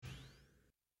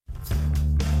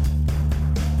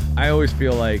I always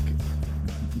feel like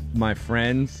my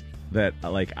friends that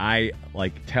I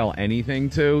tell anything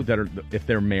to that are if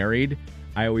they're married,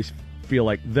 I always feel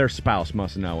like their spouse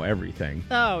must know everything.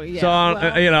 Oh yeah. So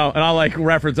and I'll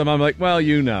reference them. I'm like, well,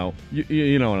 you know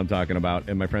what I'm talking about.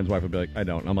 And my friend's wife would be like, I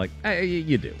don't. I'm like,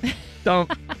 you do. Don't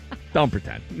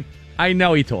pretend. I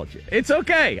know he told you. It's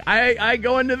okay. I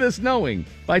go into this knowing.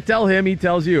 If I tell him, he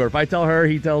tells you, or if I tell her,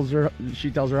 she tells her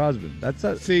husband. That's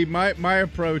it. See, my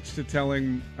approach to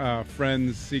telling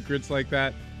friends secrets like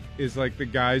that is like the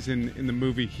guys in the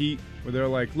movie Heat, where they're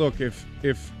like, look, if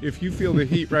you feel the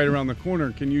heat right around the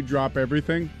corner, can you drop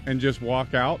everything and just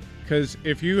walk out? Because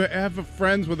if you have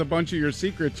friends with a bunch of your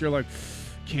secrets, you're like,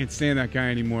 can't stand that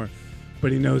guy anymore,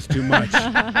 but he knows too much.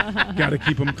 Got to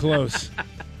keep him close.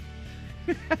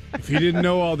 If he didn't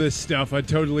know all this stuff, I'd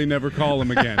totally never call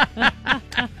him again.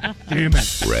 Damn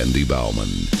it. Randy Bauman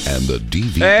and the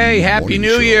DVE Hey, Happy Morning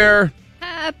New Show. Year.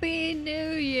 Happy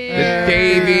New Year. The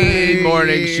Davey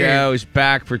Morning Show is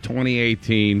back for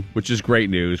 2018, which is great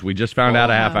news. We just found out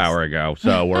a half hour ago,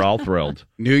 so we're all thrilled.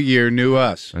 New year, new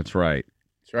us. That's right.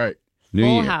 That's right. New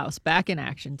Full year. house back in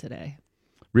action today.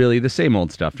 Really, the same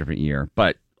old stuff, different year.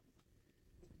 But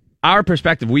our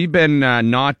perspective, we've been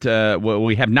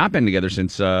we have not been together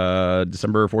since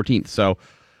December 14th. So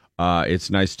it's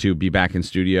nice to be back in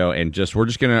studio and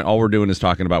all we're doing is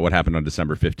talking about what happened on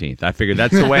December 15th. I figured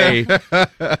that's the way.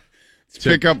 Let's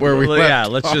pick up where we left. Yeah,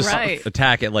 let's just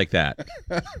attack it like that.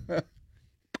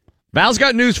 Val's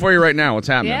got news for you right now. What's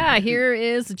happening? Yeah, here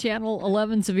is the Channel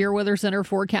 11 Severe Weather Center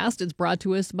forecast. It's brought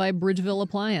to us by Bridgeville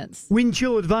Appliance. Wind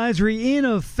chill advisory in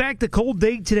effect. A cold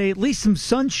day today. At least some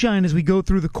sunshine as we go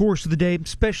through the course of the day,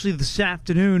 especially this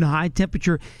afternoon. High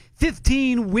temperature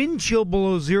 15, wind chill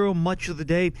below zero much of the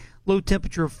day. Low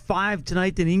temperature of 5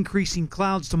 tonight, then increasing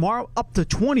clouds tomorrow up to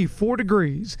 24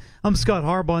 degrees. I'm Scott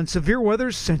Harbaugh in Severe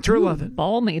Weather Center 11.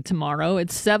 Balmy tomorrow.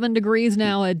 It's 7 degrees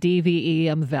now at DVE.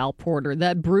 I'm Val Porter.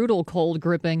 That brutal cold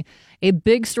gripping a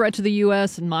big stretch of the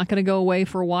U.S. and not going to go away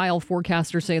for a while.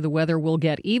 Forecasters say the weather will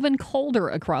get even colder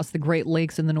across the Great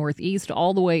Lakes in the Northeast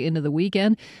all the way into the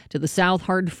weekend. To the south,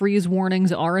 hard freeze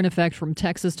warnings are in effect from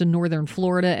Texas to northern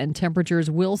Florida, and temperatures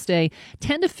will stay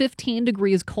 10 to 15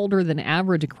 degrees colder than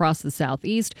average across the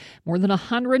southeast. More than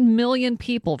 100 million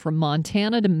people from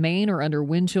Montana to Maine are under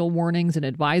wind chill warnings and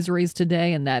advisories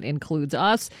today, and that includes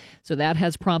us. So that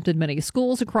has prompted many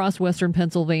schools across western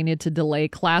Pennsylvania to delay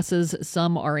classes.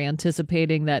 Some are anticipating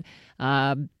that,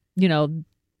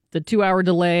 the 2-hour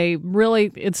delay,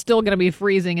 really, it's still going to be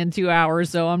freezing in 2 hours,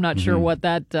 so I'm not sure what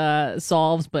that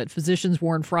solves. But physicians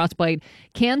warn frostbite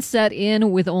can set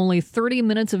in with only 30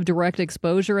 minutes of direct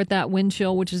exposure at that wind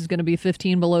chill, which is going to be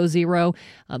 15 below zero.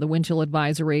 The wind chill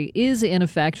advisory is in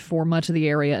effect for much of the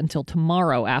area until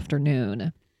tomorrow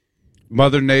afternoon.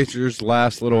 Mother Nature's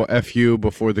last little FU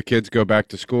before the kids go back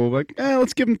to school. Like,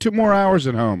 let's give them 2 more hours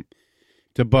at home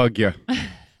to bug you.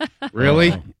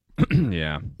 Really?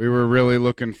 Yeah. We were really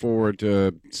looking forward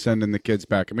to sending the kids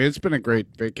back. I mean, it's been a great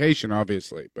vacation,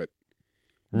 obviously, but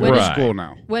we're at school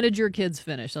now. When did your kids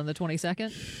finish? On the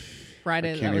 22nd?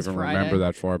 Friday. I can't that was even Friday. remember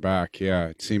that far back. Yeah,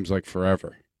 it seems like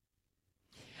forever.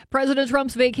 President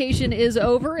Trump's vacation is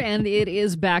over, and it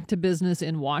is back to business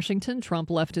in Washington. Trump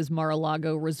left his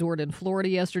Mar-a-Lago resort in Florida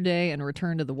yesterday and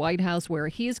returned to the White House, where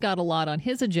he's got a lot on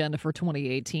his agenda for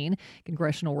 2018.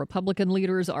 Congressional Republican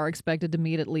leaders are expected to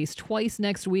meet at least twice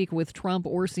next week with Trump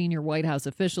or senior White House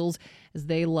officials as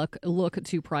they look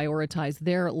to prioritize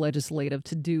their legislative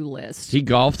to-do list. He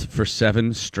golfed for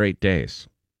 7 straight days.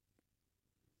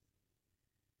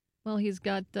 Well, he's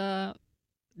got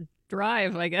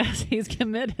drive, I guess. He's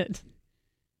committed.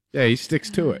 Yeah, he sticks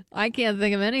to it. I can't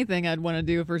think of anything I'd want to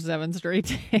do for 7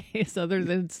 straight days other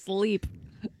than sleep.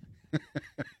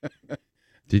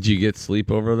 Did you get sleep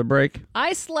over the break?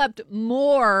 I slept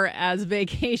more as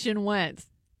vacation went,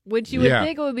 which you would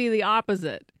think would be the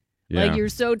opposite. Yeah. Like, you're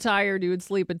so tired you would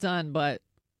sleep a ton, but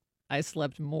I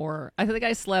slept more. I think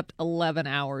I slept 11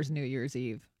 hours New Year's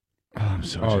Eve. Oh, I'm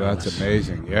so Oh, jealous. that's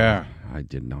amazing. Yeah. I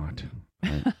did not.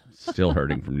 I'm still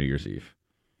hurting from New Year's Eve.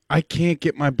 I can't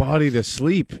get my body to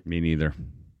sleep. Me neither.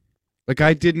 Like,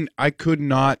 I could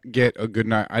not get a good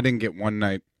night. I didn't get one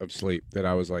night of sleep that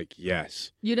I was like,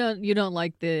 yes. You don't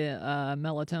like the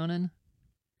melatonin?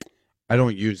 I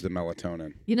don't use the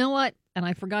melatonin. You know what? And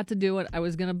I forgot to do it. I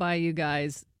was going to buy you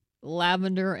guys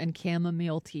lavender and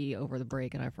chamomile tea over the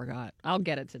break, and I forgot. I'll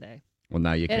get it today. Well,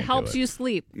 now you can't It helps do it. you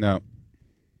sleep. No.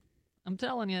 I'm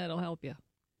telling you, it'll help you.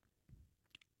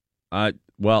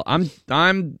 Well,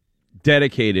 I'm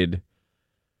dedicated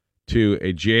to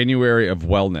a January of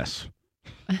wellness.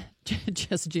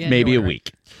 Just January. Maybe a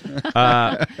week.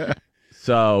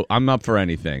 So I'm up for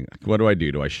anything. What do I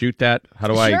do? Do I shoot that? How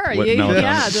do Sure, I? What yeah, meltdown?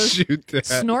 yeah. Just Shoot that.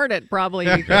 snort it, probably.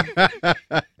 You could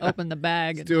open the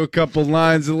bag. And Do a couple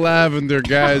lines of lavender,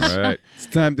 guys. All right. It's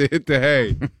time to hit the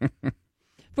hay.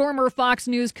 Former Fox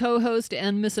News co-host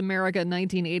and Miss America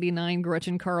 1989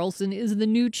 Gretchen Carlson is the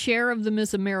new chair of the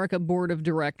Miss America Board of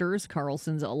Directors.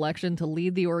 Carlson's election to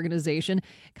lead the organization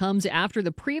comes after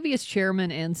the previous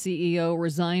chairman and CEO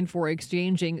resigned for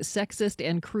exchanging sexist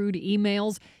and crude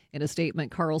emails. In a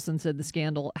statement, Carlson said the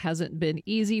scandal hasn't been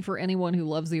easy for anyone who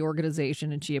loves the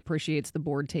organization, and she appreciates the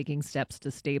board taking steps to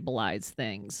stabilize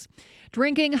things.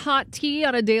 Drinking hot tea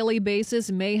on a daily basis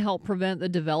may help prevent the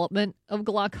development of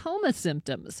glaucoma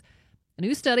symptoms. A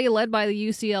new study led by the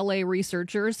UCLA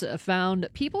researchers found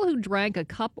people who drank a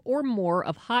cup or more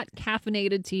of hot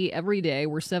caffeinated tea every day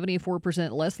were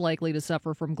 74% less likely to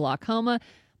suffer from glaucoma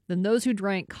than those who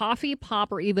drank coffee, pop,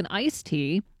 or even iced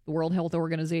tea. The World Health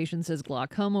Organization says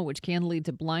glaucoma, which can lead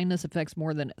to blindness, affects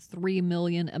more than 3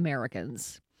 million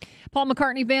Americans. Paul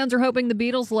McCartney fans are hoping the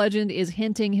Beatles legend is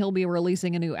hinting he'll be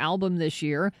releasing a new album this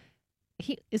year.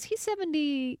 Is he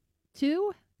 72?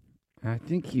 I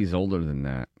think he's older than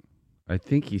that. I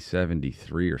think he's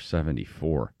 73 or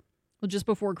 74. Well, just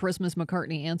before Christmas,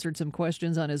 McCartney answered some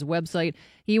questions on his website.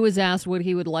 He was asked what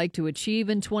he would like to achieve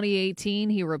in 2018.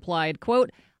 He replied,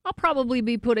 quote, "I'll probably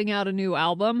be putting out a new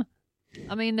album."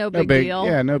 I mean, no big deal.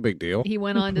 Yeah, no big deal. He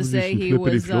went on to say he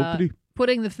was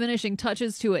putting the finishing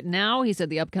touches to it now. He said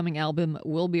the upcoming album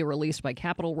will be released by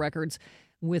Capitol Records,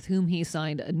 with whom he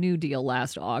signed a new deal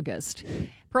last August.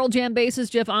 Pearl Jam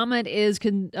bassist Jeff Ament is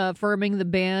confirming the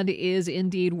band is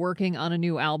indeed working on a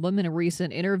new album. In a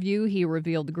recent interview, he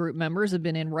revealed the group members have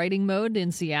been in writing mode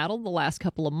in Seattle the last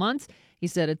couple of months. He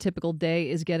said a typical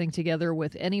day is getting together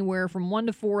with anywhere from 1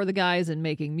 to 4 of the guys and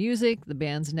making music. The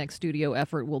band's next studio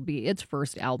effort will be its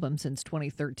first album since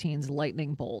 2013's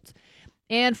Lightning Bolt.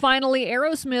 And finally,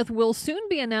 Aerosmith will soon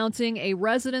be announcing a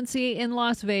residency in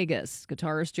Las Vegas.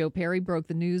 Guitarist Joe Perry broke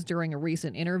the news during a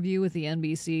recent interview with the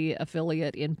NBC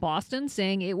affiliate in Boston,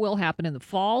 saying it will happen in the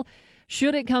fall.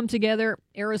 Should it come together,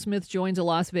 Aerosmith joins a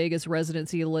Las Vegas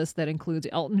residency list that includes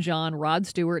Elton John, Rod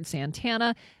Stewart,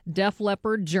 Santana, Def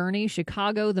Leppard, Journey,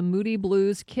 Chicago, the Moody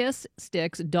Blues, Kiss,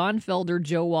 Styx, Don Felder,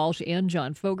 Joe Walsh, and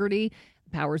John Fogerty. The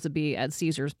powers that be at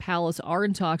Caesars Palace are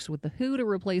in talks with The Who to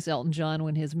replace Elton John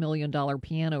when his $1 million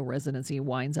piano residency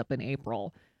winds up in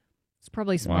April. It's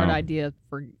probably a smart idea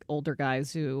for older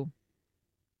guys who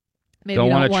maybe don't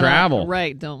want to travel.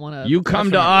 Right, don't want to. You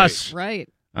come to us. Right.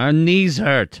 Our knees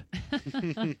hurt.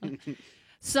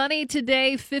 Sunny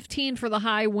today, 15 for the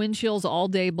high, wind chills all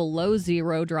day below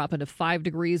zero, dropping to 5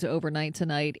 degrees overnight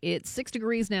tonight. It's 6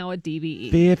 degrees now at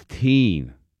DVE.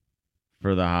 15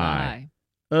 for the high.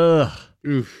 Ugh.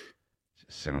 Oof.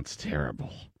 Just sounds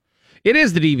terrible. It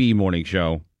is the DVE Morning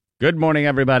Show. Good morning,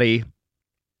 everybody.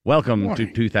 Welcome to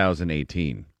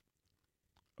 2018,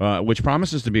 which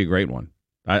promises to be a great one.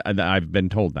 I've been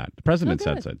told that. The president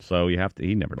said so, so you have to.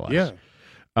 He never lies. Yeah.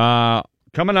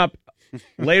 Coming up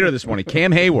later this morning,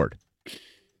 Cam Hayward,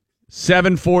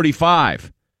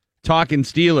 7:45, talking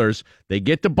Steelers. They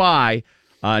get to buy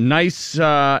a nice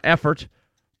effort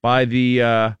by the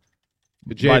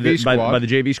JV squad, by the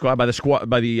JV squad,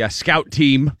 by the scout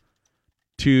team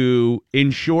to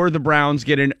ensure the Browns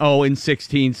get an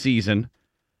 0-16 season.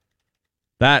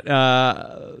 That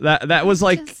was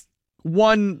like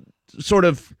one sort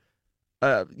of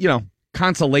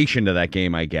consolation to that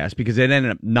game, I guess, because it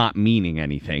ended up not meaning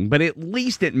anything. But at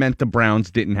least it meant the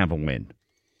Browns didn't have a win.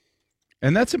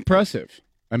 And that's impressive.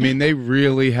 I mean, they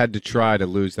really had to try to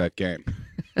lose that game.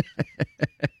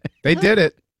 They did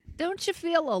it. Don't you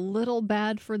feel a little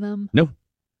bad for them? No,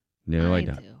 I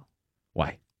don't. Do.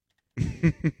 Why?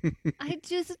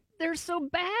 They're so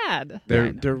bad.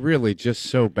 They're really just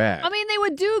so bad. I mean, they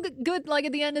would do good like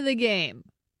at the end of the game.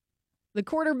 The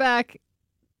quarterback,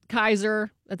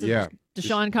 Kaiser,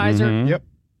 Deshaun Kaiser, Mm-hmm. Yep.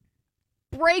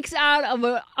 breaks out of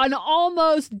an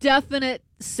almost definite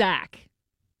sack.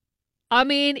 I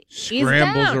mean, he's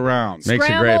Scrambles down. around. Makes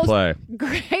a great play.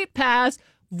 Great pass,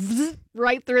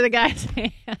 right through the guy's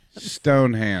hand.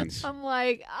 Stone hands. I'm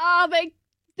like, they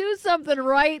do something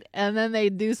right, and then they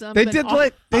do something. They did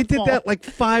that like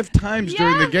 5 times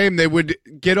during the game. They would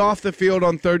get off the field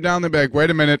on 3rd down. They'd be like, wait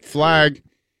a minute, flag,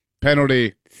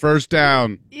 penalty, 1st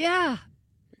down. Yeah.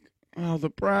 Oh, the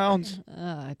Browns.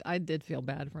 I did feel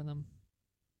bad for them.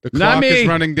 The clock is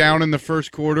running down in the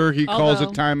 1st quarter. He calls a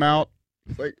timeout.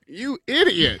 It's like, you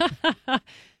idiot.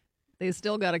 They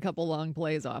still got a couple long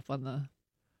plays off on the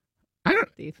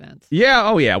defense. Yeah.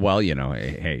 Oh, yeah. Well,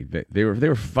 hey, they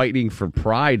were fighting for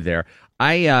pride there.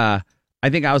 I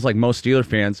think I was like most Steeler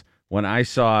fans when I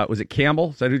saw, was it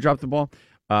Campbell? Is that who dropped the ball?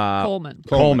 Coleman.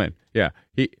 Yeah.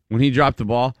 When he dropped the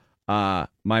ball,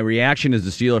 my reaction as a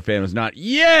Steeler fan was not,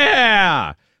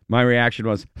 yeah! My reaction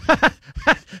was,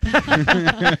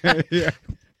 Yeah.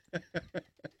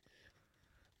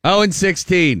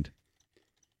 0-16.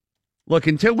 Look,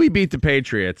 until we beat the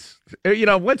Patriots,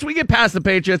 once we get past the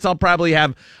Patriots, I'll probably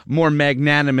have more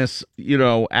magnanimous,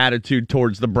 attitude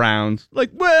towards the Browns.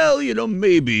 Like, well,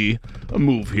 maybe a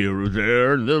move here or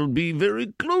there, and they'll be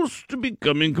very close to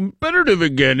becoming competitive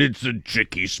again. It's a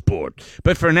tricky sport.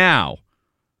 But for now,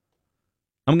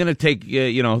 I'm going to take,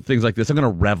 things like this. I'm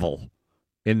going to revel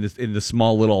in the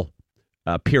small little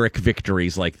Pyrrhic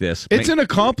victories like this. It's an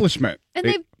accomplishment.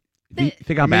 And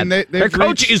Think how bad. they've Their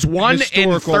coach reached is 1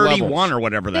 in historical 31 levels. or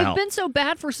whatever the they've hell. been so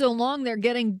bad for so long, they're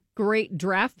getting great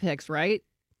draft picks, right?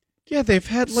 Yeah, they've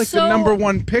had the So- number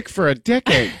 1 pick for a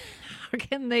decade. How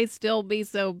can they still be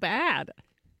so bad?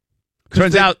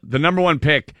 Turns out the number 1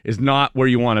 pick is not where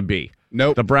you want to be.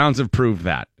 Nope. The Browns have proved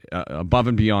that above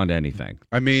and beyond anything.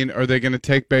 I mean, are they going to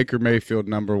take Baker Mayfield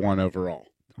number 1 overall?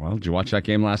 Well, did you watch that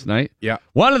game last night? Yeah.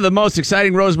 One of the most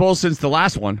exciting Rose Bowls since the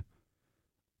last one.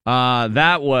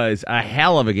 That was a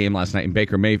hell of a game last night, and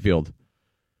Baker Mayfield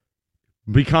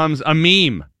becomes a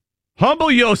meme.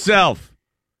 Humble yourself.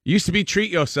 Used to be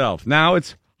treat yourself. Now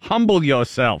it's humble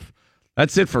yourself.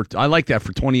 That's it I like that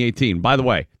for 2018. By the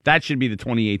way, that should be the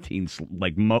 2018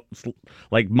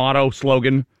 motto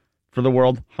slogan for the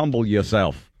world. Humble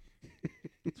yourself.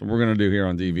 That's what we're going to do here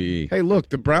on DVE. Hey, look,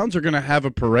 the Browns are going to have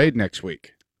a parade next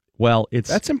week. Well,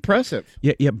 That's impressive.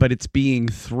 Yeah, but it's being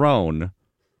thrown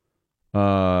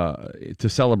to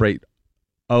celebrate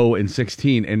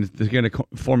 0-16, and they're going to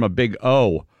form a big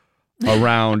O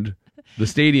around the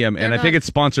stadium, and I think it's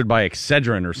sponsored by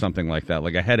Excedrin or something like that,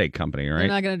 like a headache company, They're right?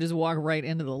 not going to just walk right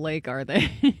into the lake, are they?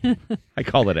 I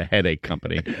call it a headache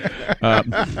company.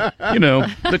 The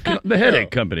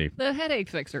headache company. The headache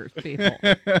fixers, people.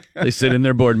 They sit in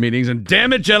their board meetings and,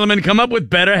 damn it, gentlemen, come up with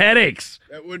better headaches.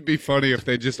 That would be funny if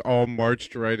they just all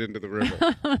marched right into the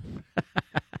river.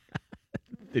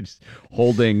 They're just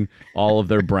holding all of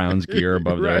their Browns gear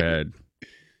above their head,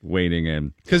 wading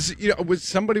in. Because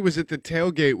somebody was at the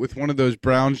tailgate with one of those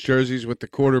Browns jerseys with the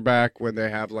quarterback when they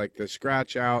have like the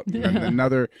scratch out and then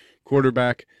another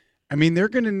quarterback. I mean, they're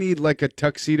going to need like a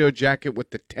tuxedo jacket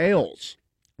with the tails.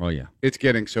 Oh, yeah. It's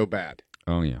getting so bad.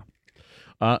 Oh, yeah.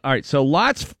 All right, so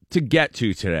lots to get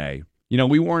to today.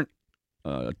 We weren't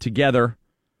together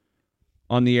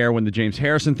on the air when the James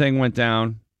Harrison thing went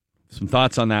down. Some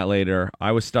thoughts on that later.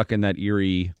 I was stuck in that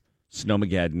eerie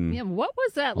Snowmageddon. Yeah, what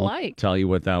was that I'll like? tell you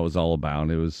what that was all about.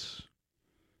 It was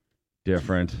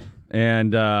different,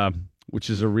 and which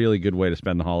is a really good way to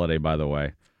spend the holiday, by the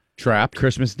way. Trapped.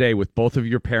 Christmas Day with both of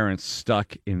your parents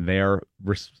stuck in their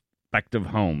respective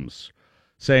homes,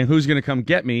 saying, who's going to come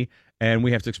get me? And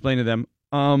we have to explain to them,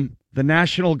 the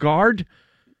National Guard?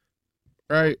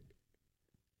 Right.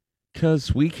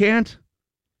 Because we can't?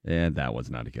 And that was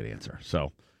not a good answer.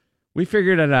 So we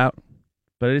figured it out,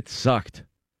 but it sucked.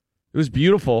 It was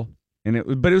beautiful,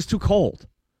 but it was too cold.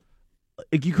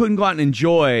 Like, you couldn't go out and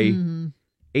enjoy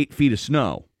 8 feet of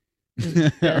snow.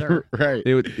 Better. Right.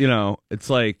 It's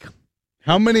like,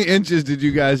 How many inches did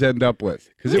you guys end up with?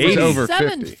 Because it was 80. over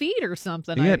 7 50. feet or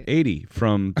something. you got 80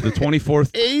 from the 24th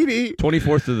 80.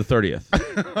 24th to the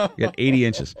 30th. You got 80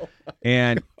 inches.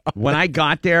 And when I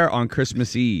got there on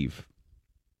Christmas Eve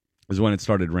is when it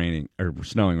started raining, or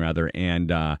snowing rather, and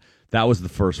that was the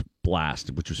first blast,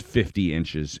 which was 50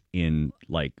 inches in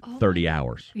like 30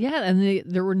 hours. Yeah, and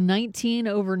there were 19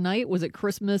 overnight. Was it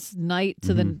Christmas night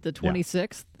to the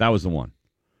 26th? That was the one.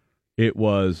 It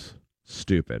was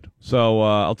stupid. So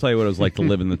I'll tell you what it was like to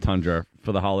live in the tundra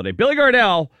for the holiday. Billy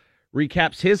Gardell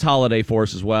recaps his holiday for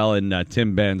us as well, and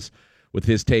Tim Benz with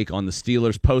his take on the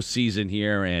Steelers postseason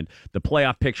here and the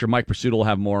playoff picture. Mike Pursuit will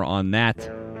have more on that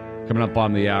coming up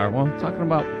on the hour. Well, talking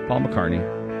about Paul McCartney.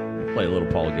 We'll play a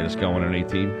little Paul to get us going on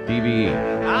 18. DVE.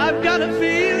 I've got a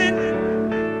feeling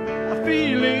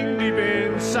deep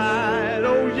inside.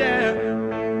 Oh yeah,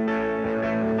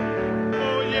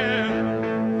 oh yeah,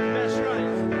 that's right.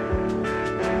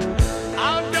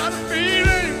 I've got a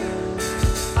feeling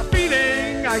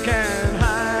I can't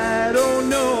hide. Oh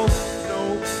no,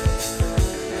 no,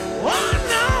 oh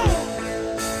no,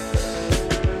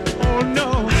 oh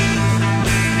no.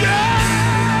 Yeah,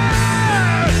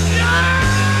 yeah,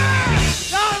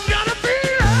 I've got a feeling.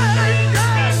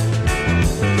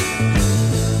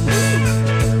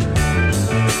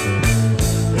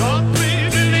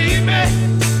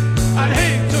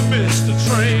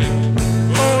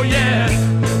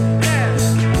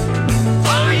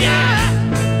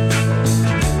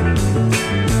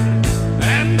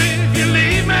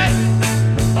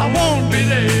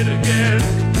 did it again.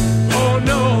 Oh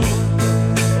no.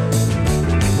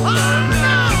 Oh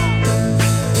no.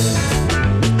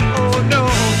 Oh no.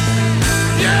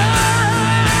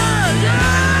 Yeah, yeah.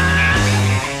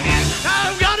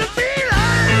 I've got a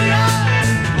feeling.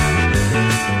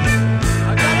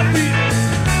 I got a feeling.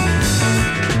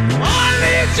 All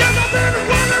these years I've been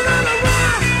wondering around.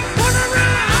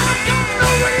 I don't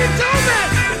know what you told me.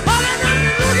 All I'm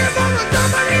looking for is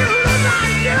somebody who looks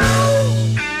like you.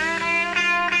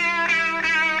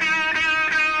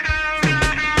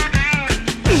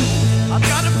 I've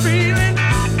got a feeling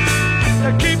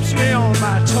that keeps me on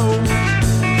my toes.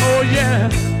 Oh yeah.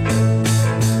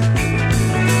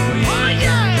 Oh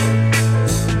yeah.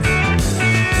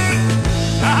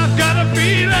 I've got a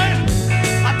feeling.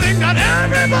 I think that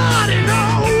everybody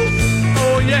knows.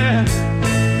 Oh yeah.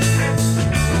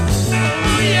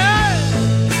 Oh yeah.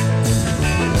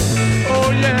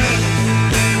 Oh yeah.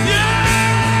 Yeah,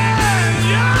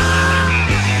 yeah.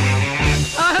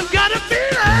 I've got a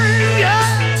feeling.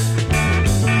 Yeah.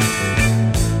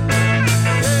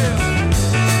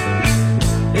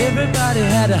 Everybody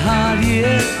had a hard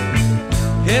year.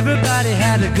 Everybody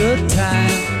had a good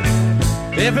time.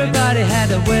 Everybody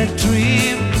had a wet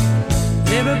dream.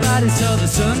 Everybody saw the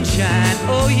sunshine.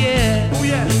 Oh yeah. Oh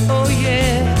yeah. Oh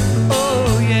yeah.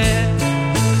 Oh yeah.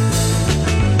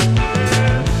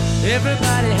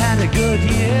 Everybody had a good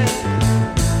year.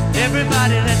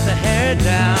 Everybody let the hair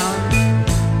down.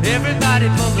 Everybody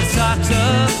pulled the socks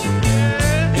up.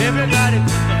 Everybody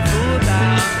put the foot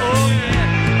down. Oh yeah.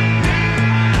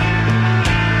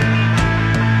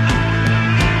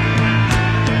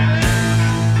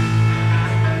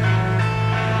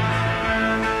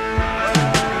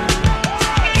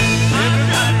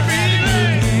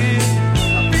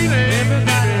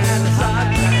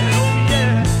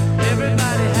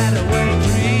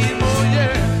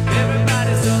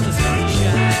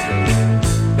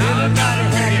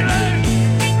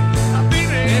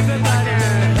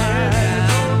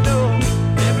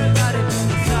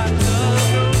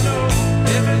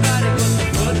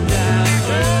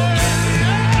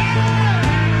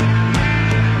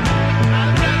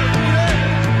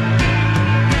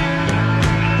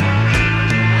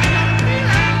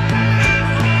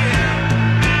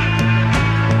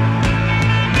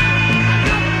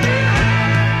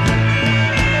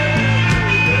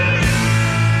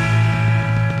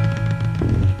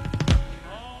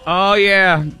 Oh,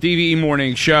 yeah. DVE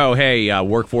Morning Show. Hey,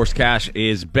 Workforce Cash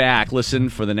is back. Listen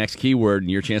for the next keyword and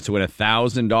your chance to win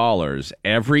 $1,000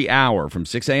 every hour from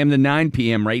 6 a.m. to 9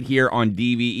 p.m. right here on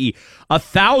DVE.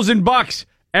 $1,000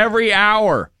 every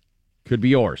hour could be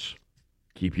yours.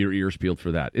 Keep your ears peeled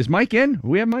for that. Is Mike in?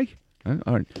 We have Mike? All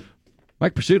right.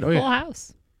 Mike Pursuit. Oh, yeah. Full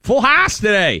house. Full house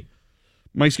today.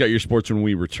 Mike's got your sports when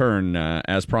we return,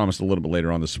 as promised a little bit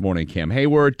later on this morning. Cam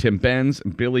Hayward, Tim Benz,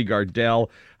 and Billy Gardell.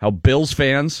 How Bills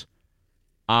fans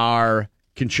are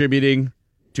contributing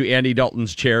to Andy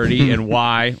Dalton's charity and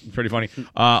why. Pretty funny.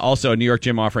 Also, a New York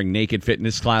gym offering naked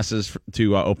fitness classes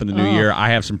to open the new year.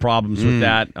 I have some problems with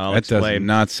that. I'll That explain. does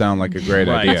not sound like a great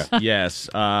Right. idea. Yes.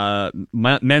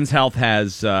 Men's Health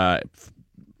has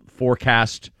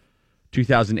forecast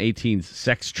 2018's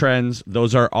sex trends.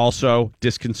 Those are also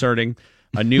disconcerting.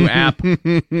 A new app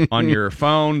on your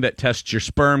phone that tests your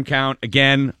sperm count.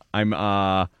 Again,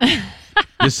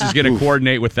 this is going to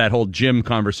coordinate with that whole gym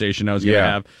conversation I was going to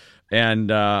have.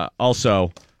 And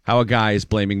also, how a guy is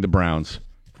blaming the Browns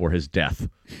for his death.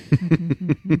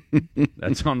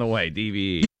 That's on the way.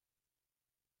 DVE.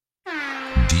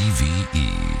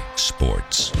 DVE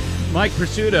Sports. Mike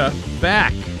Pursuta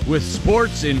back with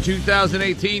sports in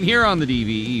 2018 here on the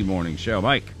DVE Morning Show.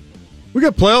 Mike. We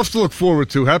got playoffs to look forward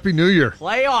to. Happy New Year.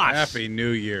 Playoffs. Happy New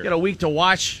Year. Get a week to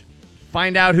watch,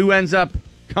 find out who ends up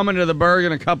coming to the Berg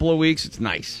in a couple of weeks. It's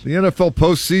nice. The NFL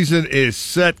postseason is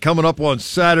set. Coming up on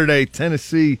Saturday,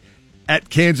 Tennessee at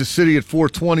Kansas City at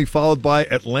 4:20, followed by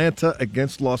Atlanta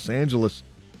against Los Angeles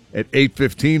at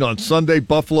 8:15. On Sunday,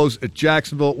 Buffalo's at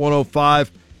Jacksonville at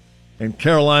 1:05, and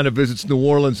Carolina visits New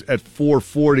Orleans at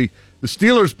 4:40. The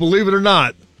Steelers, believe it or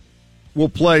not, will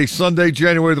play Sunday,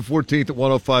 January the 14th at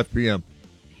 1:05 p.m.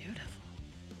 Beautiful.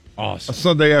 Awesome. A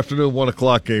Sunday afternoon, 1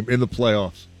 o'clock game in the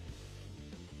playoffs.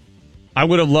 I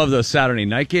would have loved a Saturday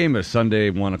night game, but Sunday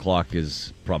 1 o'clock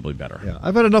is probably better. Yeah,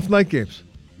 I've had enough night games.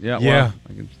 Yeah. Yeah.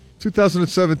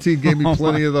 2017 gave me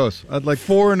plenty of those. I'd like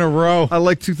 4 in a row. I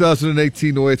like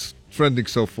 2018 the way it's trending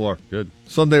so far. Good.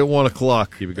 Sunday at 1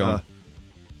 o'clock. Keep it going.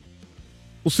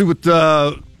 We'll see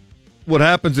what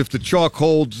happens if the chalk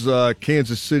holds.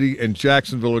 Kansas City and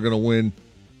Jacksonville are going to win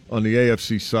on the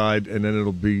AFC side, and then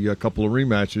it'll be a couple of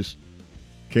rematches.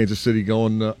 Kansas City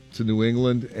going to New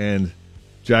England, and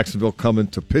Jacksonville coming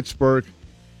to Pittsburgh,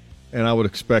 and I would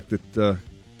expect that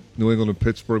New England and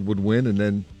Pittsburgh would win, and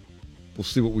then we'll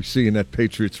see what we see in that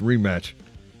Patriots rematch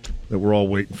that we're all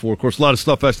waiting for. Of course, a lot of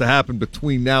stuff has to happen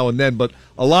between now and then, but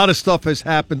a lot of stuff has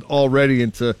happened already.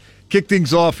 And to kick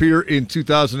things off here in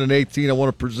 2018, I want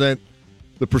to present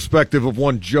the perspective of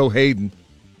one Joe Hayden,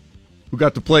 who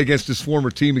got to play against his former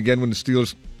team again when the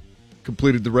Steelers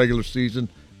completed the regular season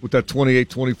with that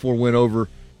 28-24 win over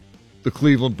the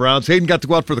Cleveland Browns. Hayden got to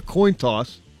go out for the coin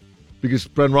toss because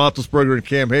Ben Roethlisberger and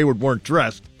Cam Hayward weren't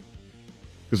dressed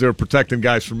because they were protecting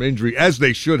guys from injury, as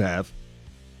they should have.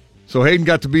 So Hayden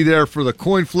got to be there for the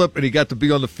coin flip, and he got to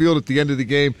be on the field at the end of the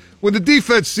game when the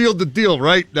defense sealed the deal,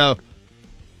 right? Now,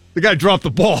 the guy dropped the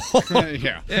ball.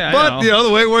 Yeah, but,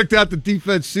 the way it worked out, the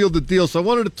defense sealed the deal. So I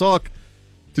wanted to talk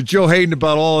to Joe Hayden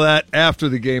about all of that after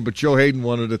the game, but Joe Hayden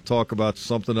wanted to talk about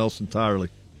something else entirely.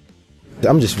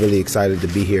 I'm just really excited to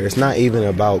be here. It's not even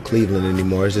about Cleveland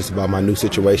anymore. It's just about my new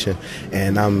situation,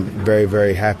 and I'm very,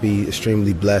 very happy,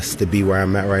 extremely blessed to be where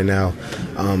I'm at right now.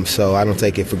 So I don't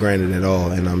take it for granted at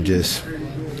all, and I'm just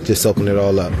soaking it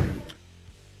all up.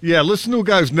 Yeah, listen to a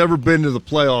guy who's never been to the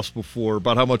playoffs before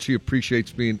about how much he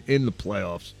appreciates being in the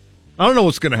playoffs. I don't know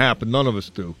what's going to happen. None of us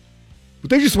do. But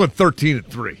they just went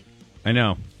 13-3. I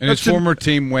know. And his former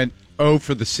team went 0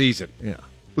 for the season. Yeah.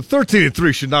 But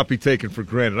 13-3 should not be taken for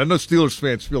granted. I know Steelers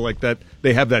fans feel like that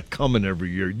they have that coming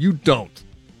every year. You don't.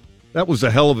 That was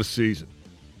a hell of a season.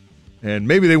 And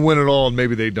maybe they win it all and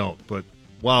maybe they don't. But,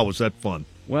 wow, was that fun.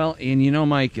 Well, and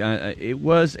Mike, it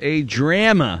was a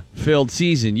drama-filled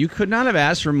season. You could not have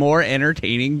asked for more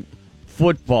entertaining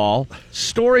football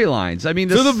storylines. I mean,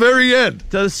 to the very end.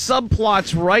 The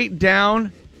subplots right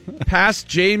down past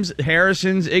James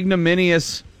Harrison's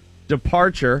ignominious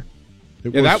departure.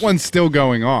 That one's still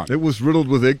going on. It was riddled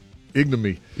with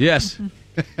ignominy. Yes.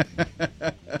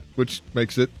 Which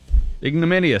makes it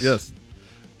ignominious. Yes.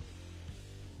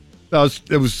 No,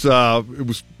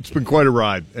 it's been quite a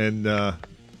ride, and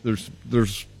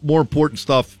there's more important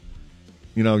stuff,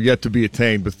 yet to be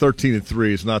attained. But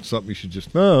 13-3 is not something you should just.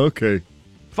 Oh, okay.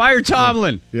 Fire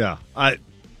Tomlin. Yeah,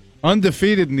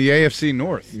 undefeated in the AFC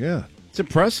North. Yeah, it's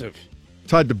impressive.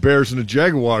 Tied the Bears and the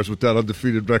Jaguars with that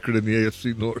undefeated record in the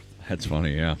AFC North. That's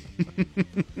funny, yeah.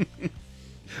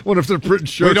 What if they're printing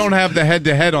shirts? We don't have the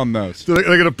head-to-head on those. So they're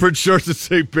going to print shirts that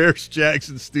say Bears, Jags,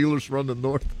 and Steelers run the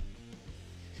North.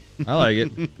 I like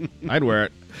it. I'd wear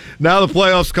it. Now the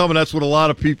playoffs coming. That's what a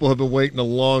lot of people have been waiting a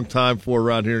long time for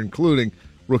around here, including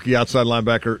rookie outside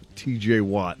linebacker T.J.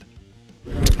 Watt.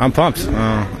 I'm pumped.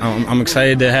 I'm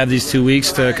excited to have these 2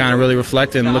 weeks to kind of really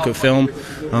reflect and look at film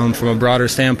from a broader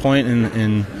standpoint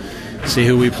and see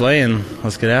who we play, and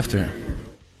let's get after it.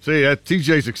 See,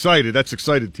 TJ's excited. That's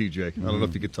excited TJ. I don't know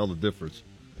if you can tell the difference.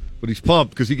 But he's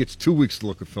pumped because he gets 2 weeks to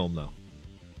look at film now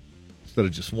instead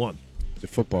of just one. He's a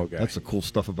football guy. That's the cool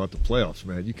stuff about the playoffs,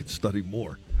 man. You can study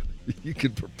more. You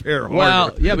can prepare harder.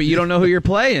 Well, yeah, but you don't know who you're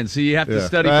playing, so you have to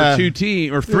study for 2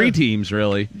 teams or 3 teams,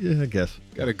 really. Yeah, I guess.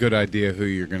 Got a good idea who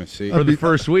you're going to see. For the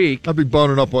first week. I'll be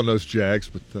boning up on those Jags,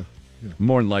 but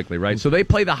more than likely, right? So they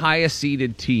play the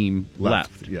highest-seeded team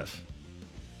left. Yes.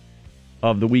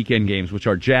 Of the weekend games, which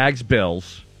are Jags,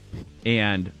 Bills,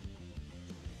 and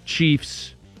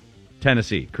Chiefs,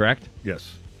 Tennessee, correct?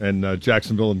 Yes. And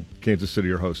Jacksonville and Kansas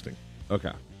City are hosting.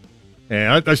 Okay.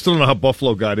 And I still don't know how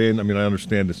Buffalo got in. I mean, I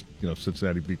understand this.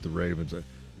 Cincinnati beat the Ravens.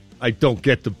 I don't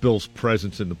get the Bills'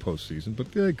 presence in the postseason,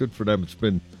 but good for them. It's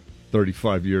been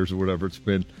 35 years or whatever it's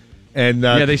been. And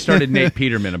they started Nate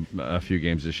Peterman a few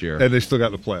games this year, and they still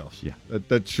got in the playoffs. Yeah,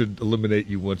 that should eliminate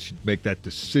you once you make that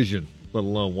decision, let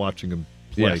alone watching them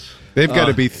play. Yes. They've got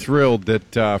to be thrilled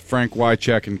that Frank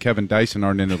Wycheck and Kevin Dyson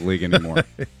aren't in the league anymore.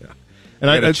 Yeah. And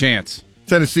I had a chance.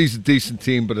 Tennessee's a decent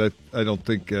team, but I don't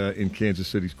think in Kansas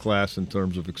City's class in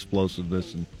terms of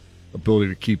explosiveness and ability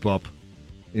to keep up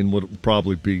in what will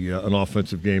probably be an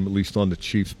offensive game, at least on the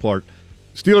Chiefs' part.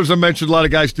 Steelers, I mentioned, a lot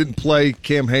of guys didn't play.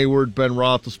 Cam Hayward, Ben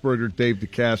Roethlisberger, Dave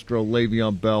DeCastro,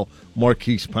 Le'Veon Bell,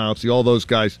 Marquise Pouncey, all those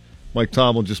guys. Mike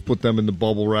Tomlin just put them in the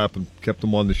bubble wrap and kept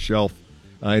them on the shelf.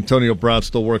 Antonio Brown's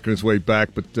still working his way back,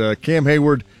 but Cam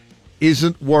Hayward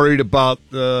isn't worried about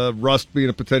rust being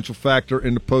a potential factor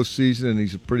in the postseason, and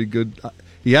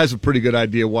he has a pretty good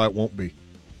idea why it won't be.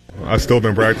 I've still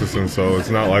been practicing, so it's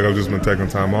not like I've just been taking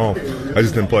time off. I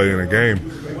just didn't play in a game.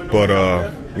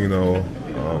 But,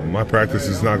 my practice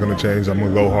is not going to change. I'm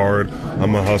going to go hard.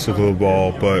 I'm going to hustle to the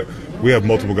ball. But we have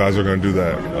multiple guys that are going to do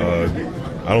that.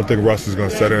 I don't think rust is going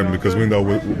to set in because we know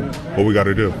what we got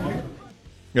to do.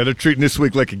 Yeah, they're treating this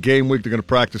week like a game week. They're going to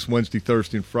practice Wednesday,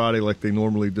 Thursday, and Friday like they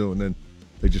normally do, and then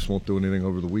they just won't do anything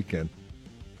over the weekend.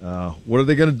 What are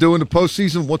they going to do in the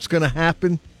postseason? What's going to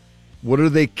happen? What are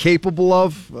they capable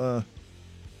of?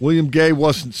 William Gay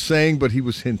wasn't saying, but he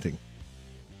was hinting.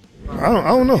 I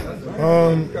don't know.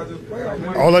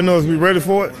 All I know is we're ready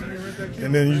for it.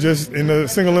 And then you just, in the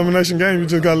single elimination game, you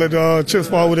just got to let the chips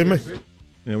fall where they may.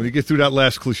 Yeah, when you get through that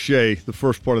last cliche, the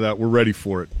first part of that, we're ready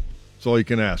for it. That's all you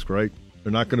can ask, right?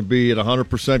 They're not going to be at 100%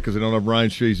 because they don't have Ryan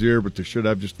Shazier, but they should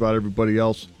have just about everybody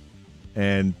else.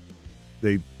 And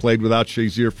they played without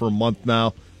Shazier for a month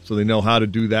now, so they know how to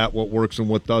do that, what works and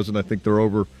what doesn't. I think they're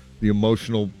over the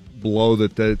emotional blow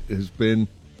that has been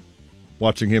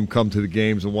watching him come to the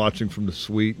games and watching from the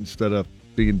suite instead of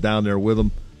being down there with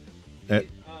him.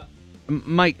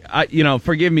 Mike,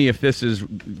 forgive me if this is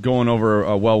going over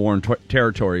a well-worn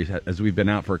territory as we've been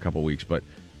out for a couple weeks, but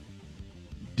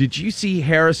did you see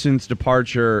Harrison's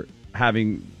departure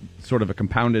having sort of a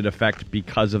compounded effect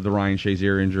because of the Ryan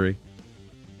Shazier injury?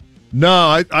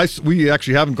 No, we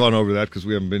actually haven't gone over that because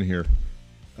we haven't been here.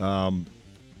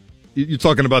 You're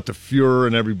talking about the Fuhrer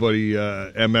and everybody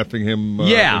MFing him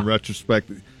in retrospect.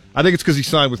 I think it's because he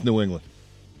signed with New England.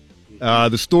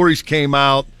 The stories came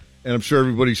out, and I'm sure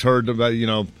everybody's heard about,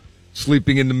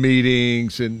 sleeping in the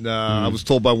meetings. And I was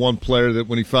told by one player that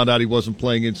when he found out he wasn't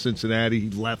playing in Cincinnati, he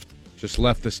left. Just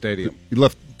left the stadium. He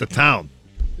left the town.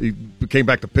 He came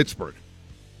back to Pittsburgh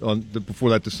before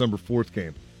that December 4th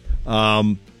game.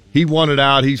 He wanted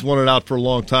out. He's wanted out for a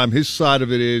long time. His side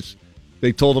of it is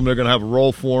they told him they're going to have a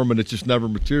role for him, and it just never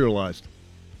materialized.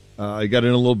 He got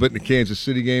in a little bit in the Kansas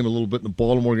City game, a little bit in the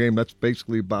Baltimore game. That's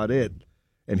basically about it.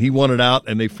 And he wanted out,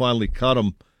 and they finally cut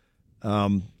him.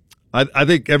 I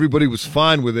think everybody was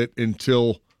fine with it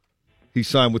until he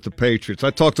signed with the Patriots. I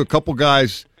talked to a couple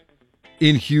guys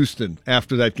in Houston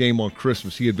after that game on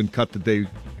Christmas. He had been cut the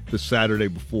Saturday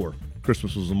before.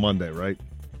 Christmas was a Monday, right?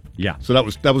 Yeah. So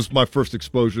that was my first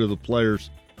exposure to the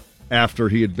players after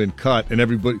he had been cut, and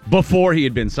everybody before he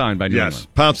had been signed by New England. Yes,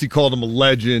 Pouncey called him a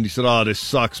legend. He said, "Oh, this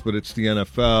sucks, but it's the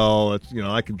NFL. It's,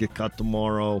 I could get cut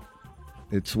tomorrow.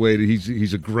 It's waited.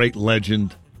 He's a great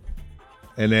legend."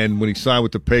 And then when he signed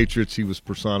with the Patriots, he was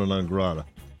persona non grata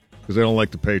because they don't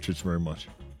like the Patriots very much.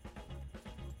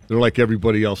 They're like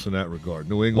everybody else in that regard.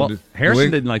 New England. Well,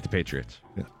 Harrison didn't like the Patriots.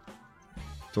 Yeah.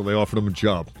 So they offered him a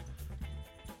job.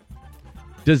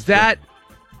 Does that,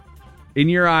 in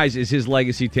your eyes, is his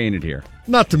legacy tainted here?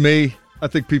 Not to me. I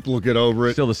think people will get over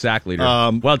it. Still the sack leader.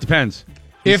 Well, it depends.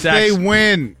 If they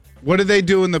win, what do they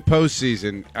do in the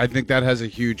postseason? I think that has a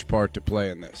huge part to play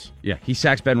in this. Yeah, he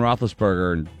sacks Ben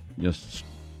Roethlisberger and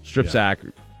strip sack.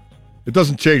 It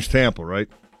doesn't change Tampa, right?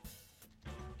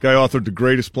 Guy authored the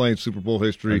greatest play in Super Bowl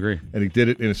history. I agree. And he did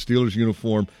it in a Steelers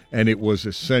uniform, and it was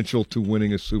essential to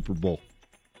winning a Super Bowl.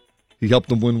 He helped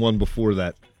them win one before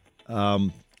that.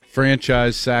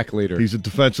 Franchise sack leader. He's a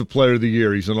defensive player of the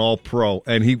year. He's an all-pro.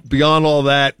 And beyond all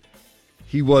that,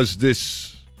 he was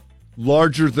this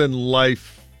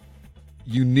larger-than-life,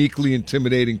 uniquely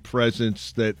intimidating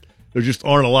presence that there just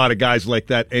aren't a lot of guys like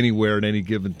that anywhere at any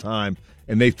given time.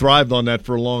 And they thrived on that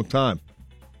for a long time.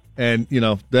 And,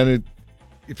 then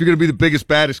if you're going to be the biggest,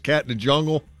 baddest cat in the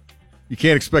jungle, you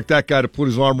can't expect that guy to put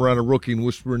his arm around a rookie and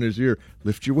whisper in his ear,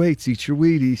 lift your weights, eat your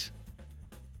Wheaties.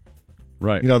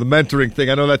 Right. The mentoring thing.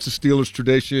 I know that's a Steelers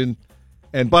tradition.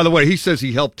 And by the way, he says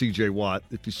he helped T.J. Watt,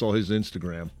 if you saw his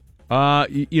Instagram.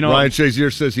 Ryan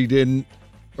Shazier says he didn't.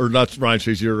 Or not Ryan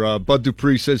Shazier. Bud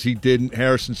Dupree says he didn't.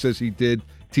 Harrison says he did.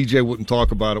 T.J. wouldn't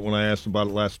talk about it when I asked him about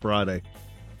it last Friday.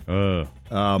 When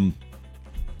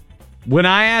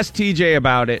I asked TJ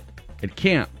about it at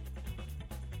camp,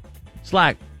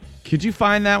 Slack, could you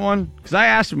find that one? Because I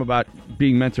asked him about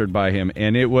being mentored by him,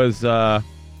 and it was,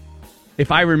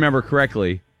 if I remember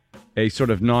correctly, a sort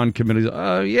of non-committed.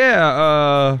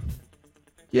 Yeah,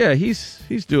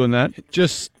 he's doing that.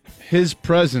 Just his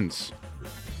presence.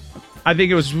 I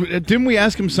think it was. Didn't we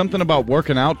ask him something about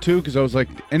working out too? Because I was like,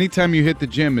 anytime you hit the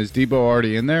gym, is Debo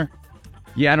already in there?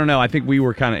 Yeah, I don't know. I think we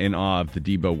were kind of in awe of the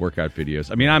Debo workout videos.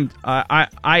 I mean,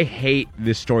 I hate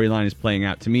this storyline is playing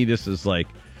out. To me, this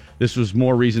was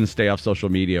more reason to stay off social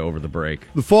media over the break.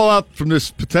 The fallout from this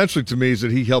potentially to me is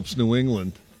that he helps New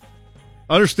England.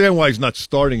 I understand why he's not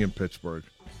starting in Pittsburgh.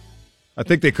 I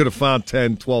think they could have found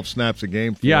 10, 12 snaps a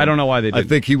game for him. I don't know why they didn't. I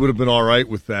think he would have been all right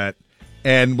with that.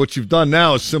 And what you've done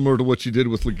now is similar to what you did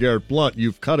with LeGarrette Blount.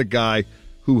 You've cut a guy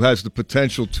who has the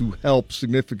potential to help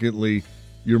significantly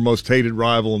your most hated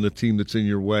rival and the team that's in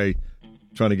your way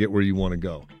trying to get where you want to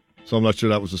go. So I'm not sure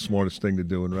that was the smartest thing to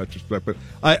do in retrospect. But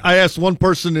I asked one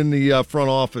person in the front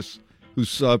office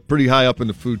who's pretty high up in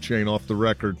the food chain off the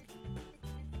record,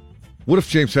 what if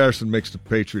James Harrison makes the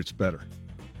Patriots better?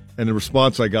 And the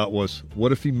response I got was,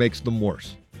 what if he makes them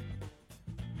worse?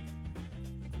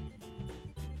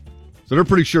 So they're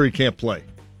pretty sure he can't play.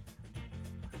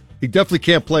 He definitely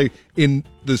can't play in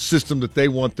the system that they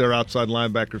want their outside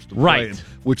linebackers to play in,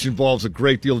 which involves a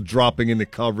great deal of dropping into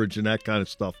coverage and that kind of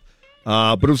stuff.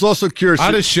 But it was also curious.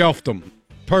 I'd have shelved him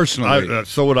personally.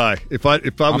 So would I. If I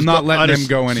was I'm not letting him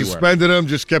go anywhere. Suspended him,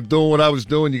 just kept doing what I was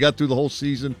doing. You got through the whole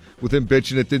season with him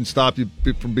bitching. It didn't stop you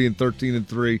from being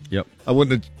 13-3. Yep. I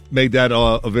wouldn't have made that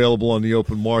available on the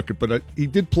open market, but he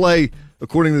did play,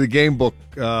 according to the game book,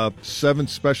 7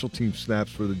 special team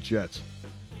snaps for the Jets.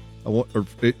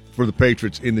 For the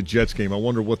Patriots in the Jets game. I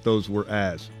wonder what those were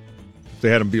as. If they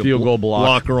had him be Field a goal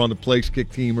blocker on the place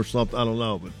kick team or something, I don't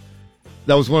know. But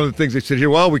that was one of the things they said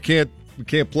here. Well, we can't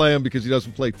play him because he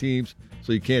doesn't play teams,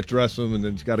 so you can't dress him, and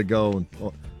then he's got to go. And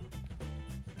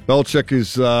Belichick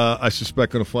is, I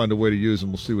suspect, going to find a way to use him.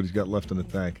 We'll see what he's got left in the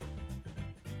tank.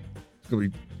 It's going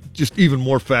to be just even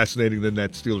more fascinating than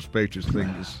that Steelers-Patriots thing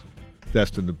is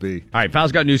destined to be. All right,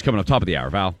 Val's got news coming up top of the hour.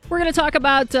 Val. We're going to talk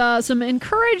about some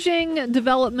encouraging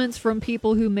developments from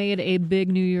people who made a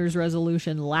big New Year's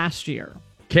resolution last year.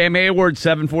 Cam Hayward,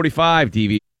 745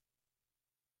 TV.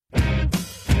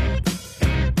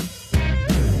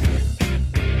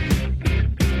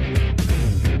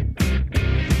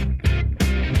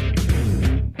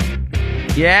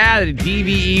 Yeah, the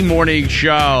DVE morning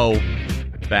show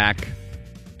back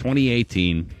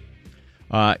 2018.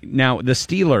 Now, the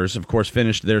Steelers, of course,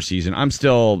 finished their season.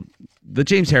 The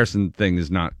James Harrison thing is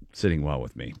not sitting well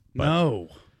with me. No.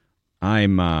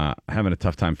 I'm having a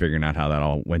tough time figuring out how that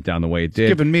all went down the way it did.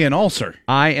 It's giving me an ulcer.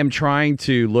 I am trying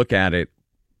to look at it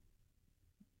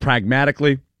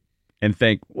pragmatically and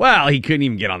think, well, he couldn't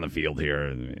even get on the field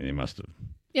here. He must have.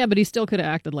 Yeah, but he still could have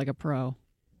acted like a pro.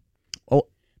 Oh,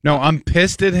 no, I'm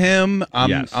pissed at him.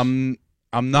 Yes.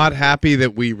 I'm not happy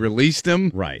that we released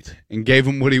him, right, and gave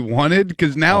him what he wanted,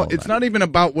 because now it's not even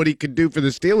about what he could do for the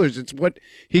Steelers. It's what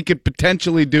he could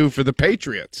potentially do for the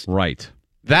Patriots. Right.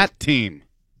 That team.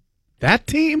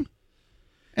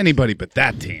 Anybody but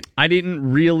that team. I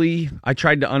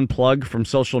tried to unplug from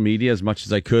social media as much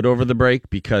as I could over the break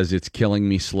because it's killing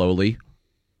me slowly.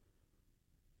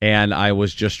 And I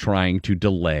was just trying to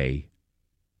delay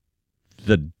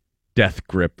the death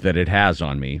grip that it has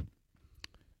on me.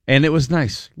 And it was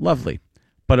nice, lovely.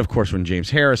 But, of course, when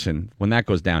James Harrison, when that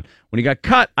goes down, when he got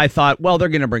cut, I thought, well, they're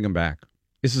going to bring him back.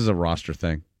 This is a roster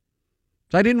thing.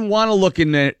 So I didn't want to look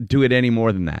into do it any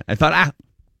more than that. I thought,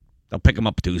 they'll pick him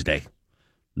up Tuesday.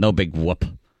 No big whoop.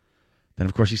 Then,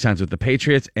 of course, he signs with the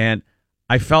Patriots, and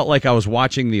I felt like I was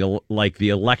watching the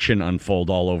election unfold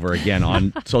all over again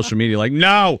on social media. Like,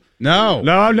 no.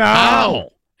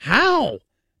 How?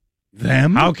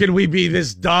 Them? How can we be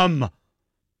this dumb?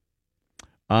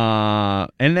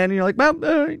 And then you're like, well,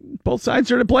 both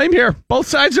sides are to blame here. Both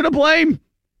sides are to blame.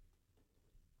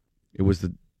 It was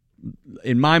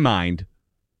in my mind,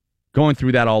 going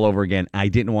through that all over again. I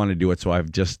didn't want to do it, so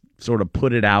I've just sort of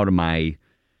put it out of my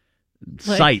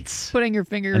sights. Putting your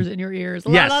fingers in your ears.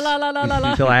 Yes. La, la, la, la, la,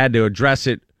 la. Until I had to address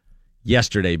it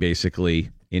yesterday, basically.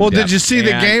 Did you see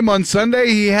the game on Sunday?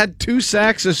 He had 2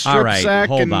 sacks, a strip sack.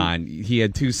 Hold on. He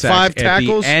had 2 sacks 5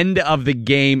 tackles. At the end of the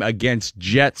game against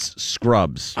Jets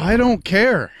scrubs. I don't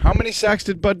care. How many sacks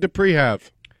did Bud Dupree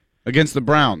have against the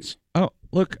Browns? Oh,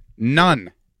 look.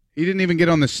 None. He didn't even get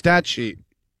on the stat sheet.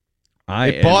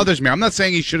 It bothers me. I'm not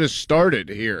saying he should have started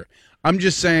here. I'm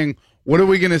just saying, what are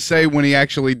we going to say when he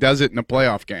actually does it in a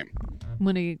playoff game?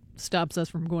 When he stops us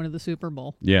from going to the Super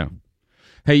Bowl. Yeah.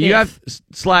 Hey, you have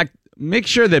Slack. Make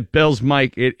sure that Bill's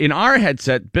mic, in our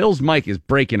headset, Bill's mic is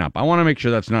breaking up. I want to make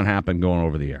sure that's not happening going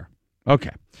over the air.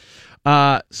 Okay.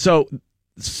 So,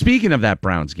 speaking of that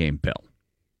Browns game, Bill,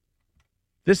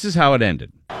 this is how it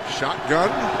ended. Shotgun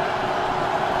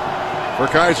for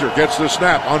Kaiser. Gets the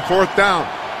snap on 4th down.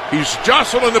 He's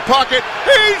jostled in the pocket.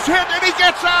 He's hit, and he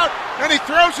gets out, and he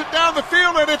throws it down the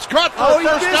field, and it's caught for the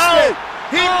first down.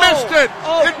 He missed it.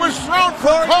 It was thrown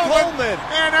from Coleman.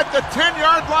 And at the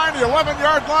 10-yard line, the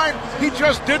 11-yard line, he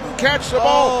just didn't catch the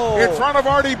ball in front of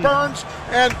Artie Burns.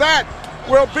 And that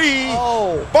will be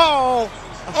ball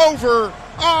over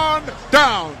on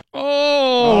down.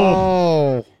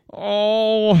 Oh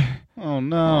no.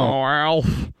 Oh,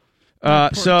 Ralph.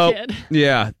 So, kid.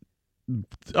 Yeah,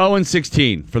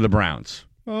 0-16 for the Browns.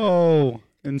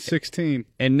 And 16.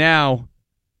 And now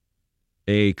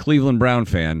a Cleveland Brown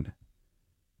fan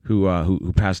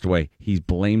who passed away, he's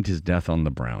blamed his death on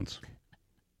the Browns.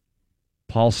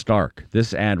 Paul Stark.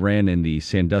 This ad ran in the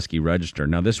Sandusky Register.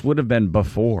 Now, this would have been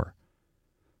before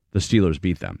the Steelers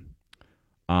beat them.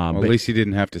 At least he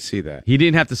didn't have to see that. He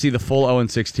didn't have to see the full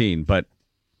 0-16, but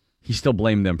he still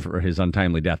blamed them for his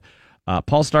untimely death.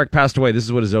 Paul Stark passed away. This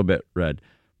is what his obit read.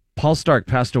 Paul Stark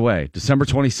passed away December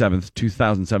 27th,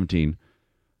 2017,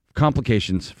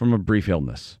 complications from a brief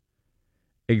illness.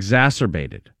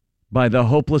 exacerbated by the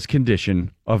hopeless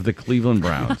condition of the Cleveland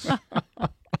Browns.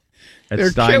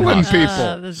 They're killing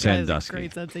people. This guy's a Sandusky.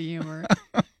 great sense of humor.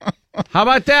 How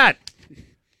about that?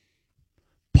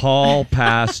 Paul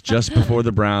passed just before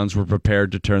the Browns were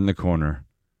prepared to turn the corner,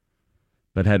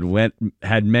 but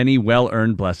had many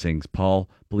well-earned blessings. Paul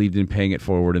believed in paying it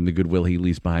forward, and the goodwill he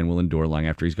leaves behind will endure long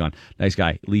after he's gone. Nice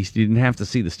guy. At least he didn't have to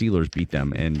see the Steelers beat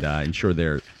them and ensure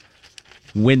their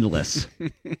winless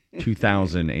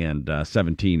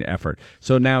 2017 effort.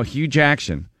 So now Hugh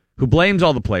Jackson, who blames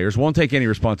all the players, won't take any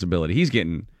responsibility. He's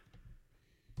getting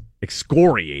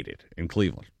excoriated in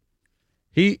Cleveland.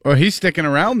 He's sticking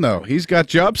around, though. He's got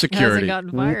job security.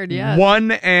 Hasn't gotten fired yet.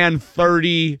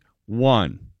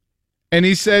 1-31. And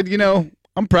he said,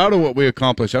 I'm proud of what we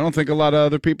accomplished. I don't think a lot of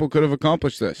other people could have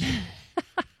accomplished this.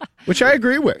 Which I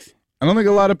agree with. I don't think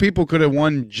a lot of people could have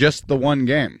won just the one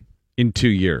game. In 2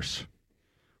 years.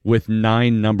 With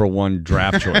 9 number 1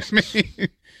 draft choices. I mean,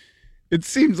 it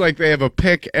seems like they have a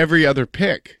pick every other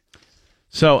pick.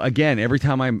 So, again, every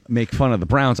time I make fun of the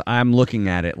Browns, I'm looking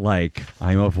at it like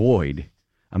I'm avoiding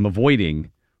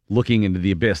looking into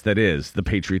the abyss that is the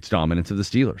Patriots' dominance of the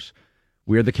Steelers.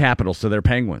 We're the Capitals to their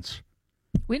Penguins.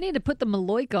 We need to put the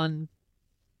Maloik on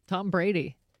Tom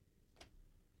Brady.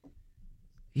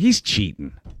 He's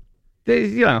cheating.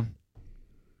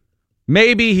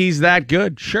 Maybe he's that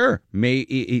good. Sure.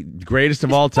 Greatest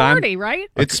of all time. Party, right?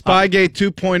 It's Spygate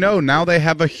 2.0. Now they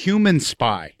have a human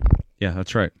spy. Yeah,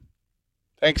 that's right.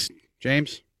 Thanks,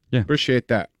 James. Yeah. Appreciate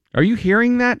that. Are you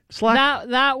hearing that, Slack?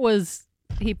 That was,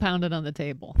 he pounded on the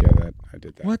table. Yeah, I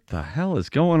did that. What the hell is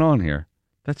going on here?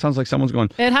 That sounds like someone's going.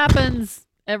 It happens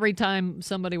every time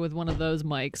somebody with one of those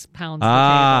mics pounds the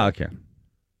table. Okay.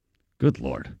 Good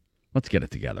Lord. Let's get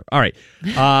it together. All right.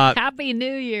 Happy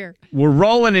New Year. We're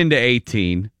rolling into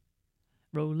 18.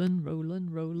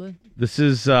 Rolling. This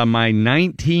is my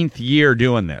 19th year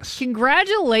doing this.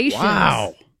 Congratulations.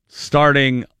 Wow.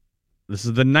 This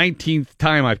is the 19th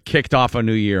time I've kicked off a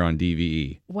new year on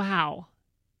DVE. Wow.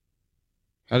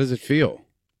 How does it feel?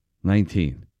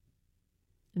 19.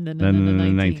 No,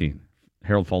 19.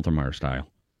 Harold Faltermeyer style.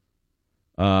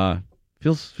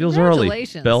 Feels early.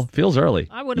 Congratulations. Bill, feels early.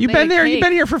 I would've You've made been a there. cake. You've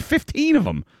been here for 15 of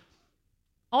them.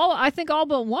 I think all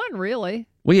but one, really.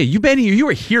 Well, yeah, you've been here. You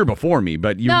were here before me,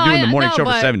 but you were doing the morning show for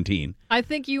but 17. I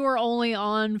think you were only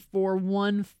on for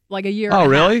one, like a year. Oh, and a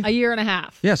really? half, a year and a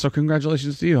half. Yeah, so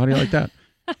congratulations to you. How do you like that?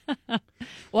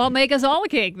 Well, make us all a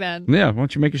cake then. Yeah, why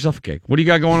don't you make yourself a cake? What do you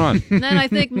got going on? And then I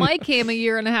think Mike came a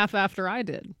year and a half after I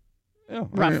did. Yeah,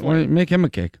 roughly. why don't you make him a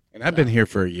cake? And I've been here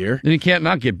for a year. Then you can't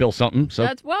not give Bill something. So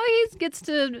He gets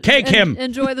to Cake him.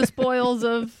 enjoy the spoils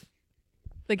of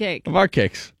the cake. of our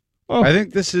cakes. Oh, I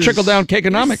think this is trickle down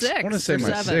cakeonomics. You're I want to say or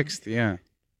my 7. 6th, yeah.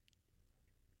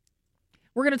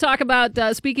 We're going to talk about,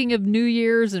 speaking of New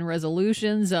Year's and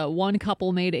resolutions, one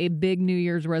couple made a big New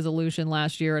Year's resolution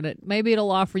last year, and maybe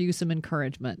it'll offer you some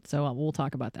encouragement. So we'll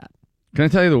talk about that. Can I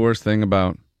tell you the worst thing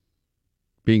about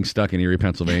being stuck in Erie,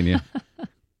 Pennsylvania?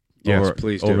 Yes,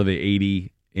 please do. Over the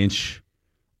 80-inch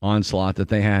onslaught that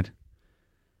they had.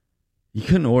 You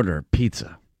couldn't order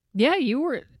pizza. Yeah, you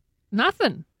were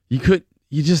nothing. You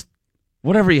just,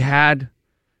 whatever you had,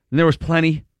 and there was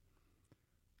plenty.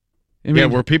 I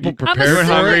mean, were people you prepared weren't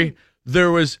for hungry?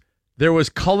 There was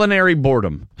culinary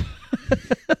boredom.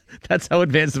 That's how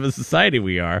advanced of a society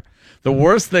we are. The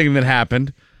worst thing that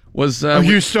happened was... Are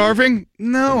you starving?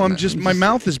 No, my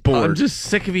mouth is bored. I'm just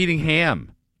sick of eating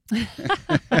ham.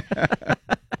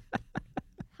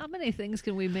 How many things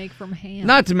can we make from ham?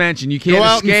 Not to mention, you can't Go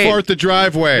out escape. and fart the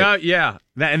driveway. No, yeah,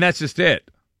 and that's just it.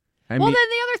 Then the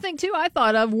other thing, too, I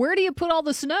thought of, where do you put all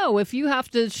the snow? If you have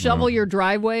to shovel your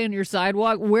driveway and your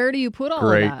sidewalk, where do you put all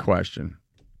of that?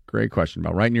 Great question.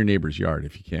 About right in your neighbor's yard,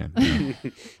 if you can.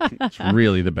 It's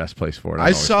really the best place for it.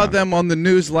 I saw them on the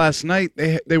news last night.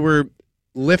 They were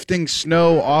lifting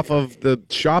snow off of the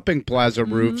shopping plaza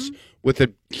roofs with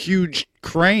a huge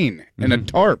crane and a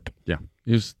tarp. Yeah,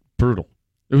 it was brutal.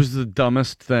 It was the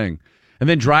dumbest thing. And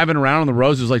then driving around on the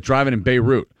roads was like driving in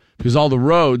Beirut because all the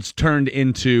roads turned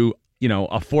into,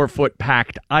 a 4-foot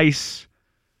packed ice,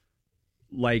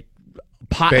 like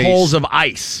potholes of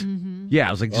ice. Mm-hmm. Yeah,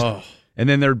 it was like just, and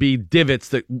then there'd be divots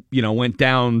that, went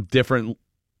down different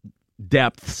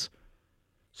depths.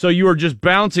 So you were just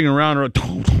bouncing around,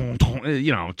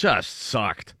 just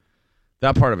sucked.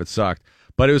 That part of it sucked.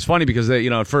 But it was funny because,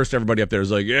 at first everybody up there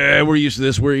was like, yeah, we're used to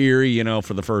this. We're Erie,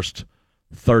 for the first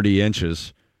 30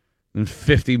 inches. And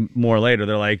 50 more later,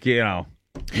 they're like, no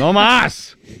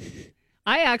mas.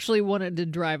 I actually wanted to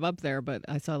drive up there, but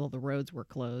I saw all the roads were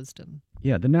closed. And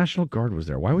Yeah, the National Guard was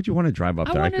there. Why would you want to drive up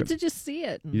I there? wanted to just see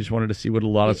it. You just wanted to see what a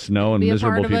lot of snow and be a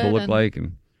miserable part of people it look and- like.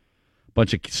 And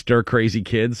bunch of stir-crazy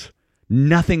kids.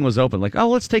 Nothing was open. Like, oh,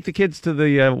 let's take the kids to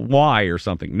the Y or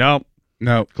something. No,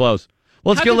 closed.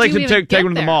 Well, let's How go did like you them even take get them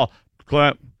to the there? mall.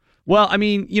 Well, I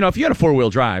mean, if you had a 4-wheel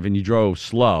drive and you drove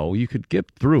slow, you could get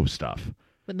through stuff.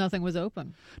 But nothing was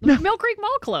open. Mill Creek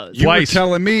Mall closed. You were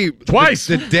telling me Twice.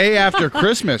 the day after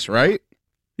Christmas, right?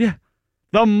 Yeah.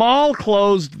 The mall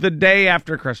closed the day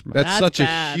after Christmas. That's such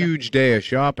bad. a huge day of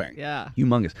shopping. Yeah.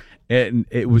 Humongous. And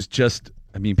it was just,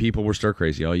 I mean, people were stir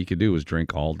crazy. All you could do was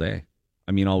drink all day.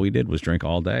 I mean, all we did was drink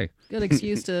all day. Good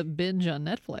excuse to binge on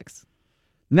Netflix.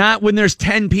 Not when there's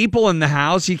 10 people in the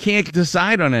house. You can't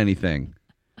decide on anything.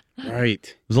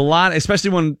 Right. There's a lot, especially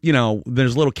when,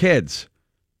 there's little kids.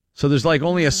 So there's like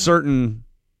only a certain,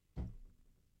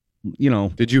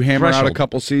 Did you hammer out a threshold.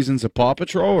 couple seasons of Paw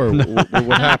Patrol, or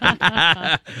what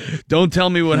happened? Don't tell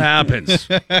me what happens.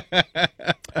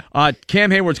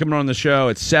 Cam Hayward's coming on the show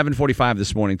at 7:45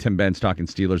 this morning. Tim Benz talking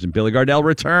Steelers, and Billy Gardell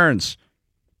returns.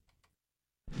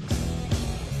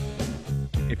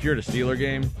 If you're at a Steeler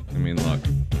game, I mean, look,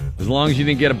 as long as you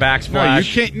didn't get a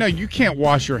backsplash. You can't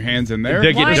wash your hands in there.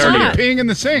 They get Why dirtier. not? Peeing in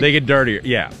the sink. They get dirtier.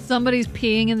 Yeah, Somebody's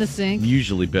peeing in the sink.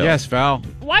 usually Bill. Yes, Val.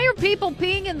 Why are people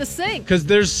peeing in the sink? Because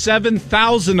there's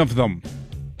 7,000 of them,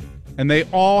 and they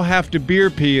all have to beer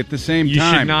pee at the same You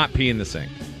time. should not pee in the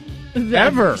sink.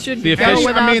 Ever. Should The go official-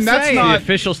 without I mean, that's saying. The not-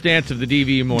 official stance of the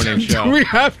DVE morning Do show. we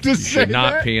have to You say should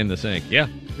not that? pee in the sink. Yeah.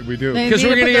 We do. They Because need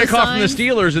we're to going to put get a call from the those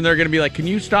Steelers, and they're going to be like, can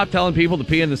you stop telling people to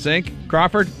pee in the sink,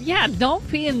 Crawford? Yeah, don't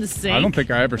pee in the sink. I don't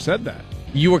think I ever said that.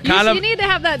 You were kind you of... need to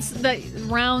have that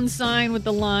round sign with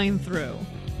the line through.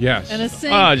 Yes. And a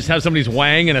sink. just have somebody's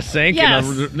wang in a sink? Yes.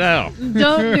 No.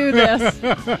 Don't do this.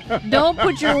 Don't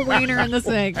put your wiener in the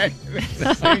sink.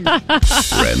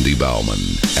 Randy Bauman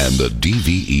and the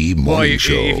DVE Morning Boy,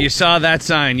 Show. if you saw that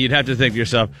sign, you'd have to think to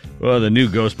yourself, well, the new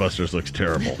Ghostbusters looks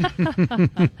terrible.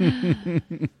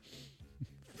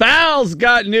 Val's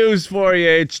got news for you.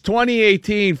 It's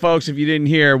 2018, folks. If you didn't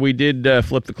hear, we did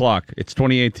flip the clock. It's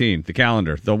 2018, the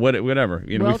calendar, the whatever.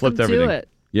 We Welcome flipped to everything. it.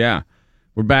 Yeah,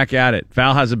 we're back at it.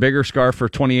 Val has a bigger scarf for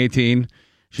 2018.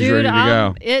 She's Dude, ready to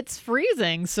go. it's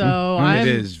freezing, so It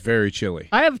is very chilly.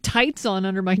 I have tights on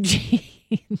under my jeans.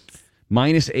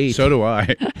 -8. So do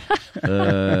I.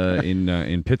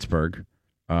 In Pittsburgh.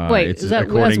 Wait, it's is that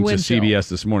according to wind chill? CBS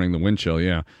this morning? The wind chill,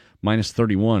 yeah,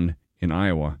 -31 in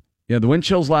Iowa. Yeah, the wind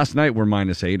chills last night were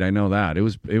 -8. I know that it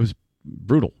was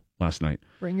brutal last night.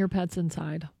 Bring your pets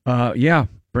inside. Yeah,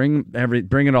 bring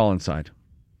it all inside.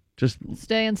 Just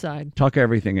Stay inside. tuck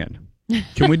everything in.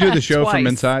 Can we do the show from Twice.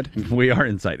 inside? We are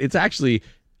inside. It's actually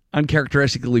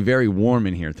uncharacteristically very warm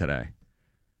in here today.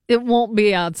 It won't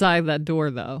be outside that door,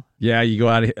 though. Yeah, you go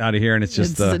out of here and it's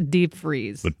just a deep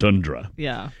freeze. the tundra.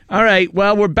 Yeah. All right,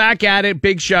 well, we're back at it.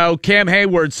 Big show. Cam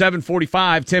Hayward,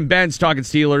 7:45. Tim Benz talking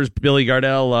Steelers. Billy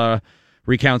Gardell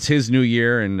recounts his New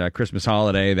Year and Christmas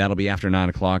holiday. That'll be after 9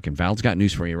 o'clock. And Val's got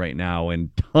news for you right now, and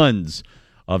tons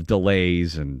of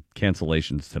delays and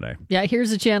cancellations today. Yeah,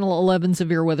 here's a Channel 11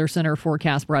 Severe Weather Center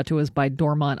forecast brought to us by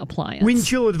Dormont Appliance. Wind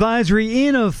chill advisory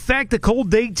in effect. A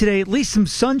cold day today. At least some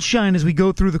sunshine as we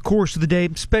go through the course of the day,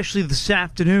 especially this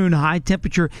afternoon. High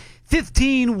temperature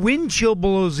 15, wind chill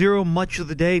below zero much of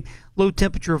the day. Low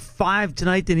temperature of 5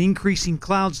 tonight, then increasing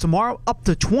clouds tomorrow up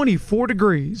to 24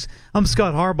 degrees. I'm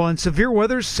Scott Harbaugh in Severe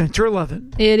Weather Center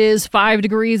 11. It is 5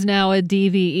 degrees now at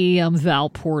DVE. I'm Val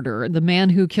Porter. The man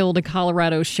who killed a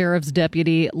Colorado sheriff's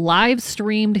deputy live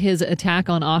streamed his attack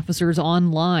on officers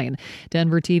online.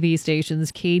 Denver TV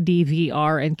stations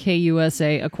KDVR and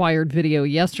KUSA acquired video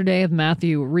yesterday of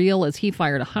Matthew Reel as he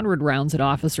fired 100 rounds at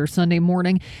officers Sunday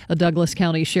morning. A Douglas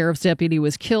County sheriff's deputy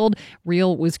was killed.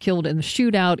 Reel was killed in the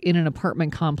shootout in an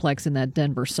apartment complex in that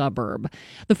Denver suburb.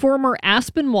 The former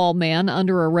Aspinwall man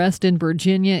under arrest in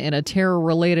Virginia in a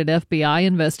terror-related FBI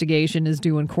investigation is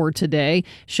due in court today.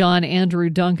 Sean Andrew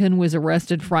Duncan was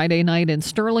arrested Friday night in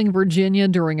Sterling, Virginia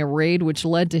during a raid which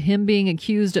led to him being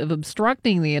accused of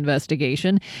obstructing the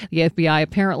investigation. The FBI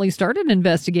apparently started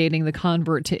investigating the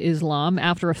convert to Islam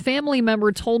after a family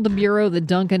member told the Bureau that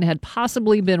Duncan had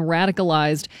possibly been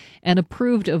radicalized and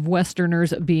approved of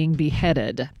Westerners being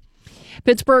beheaded.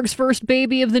 Pittsburgh's first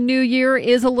baby of the new year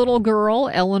is a little girl.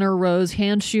 Eleanor Rose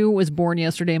Handschuh was born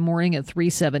yesterday morning at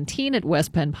 3:17 at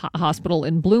West Penn Hospital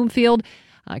in Bloomfield.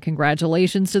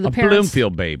 Congratulations to the parents.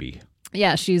 Bloomfield baby.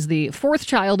 Yeah, she's the fourth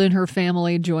child in her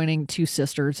family, joining two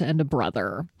sisters and a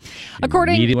brother.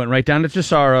 According Went right down to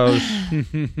Tesaro's.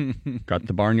 Got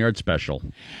the Barnyard Special.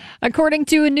 According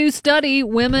to a new study,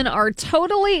 women are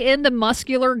totally into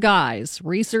muscular guys.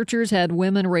 Researchers had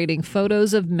women rating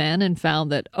photos of men and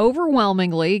found that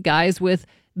overwhelmingly guys with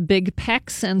Big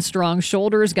pecs and strong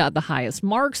shoulders got the highest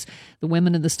marks. The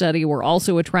women in the study were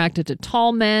also attracted to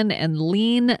tall men and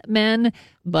lean men,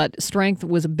 but strength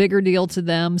was a bigger deal to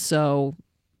them. So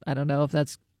I don't know if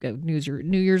that's a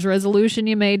New Year's resolution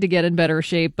you made to get in better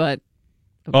shape, but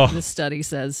this study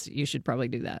says you should probably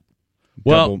do that.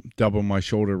 Well, double my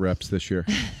shoulder reps this year.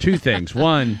 Two things.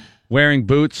 One, wearing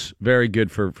boots, very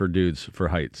good for dudes, for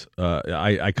heights.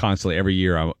 I constantly, every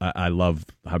year, I love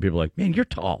how people are like, man, you're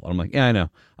tall. I'm like, yeah,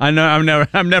 I know.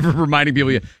 I'm never reminding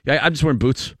people, yeah, I'm just wearing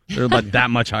boots. They're about that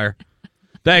much higher.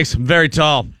 Thanks. I'm very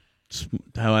tall. That's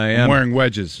how I am. I'm wearing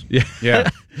wedges. Yeah.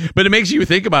 But it makes you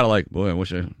think about it like, boy, I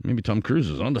wish maybe Tom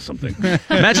Cruise was onto something.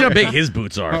 Imagine how big his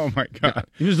boots are. Oh, my God.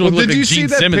 You just look like Gene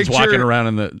Simmons walking around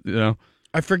in the,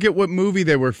 I forget what movie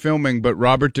they were filming, but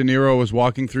Robert De Niro was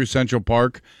walking through Central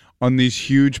Park on these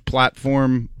huge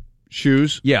platform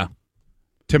shoes. Yeah.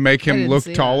 To make him look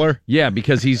taller. That. Yeah,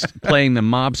 because he's playing the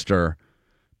mobster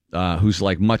who's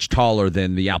like much taller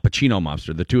than the Al Pacino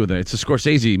mobster, the two of them. It's a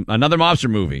Scorsese, another mobster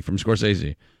movie from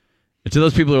Scorsese. And to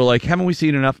those people who are like, haven't we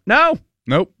seen enough? No.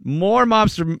 Nope. More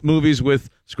mobster movies with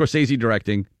Scorsese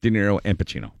directing, De Niro and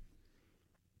Pacino.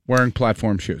 Wearing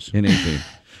platform shoes. In 18.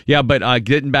 Yeah, but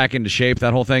getting back into shape,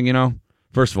 that whole thing,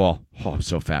 first of all, I'm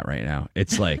so fat right now.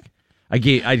 It's like, I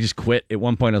just quit. At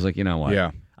one point, I was like, you know what? Yeah.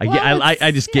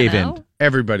 I just gave in.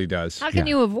 Everybody does. How can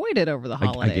you avoid it over the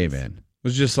holidays? I gave in. It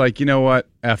was just like, you know what?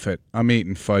 F it. I'm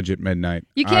eating fudge at midnight.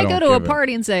 You can't go to a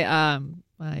party and say, I'm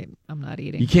not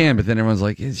eating. You can, but then everyone's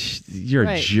like, you're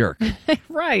a jerk.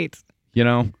 Right.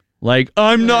 Like,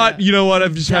 I'm not, you know what?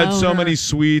 I've just had so many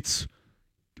sweets.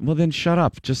 Well, then shut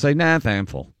up. Just say, nah,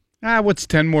 thankful. What's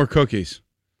 10 more cookies?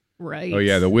 Right. Oh,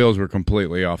 yeah, the wheels were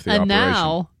completely off the and operation.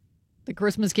 Now, the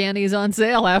Christmas candy is on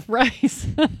sale, half price.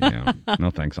 Yeah, no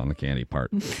thanks on the candy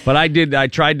part. But I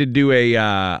tried to do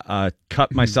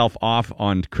cut myself off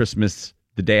on Christmas,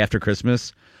 the day after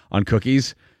Christmas, on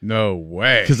cookies. No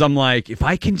way. Because I'm like, if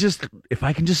I can just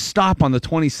stop on the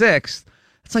 26th,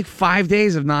 it's like 5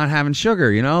 days of not having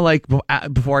sugar, like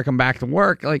before I come back to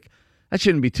work. Like, that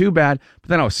shouldn't be too bad. But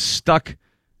then I was stuck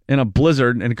in a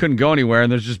blizzard and couldn't go anywhere,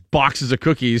 and there's just boxes of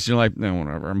cookies. You're like, no,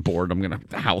 whatever, I'm bored. I'm going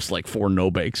to house like 4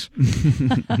 no-bakes.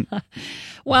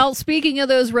 Well, speaking of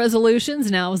those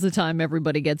resolutions, now is the time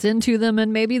everybody gets into them,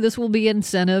 and maybe this will be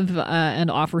incentive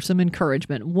and offer some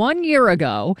encouragement. 1 year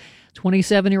ago,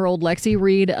 27-year-old Lexi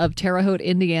Reed of Terre Haute,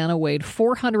 Indiana, weighed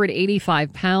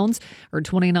 485 pounds. Her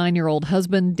 29-year-old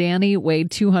husband, Danny,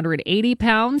 weighed 280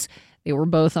 pounds. They were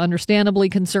both understandably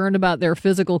concerned about their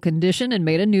physical condition and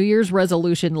made a New Year's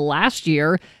resolution last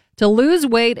year to lose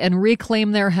weight and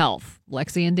reclaim their health.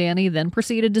 Lexi and Danny then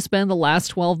proceeded to spend the last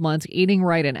 12 months eating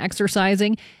right and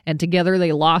exercising, and together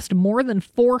they lost more than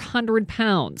 400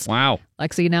 pounds. Wow.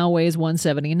 Lexi now weighs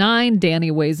 179. Danny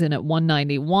weighs in at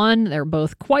 191. They're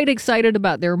both quite excited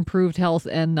about their improved health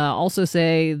and also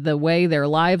say the way their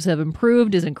lives have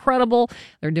improved is incredible.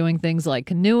 They're doing things like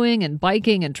canoeing and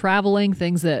biking and traveling,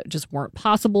 things that just weren't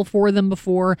possible for them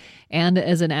before. And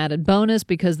as an added bonus,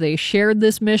 because they shared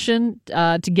this mission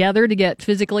together to get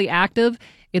physically active,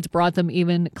 it's brought them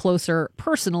even closer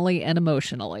personally and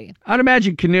emotionally. I'd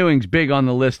imagine canoeing's big on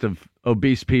the list of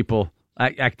obese people,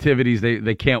 activities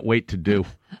they can't wait to do.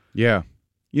 Yeah.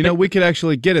 We could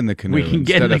actually get in the canoe. We can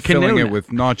get in the canoe filling now. it with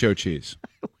nacho cheese.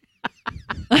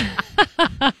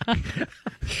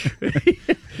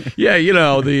 Yeah,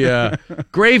 the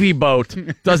gravy boat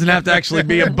doesn't have to actually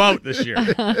be a boat this year.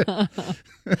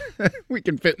 We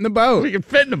can fit in the boat. We can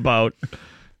fit in the boat.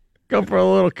 Go for a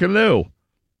little canoe.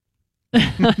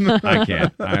 I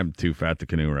can't. I'm too fat to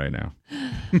canoe right now.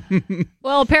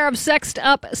 Well, a pair of sexed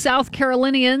up South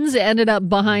Carolinians ended up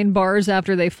behind bars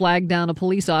after they flagged down a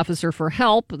police officer for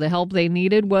help. The help they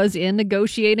needed was in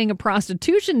negotiating a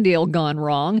prostitution deal gone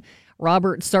wrong.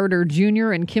 Robert Sarter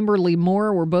Jr. and Kimberly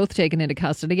Moore were both taken into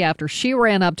custody after she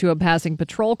ran up to a passing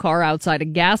patrol car outside a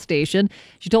gas station.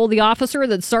 She told the officer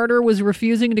that Sarter was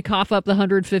refusing to cough up the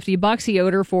 $150 he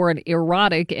owed her for an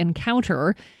erotic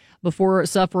encounter. Before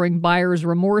suffering buyer's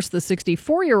remorse, the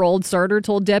 64-year-old Sarter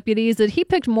told deputies that he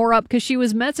picked Moore up because she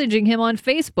was messaging him on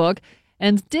Facebook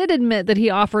and did admit that he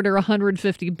offered her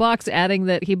 $150, adding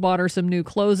that he bought her some new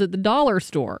clothes at the dollar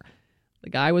store.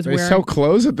 The guy was They sell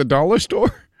clothes at the dollar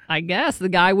store? I guess. The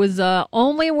guy was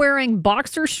only wearing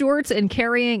boxer shorts and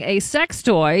carrying a sex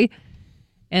toy,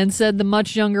 and said the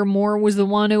much younger Moore was the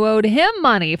one who owed him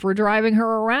money for driving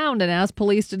her around, and asked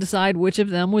police to decide which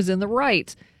of them was in the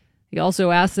right. He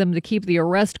also asked them to keep the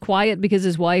arrest quiet because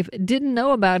his wife didn't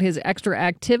know about his extra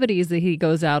activities that he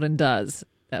goes out and does.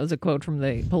 That was a quote from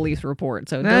the police report.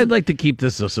 So I'd like to keep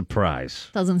this a surprise.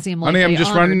 Doesn't seem like Honey, I'm they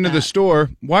just honored running to that. the store.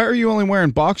 Why are you only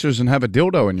wearing boxers and have a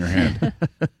dildo in your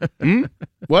hand?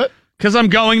 What? Because I'm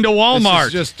going to Walmart. This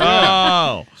is just,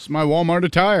 oh. It's my Walmart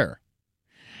attire.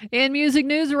 In music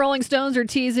news, the Rolling Stones are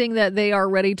teasing that they are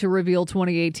ready to reveal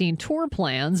 2018 tour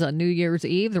plans on New Year's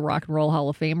Eve. The Rock and Roll Hall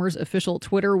of Famer's official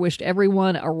Twitter wished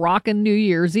everyone a rockin' New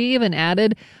Year's Eve and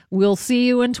added, "We'll see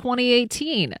you in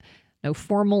 2018." No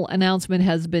formal announcement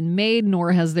has been made,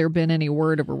 nor has there been any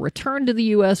word of a return to the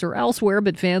U.S. or elsewhere,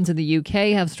 but fans in the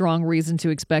U.K. have strong reason to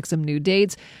expect some new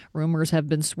dates. Rumors have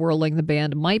been swirling the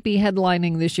band might be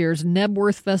headlining this year's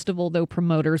Nebworth Festival, though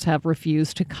promoters have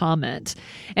refused to comment.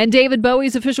 And David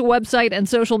Bowie's official website and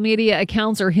social media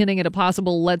accounts are hinting at a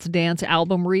possible Let's Dance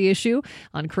album reissue.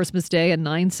 On Christmas Day, a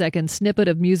 9-second snippet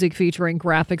of music featuring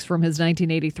graphics from his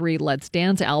 1983 Let's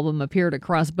Dance album appeared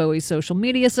across Bowie's social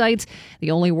media sites. The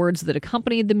only words that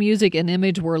accompanied the music and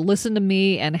image were "Listen to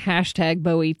Me" and hashtag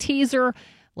Bowie teaser.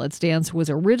 Let's Dance was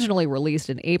originally released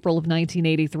in April of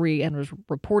 1983 and was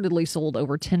reportedly sold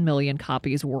over 10 million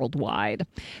copies worldwide.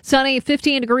 Sunny,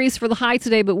 15 degrees for the high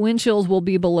today, but wind chills will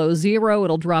be below 0.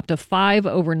 It'll drop to 5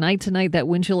 overnight tonight. That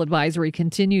wind chill advisory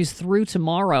continues through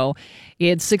tomorrow.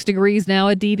 It's 6 degrees now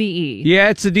at DVE. Yeah,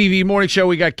 it's the DVE Morning Show.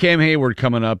 We got Cam Hayward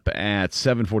coming up at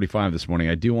 7:45 this morning.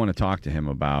 I do want to talk to him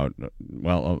about,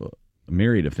 well, a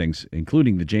myriad of things,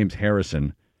 including the James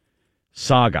Harrison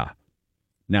saga.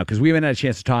 Now, because we haven't had a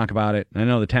chance to talk about it. I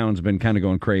know the town's been kind of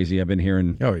going crazy. I've been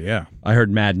hearing. Oh, yeah. I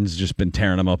heard Madden's just been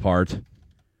tearing them apart. Of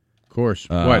course.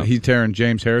 What, he's tearing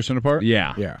James Harrison apart?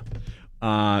 Yeah.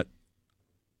 Yeah.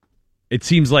 It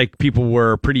seems like people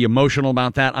were pretty emotional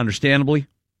about that, understandably.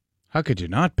 How could you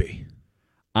not be?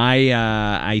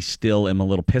 I still am a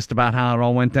little pissed about how it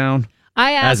all went down.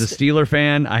 As a Steeler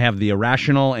fan, I have the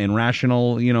irrational and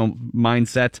rational,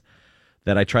 mindset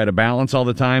that I try to balance all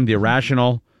the time. The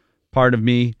irrational part of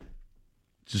me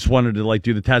just wanted to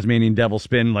do the Tasmanian devil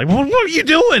spin, like, what are you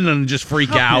doing? And just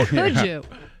freak out. Could you?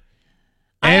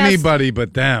 Anybody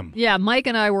but them. Yeah, Mike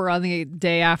and I were on the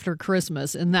day after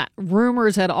Christmas, and that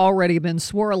rumors had already been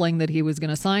swirling that he was going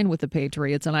to sign with the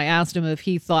Patriots, and I asked him if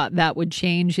he thought that would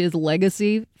change his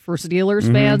legacy for Steelers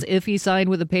fans if he signed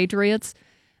with the Patriots,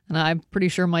 and I'm pretty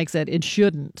sure Mike said it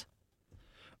shouldn't.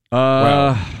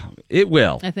 It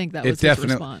will. I think that was his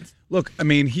response. Look, I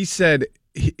mean, he said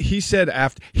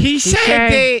after he said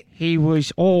that he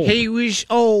was old. He was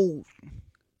old.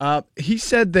 He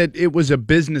said that it was a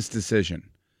business decision.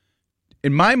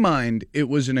 In my mind, it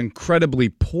was an incredibly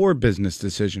poor business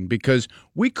decision because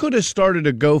we could have started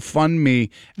a GoFundMe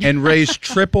and raised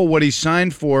triple what he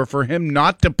signed for him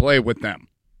not to play with them.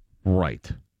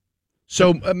 Right.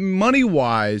 So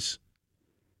money-wise,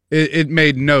 it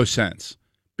made no sense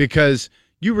because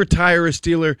you retire a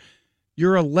Steeler,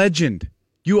 you're a legend.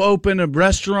 You open a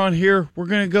restaurant here, we're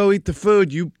going to go eat the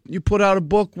food. You put out a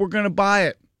book, we're going to buy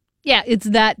it. Yeah, it's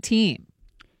that team.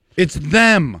 It's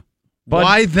them. But,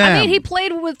 why them? I mean, he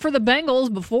played for the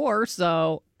Bengals before,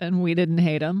 and we didn't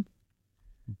hate him.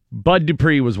 Bud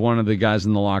Dupree was one of the guys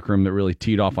in the locker room that really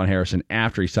teed off on Harrison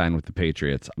after he signed with the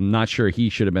Patriots. I'm not sure he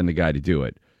should have been the guy to do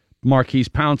it. Marquise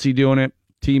Pouncey doing it,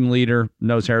 team leader,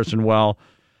 knows Harrison well,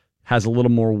 has a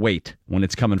little more weight when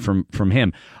it's coming from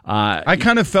him. I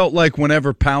kind of felt like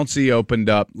whenever Pouncey opened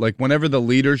up, like whenever the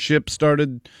leadership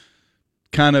started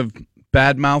kind of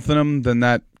bad-mouthing him, then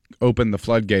that opened the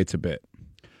floodgates a bit.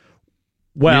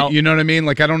 Well, you know what I mean?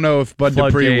 Like, I don't know if Bud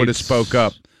Dupree would have spoke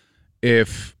up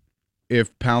if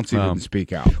Pouncey didn't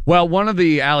speak out. Well, one of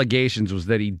the allegations was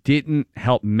that he didn't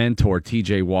help mentor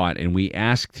T.J. Watt, and we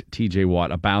asked T.J.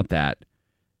 Watt about that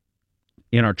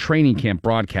in our training camp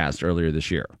broadcast earlier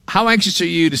this year. How anxious are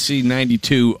you to see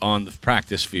 92 on the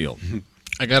practice field?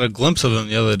 I got a glimpse of him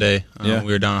the other day. We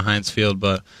were down at Heinz Field,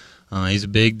 but he's a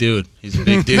big dude. He's a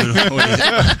big dude.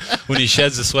 When he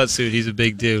sheds the sweatsuit, he's a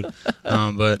big dude.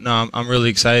 But no, I'm really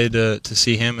excited to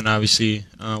see him and obviously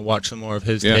watch some more of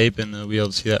his tape and be able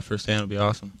to see that firsthand. It'll be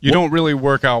awesome. You don't really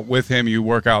work out with him. You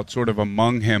work out sort of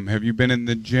among him. Have you been in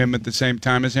the gym at the same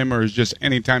time as him, or is just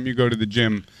any time you go to the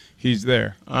gym, he's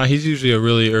there? He's usually a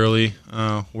really early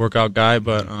workout guy,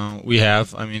 but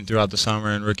throughout the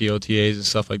summer and rookie OTAs and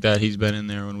stuff like that, he's been in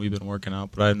there when we've been working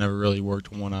out, but I've never really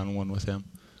worked one-on-one with him.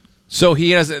 So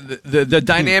he has the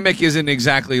dynamic isn't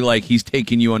exactly like he's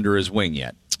taking you under his wing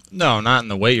yet. No, not in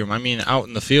the weight room. I mean, out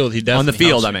in the field, he definitely on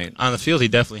the field. On the field, he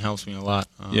definitely helps me a lot.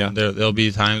 There'll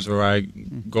be times where I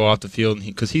go off the field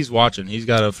because he's watching. He's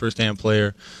got a first-hand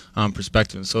player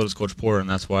perspective, and so does Coach Porter, and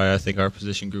that's why I think our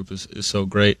position group is so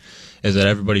great. Is that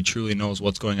everybody truly knows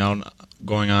what's going on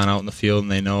out in the field,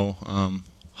 and they know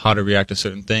how to react to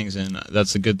certain things, and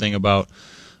that's the good thing about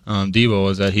Debo,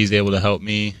 is that he's able to help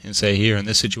me and say, here, in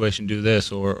this situation, do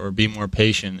this, or be more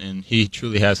patient. And he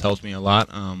truly has helped me a lot,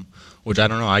 which I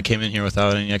don't know. I came in here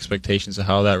without any expectations of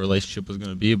how that relationship was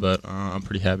going to be, but I'm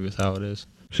pretty happy with how it is.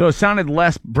 So it sounded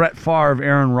less Brett Favre,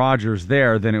 Aaron Rodgers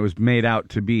there than it was made out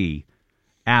to be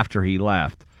after he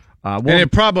left. And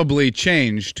it probably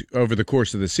changed over the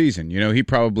course of the season. You know, he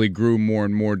probably grew more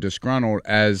and more disgruntled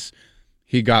as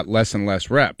he got less and less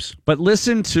reps. But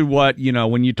listen to what,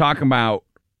 when you talk about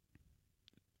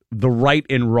the right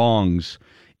and wrongs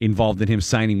involved in him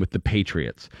signing with the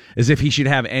Patriots, as if he should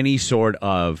have any sort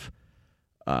of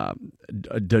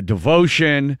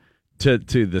devotion to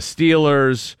the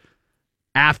Steelers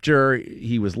after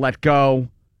he was let go,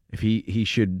 if he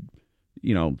should,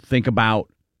 think about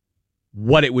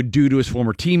what it would do to his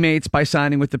former teammates by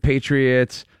signing with the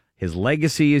Patriots, his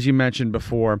legacy, as you mentioned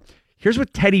before. Here's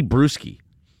what Teddy Bruschi,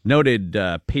 noted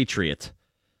Patriot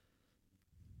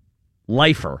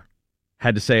lifer,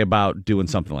 had to say about doing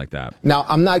something like that. Now,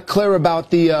 I'm not clear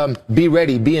about the be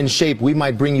ready, be in shape, we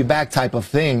might bring you back type of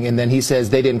thing. And then he says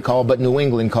they didn't call, but New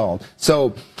England called.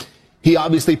 So he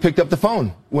obviously picked up the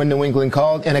phone when New England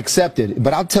called and accepted.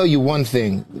 But I'll tell you one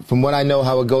thing, from what I know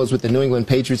how it goes with the New England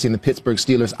Patriots and the Pittsburgh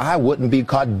Steelers, I wouldn't be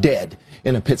caught dead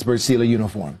in a Pittsburgh Steelers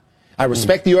uniform. I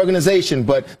respect the organization,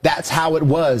 but that's how it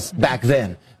was back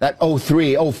then. That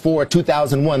 03, 04,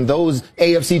 2001, those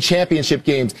AFC championship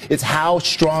games, it's how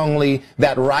strongly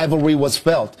that rivalry was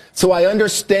felt. So I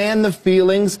understand the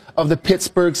feelings of the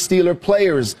Pittsburgh Steelers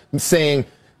players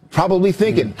probably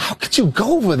thinking, how could you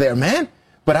go over there, man?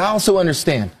 But I also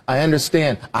understand. I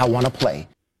want to play.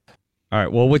 All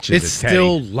right, well, which is it's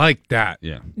still like that.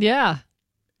 Yeah. Yeah.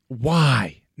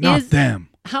 Why? Not them.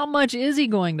 How much is he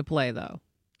going to play, though?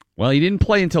 Well, he didn't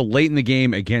play until late in the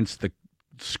game against the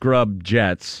scrub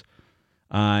Jets,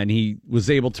 and he was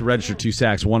able to register 2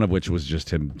 sacks, one of which was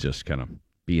just him just kind of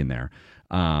being there.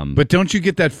 But don't you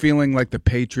get that feeling like the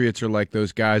Patriots are like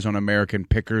those guys on American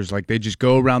Pickers? Like they just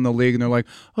go around the league and they're like,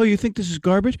 oh, you think this is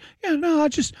garbage? Yeah, no,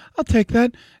 I'll take that.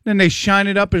 And then they shine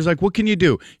it up. It's like, what can you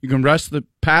do? You can rest the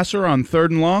passer on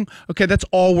 3rd and long? Okay, that's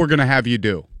all we're going to have you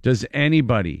do. Does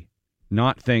anybody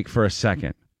not think for a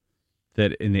second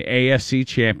that in the AFC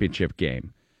Championship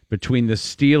game between the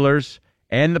Steelers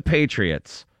and the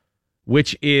Patriots,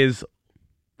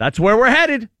 that's where we're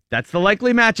headed. That's the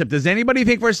likely matchup. Does anybody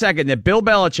think for a second that Bill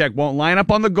Belichick won't line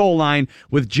up on the goal line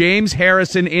with James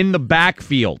Harrison in the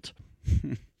backfield?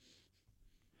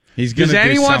 Does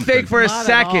anyone think for a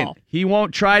second he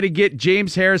won't try to get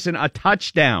James Harrison a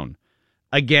touchdown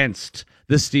against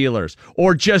the Steelers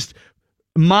or just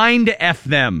mind F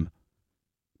them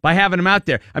by having him out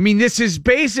there? I mean, this is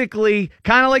basically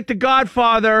kind of like The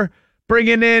Godfather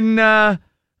bringing in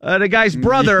the guy's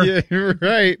brother. Yeah,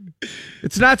 right.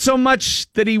 It's not so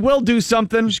much that he will do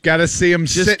something. Just got to see him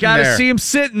sitting there. Just got to see him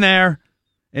sitting there,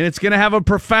 and it's going to have a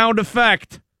profound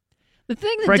effect. The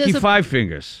thing that Frankie Five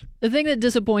Fingers. The thing that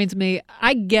disappoints me,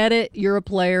 I get it. You're a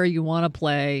player. You want to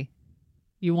play.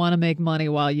 You want to make money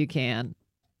while you can.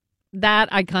 That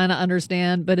I kind of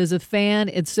understand. But as a fan,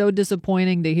 it's so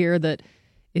disappointing to hear that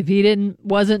if he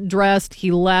wasn't dressed,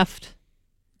 he left.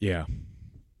 Yeah.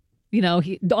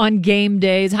 On game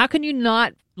days. How can you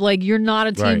not, you're not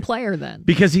a team player then?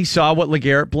 Because he saw what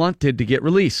LeGarrette Blount did to get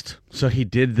released. So he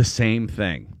did the same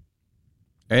thing.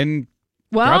 And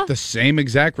got the same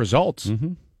exact results.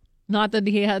 Mm-hmm. Not that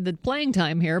he had the playing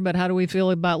time here, but how do we feel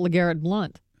about LeGarrette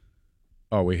Blount?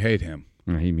 Oh, we hate him.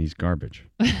 He's garbage.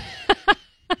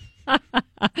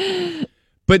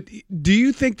 But do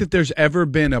you think that there's ever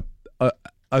been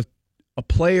a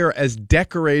player as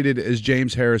decorated as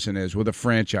James Harrison is with a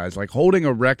franchise, like holding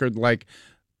a record like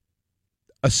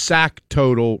a sack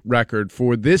total record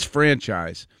for this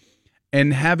franchise,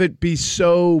 and have it be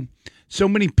so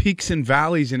many peaks and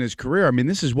valleys in his career? I mean,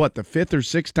 this is what, the 5th or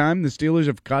 6th time the Steelers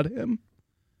have cut him?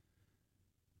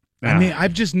 I mean,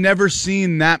 I've just never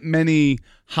seen that many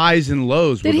highs and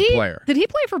lows with a player. Did he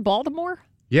play for Baltimore?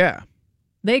 Yeah.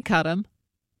 They cut him,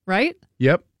 right?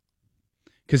 Yep.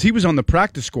 Because he was on the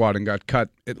practice squad and got cut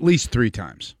at least 3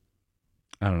 times.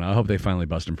 I don't know. I hope they finally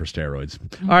bust him for steroids.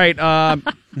 All right.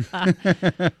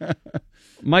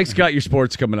 Mike's got your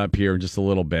sports coming up here in just a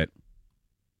little bit.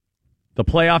 The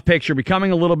playoff picture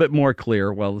becoming a little bit more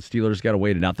clear. Well, the Steelers got to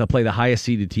wait it out. They'll play the highest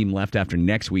seeded team left after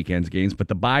next weekend's games, but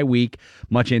the bye week,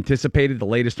 much anticipated, the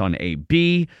latest on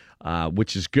AB,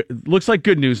 which is good. Looks like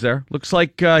good news there. Looks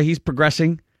like he's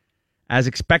progressing as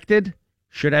expected.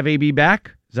 Should have AB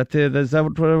back. Is that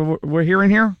what we're hearing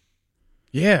here?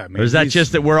 Yeah. Or is that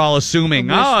just that we're all assuming,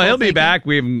 he'll be back?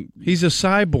 He's a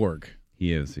cyborg.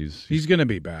 He is. He's going to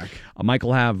be back. Mike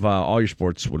will have all your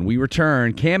sports when we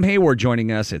return. Cam Hayward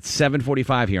joining us at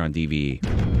 7:45 here on DVE.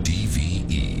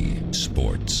 DVE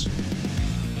Sports.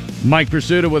 Mike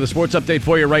Pursuta with a sports update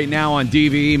for you right now on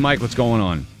DVE. Mike, what's going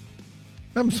on?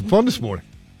 Having some fun this morning.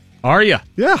 Are you?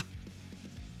 Yeah.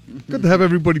 Good to have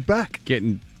everybody back.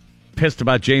 Getting pissed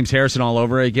about James Harrison all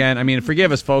over again. I mean,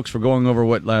 forgive us, folks, for going over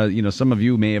what some of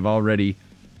you may have already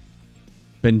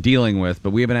been dealing with, but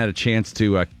we haven't had a chance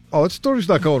to that story's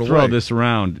not going throw away. this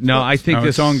around. No, I think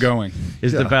this it's ongoing.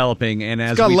 Is developing, and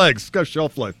as it's got we legs, it's got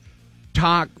shelf life.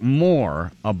 Talk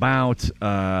more about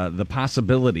the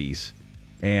possibilities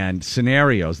and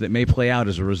scenarios that may play out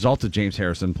as a result of James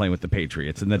Harrison playing with the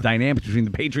Patriots and the dynamic between the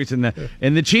Patriots and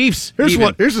the Chiefs.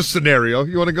 Here's a scenario.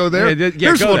 You want to go there?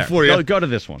 Here's go one there. for you. Go to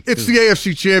this one. It's the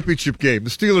AFC Championship game. The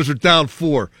Steelers are down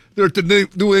 4. They're at the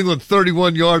New England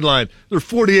 31-yard line. There are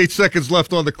 48 seconds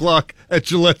left on the clock at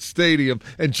Gillette Stadium,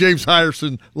 and James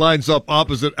Harrison lines up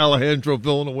opposite Alejandro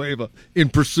Villanueva in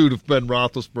pursuit of Ben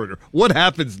Roethlisberger. What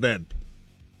happens then?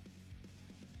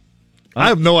 I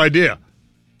have no idea.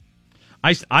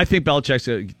 I think Belichick's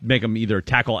going to make him either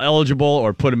tackle eligible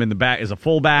or put him in the back as a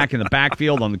fullback in the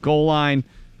backfield on the goal line.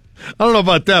 I don't know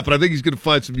about that, but I think he's going to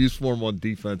find some use for him on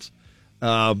defense.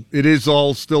 It is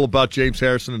all still about James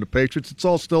Harrison and the Patriots. It's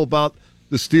all still about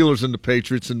the Steelers and the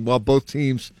Patriots, and while both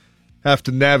teams have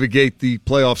to navigate the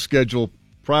playoff schedule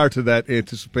prior to that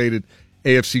anticipated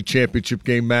AFC Championship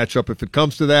game matchup, if it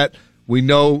comes to that, we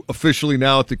know officially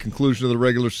now at the conclusion of the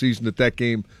regular season that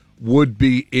game would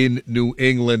be in New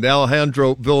England.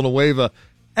 Alejandro Villanueva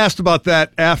asked about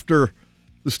that after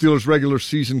the Steelers' regular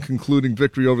season concluding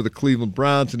victory over the Cleveland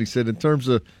Browns, and he said in terms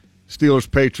of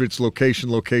Steelers-Patriots,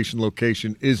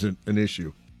 location isn't an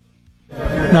issue.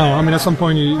 No, I mean at some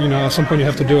point you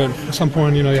have to do it. At some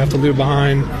point you have to leave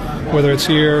behind, whether it's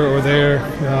here or there.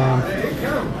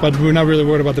 But we're not really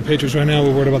worried about the Patriots right now.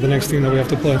 We're worried about the next team that we have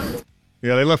to play.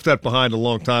 Yeah, they left that behind a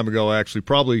long time ago, actually,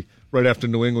 probably right after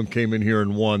New England came in here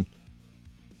and won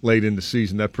late in the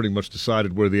season. That pretty much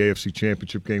decided where the AFC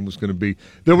Championship game was going to be.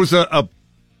 There was a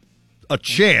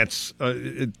chance,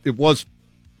 it was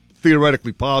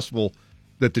theoretically possible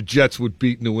that the Jets would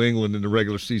beat New England in the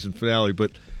regular season finale, but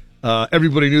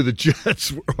everybody knew the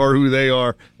Jets are who they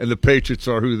are and the Patriots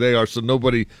are who they are, so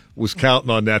nobody was counting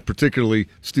on that, particularly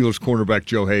Steelers cornerback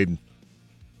Joe Hayden.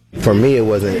 For me, it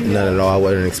wasn't none at all. I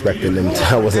wasn't expecting them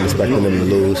to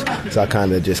lose, so I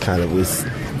kind of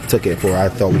took it for. I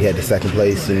thought we had the second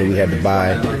place, and we had to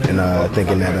bye, and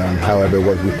thinking that however it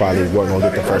worked, we probably weren't going to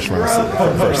get the first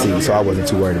seed, so I wasn't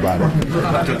too worried about it.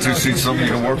 The 2 seeds something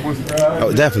you can work with?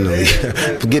 Oh, definitely.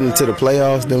 Getting to the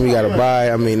playoffs, then we got to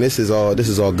bye. I mean, this is all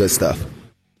good stuff.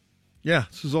 Yeah,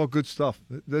 this is all good stuff.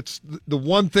 That's the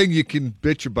one thing you can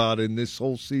bitch about in this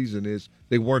whole season is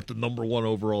they weren't the number 1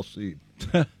 overall seed.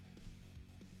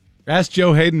 Ask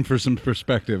Joe Hayden for some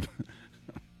perspective.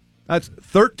 That's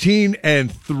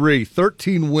 13-3.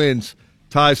 13 wins,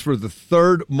 ties for the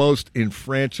third most in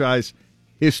franchise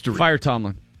history. Fire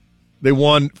Tomlin. They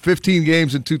won 15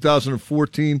 games in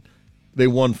 2014. They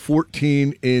won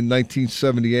 14 in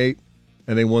 1978,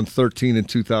 and they won 13 in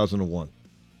 2001.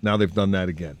 Now they've done that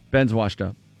again. Ben's washed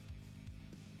up.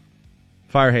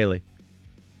 Fire Haley.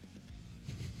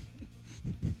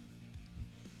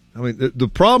 I mean, the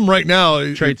problem right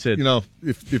now, Trade Sid.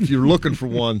 If you're looking for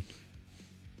one,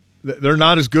 they're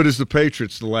not as good as the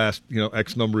Patriots the last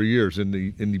X number of years in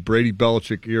the Brady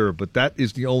Belichick era. But that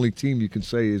is the only team you can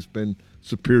say has been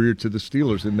superior to the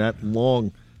Steelers in that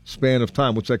long span of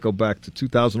time. What's that go back to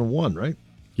 2001, right?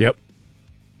 Yep.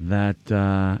 That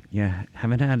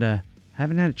haven't had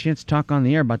a chance to talk on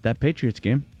the air about that Patriots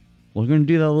game. We're going to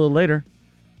do that a little later.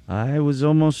 I was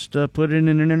almost put in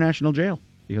an international jail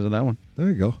because of that one. There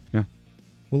you go. Yeah.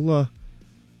 Well,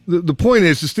 the point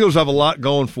is the Steelers have a lot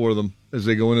going for them as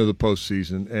they go into the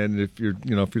postseason. And if you're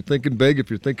thinking big, if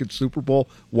you're thinking Super Bowl,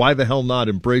 why the hell not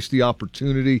embrace the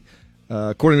opportunity?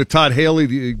 According to Todd Haley,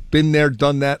 the been there,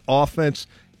 done that offense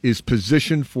is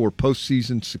positioned for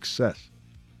postseason success.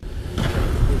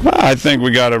 Well, I think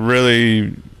we got a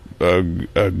really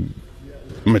a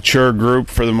mature group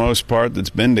for the most part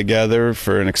that's been together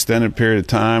for an extended period of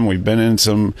time. We've been in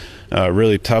some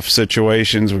really tough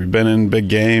situations. We've been in big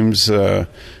games.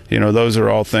 Those are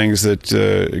all things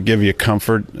that give you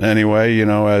comfort anyway,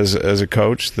 as a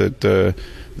coach, that the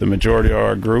majority of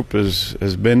our group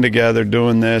has been together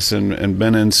doing this and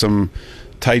been in some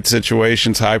tight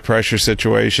situations, high pressure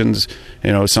situations.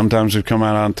 Sometimes we've come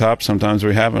out on top, sometimes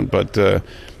we haven't, but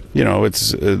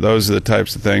it's those are the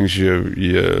types of things you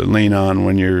lean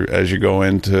on as you go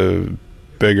into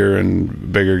bigger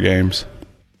and bigger games.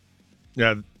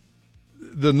 Yeah,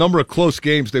 the number of close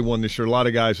games they won this year, a lot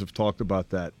of guys have talked about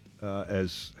that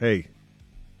as, hey,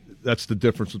 that's the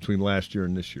difference between last year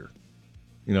and this year.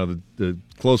 You know, the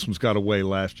close ones got away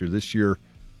last year. This year,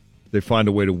 they find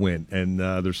a way to win. And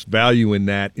there's value in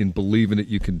that, in believing that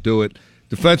you can do it.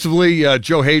 Defensively,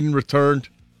 Joe Hayden returned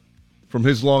from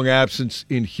his long absence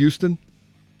in Houston.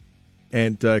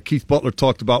 And Keith Butler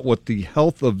talked about what the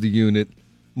health of the unit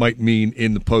might mean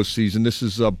in the postseason. This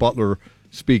is Butler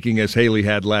speaking as Haley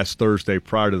had last Thursday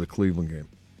prior to the Cleveland game.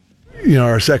 You know,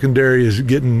 our secondary is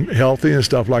getting healthy and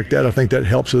stuff like that. I think that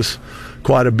helps us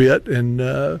quite a bit. And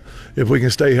if we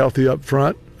can stay healthy up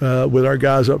front with our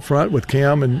guys up front, with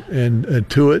Cam and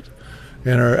Tuitt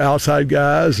and our outside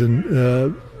guys,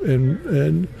 and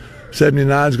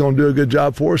 79 is going to do a good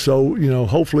job for us. So, you know,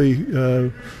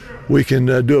 hopefully we can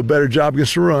do a better job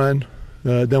against the run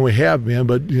than we have been.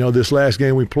 But, you know, this last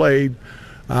game we played,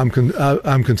 I'm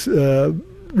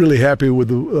really happy with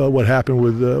what happened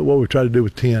with what we tried to do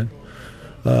with 10.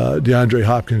 DeAndre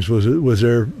Hopkins was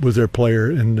their player,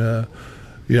 and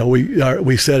you know,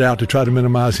 we set out to try to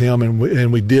minimize him,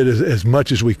 and we did as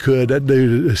much as we could. That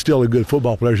dude is still a good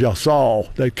football player. As y'all saw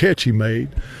that catch he made.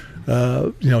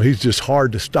 You know, he's just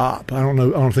hard to stop. I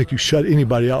don't think you shut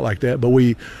anybody out like that. But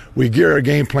we gear our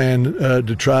game plan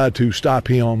to try to stop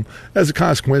him. As a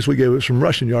consequence, we gave it some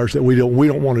rushing yards that we don't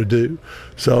want to do.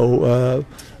 So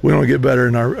we want to get better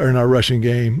in our rushing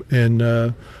game,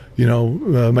 and you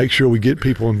know, make sure we get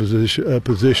people in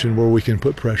position where we can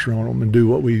put pressure on them and do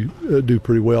what we do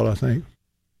pretty well, I think.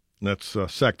 And that's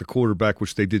sack the quarterback,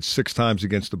 which they did 6 times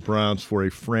against the Browns for a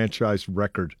franchise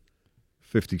record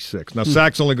 56. Now,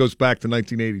 sacks only goes back to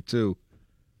 1982.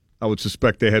 I would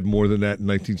suspect they had more than that in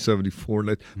 1974.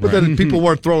 But then people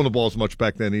weren't throwing the ball as much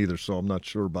back then either, so I'm not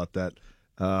sure about that.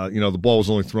 You know, the ball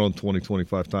was only thrown 20,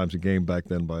 25 times a game back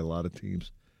then by a lot of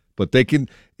teams. But they can,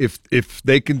 if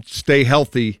they can stay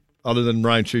healthy, other than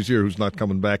Ryan Shazier, who's not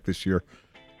coming back this year,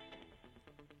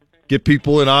 get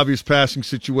people in obvious passing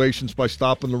situations by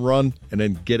stopping the run and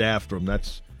then get after them.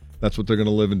 That's what they're going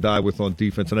to live and die with on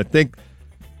defense. And I think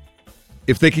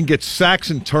if they can get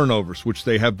sacks and turnovers, which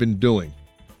they have been doing,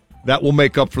 that will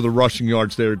make up for the rushing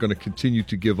yards they're going to continue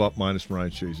to give up minus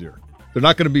Ryan Shazier. They're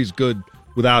not going to be as good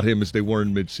without him as they were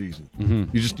in midseason.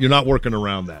 Mm-hmm. You're not working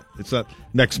around that. It's not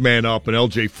next man up and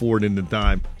L.J. Ford in the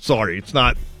dime. Sorry, it's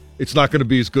not going to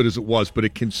be as good as it was, but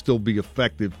it can still be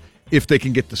effective if they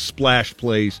can get the splash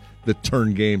plays that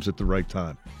turn games at the right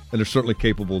time. And they're certainly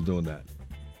capable of doing that.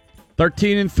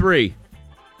 13-3.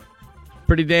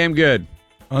 Pretty damn good.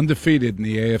 Undefeated in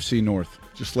the AFC North.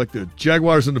 Just like the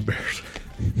Jaguars and the Bears.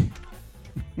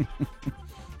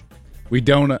 We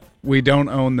don't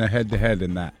own the head-to-head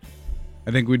in that.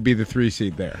 I think we'd be the 3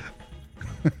 seed there.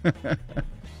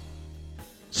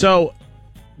 So,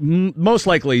 most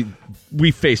likely,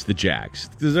 we face the Jags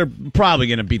because they're probably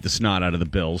going to beat the snot out of the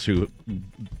Bills, who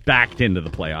backed into the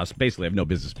playoffs. Basically, have no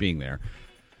business being there.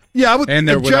 Yeah, and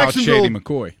they're without Shady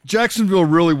McCoy. Jacksonville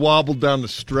really wobbled down the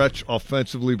stretch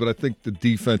offensively, but I think the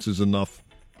defense is enough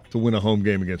to win a home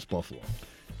game against Buffalo.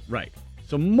 Right.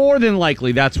 So more than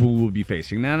likely, that's who we'll be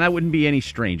facing. Now, that wouldn't be any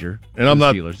stranger. And I'm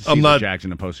not. Steelers, I'm not Jags in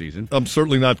the postseason. I'm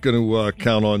certainly not going to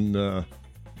count on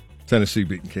Tennessee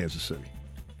beating Kansas City.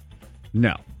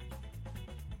 No.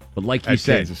 But like you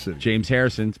said, James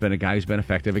Harrison's been a guy who's been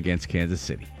effective against Kansas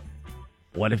City.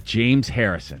 What if James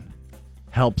Harrison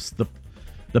helps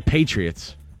the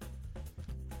Patriots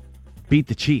beat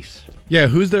the Chiefs? Yeah,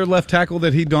 who's their left tackle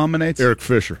that he dominates? Eric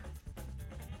Fisher.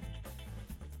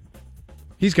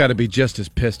 He's got to be just as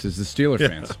pissed as the Steeler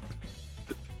fans.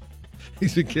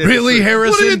 He's a kid. Really,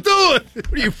 Harrison? What are you doing?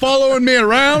 Are you following me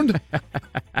around?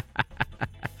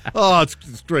 Oh,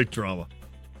 it's great drama.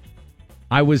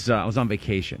 I was on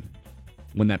vacation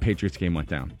when that Patriots game went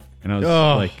down, and I was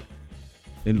like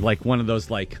in like one of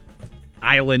those like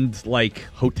island like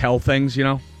hotel things, you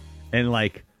know, and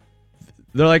like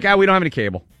they're like, we don't have any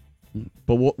cable,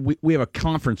 but we have a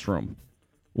conference room.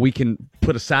 We can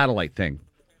put a satellite thing,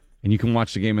 and you can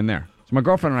watch the game in there. So my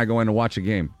girlfriend and I go in to watch a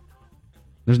game.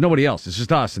 There's nobody else. It's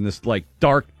just us in this like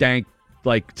dark, dank,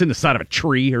 like it's in the side of a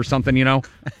tree or something, you know.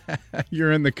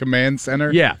 You're in the command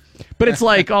center. Yeah, but it's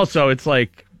like also it's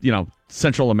like, you know,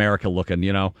 Central America looking,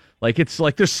 you know, like it's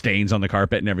like there's stains on the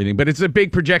carpet and everything, but it's a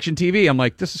big projection TV. I'm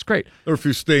like, this is great. There are a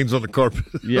few stains on the carpet.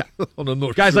 Yeah, on the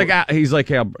North Guy's Shore. like, he's like,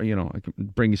 hey, I can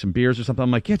bring you some beers or something. I'm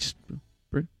like, yeah, just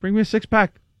bring me a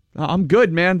 6-pack. I'm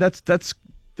good, man. That's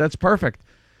perfect.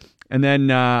 And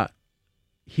then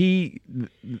he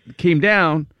came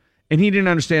down and he didn't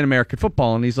understand American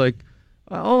football, and he's like,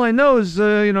 all I know is,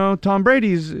 Tom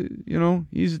Brady's,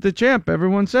 he's the champ,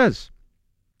 everyone says.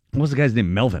 What was the guy's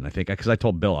name? Melvin, I think, because I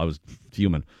told Bill I was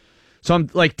fuming. So I'm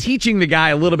like teaching the guy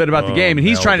a little bit about the game, and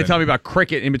he's trying to Melvin. tell me about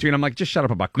cricket in between. I'm like, just shut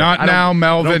up about cricket. Not I don't- now,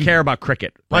 Melvin. I don't care about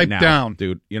cricket right Pipe now, down.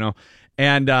 dude. You know,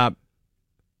 and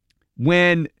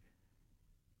when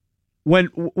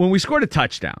we scored a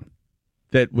touchdown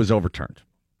that was overturned,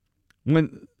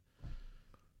 when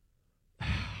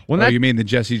you mean the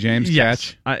Jesse James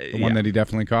Yes. catch, the one that he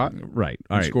definitely caught, right? and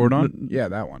All right. scored on? Yeah,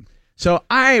 that one. So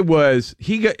I was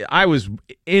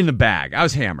in the bag. I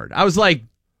was hammered. I was like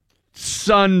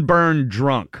sunburned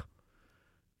drunk.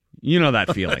 You know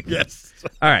that feeling. Yes.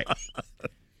 All right.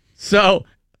 So,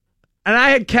 and I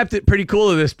had kept it pretty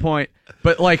cool at this point,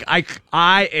 but like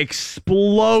I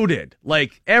exploded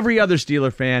like every other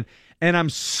Steeler fan, and I'm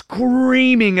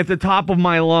screaming at the top of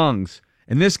my lungs.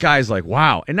 And this guy's like,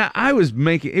 wow. And I was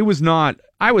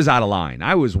I was out of line.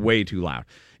 I was way too loud.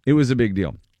 It was a big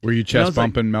deal. Were you And I was chest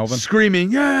bumping, Melvin?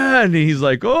 Screaming, yeah. And he's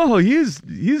like, oh, he's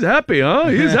happy, huh?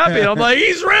 He's happy. And I'm like,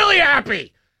 he's really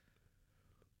happy.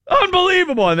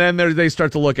 Unbelievable. And then they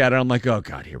start to look at it. I'm like, oh,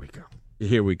 God, here we go.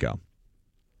 Here we go.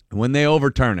 And when they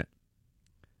overturn it,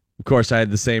 of course, I had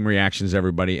the same reaction as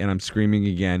everybody, and I'm screaming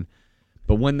again.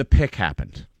 But when the pick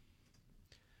happened,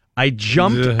 I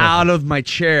jumped out of my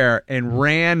chair and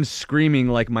ran screaming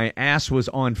like my ass was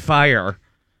on fire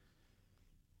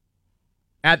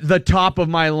at the top of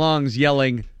my lungs,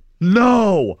 yelling,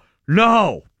 no,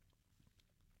 no,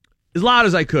 as loud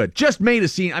as I could. Just made a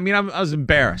scene. I mean, I was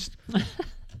embarrassed.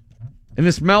 And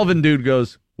this Melvin dude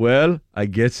goes, well, I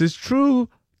guess it's true.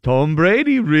 Tom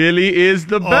Brady really is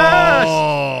the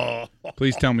best.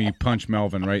 Please tell me you punched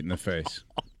Melvin right in the face.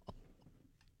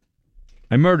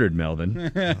 I murdered Melvin.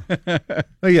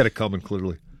 He had it coming,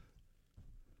 clearly.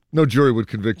 No jury would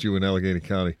convict you in Allegheny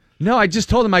County. No, I just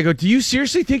told him, I go, do you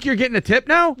seriously think you're getting a tip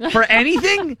now for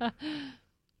anything?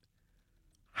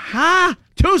 Ha!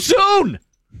 Too soon!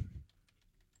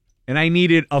 And I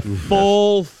needed a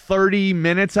full 30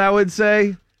 minutes, I would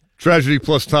say. Tragedy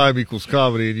plus time equals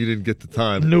comedy, and you didn't get the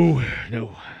time. No.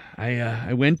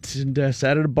 I went and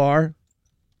sat at a bar.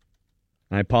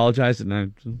 I apologized, and I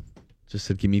just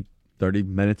said, give me 30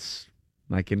 minutes.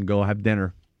 I can go have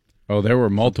dinner. Oh, there were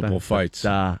multiple fights.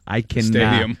 I can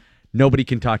Stadium. Nobody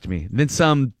can talk to me. Then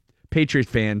some Patriot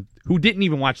fan who didn't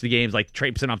even watch the games, like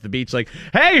traipsing off the beach, like,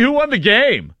 hey, who won the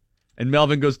game? And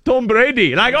Melvin goes, Tom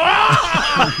Brady. And I go,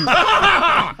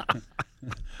 ah!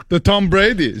 The Tom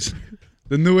Bradys.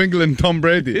 The New England Tom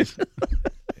Bradys.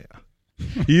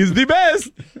 He's the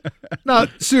best. No,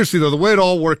 seriously, though, the way it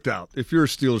all worked out, if you're a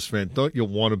Steelers fan, don't you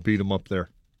want to beat him up there?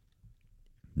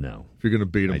 No. If you're going to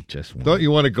beat them. Don't you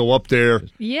want to go up there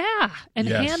Yeah, and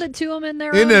Yes. hand it to them in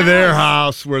their into own their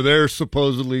house. house where they're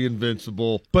supposedly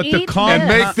invincible, But the and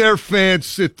make their fans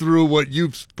sit through what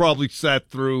you've probably sat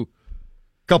through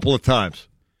a couple of times?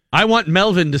 I want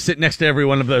Melvin to sit next to every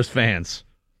one of those fans.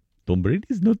 Tom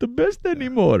Brady's not the best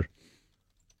anymore.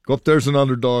 Go up there as an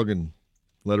underdog and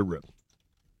let it rip.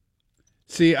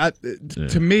 See,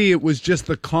 to me, it was just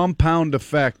the compound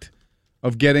effect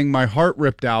of getting my heart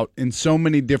ripped out in so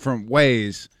many different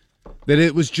ways that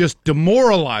it was just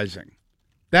demoralizing.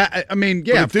 That I mean,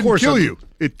 yeah, But it of didn't course. kill you.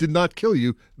 It did not kill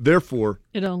you. Therefore,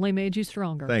 It only made you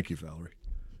stronger. thank you, Valerie.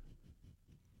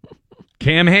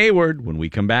 Cam Hayward, when we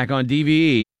come back on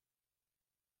DVE.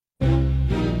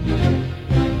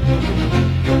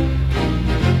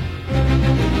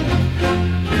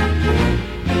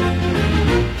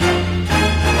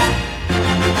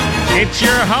 It's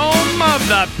your home of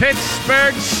the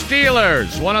Pittsburgh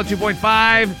Steelers,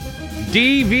 102.5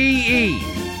 DVE.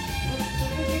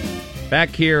 Back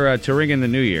here to ring in the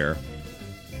new year.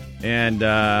 And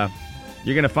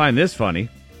you're going to find this funny.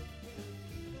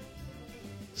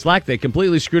 Slack, they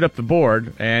completely screwed up the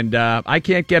board, and I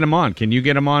can't get them on. Can you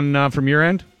get them on from your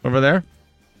end over there?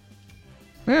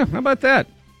 Yeah, how about that?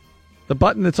 The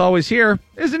button that's always here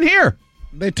isn't here.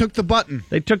 They took the button.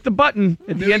 They took the button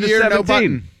at New the end year, of no 17.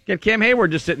 button. Get Cam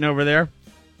Hayward just sitting over there.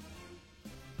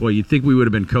 Boy, you'd think we would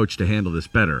have been coached to handle this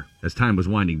better as time was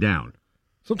winding down.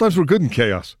 Sometimes we're good in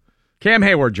chaos. Cam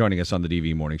Hayward joining us on the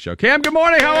DV Morning Show. Cam, good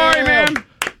morning. How are you, man?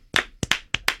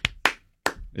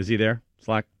 Is he there?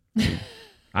 Slack?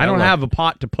 I don't have a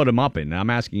pot to put him up in. I'm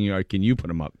asking you, can you put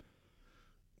him up?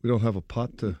 We don't have a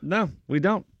pot to No, we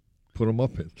don't. put him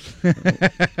up in.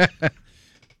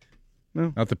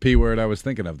 No. Not the P word I was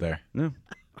thinking of there. No.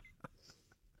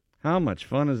 How much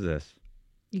fun is this?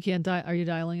 You can't Are you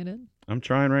dialing it in? I'm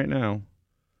trying right now.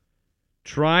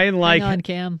 Trying like Hang on,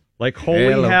 Cam. like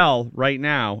holy Hello. hell right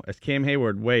now as Cam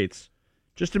Hayward waits.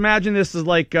 Just imagine this is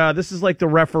like the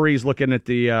referees looking at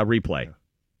the replay.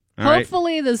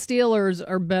 Hopefully the Steelers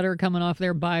are better coming off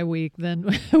their bye week than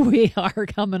we are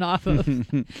coming off of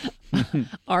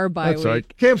our bye That's week.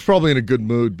 right. Cam's probably in a good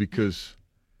mood because,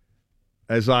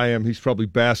 as I am, he's probably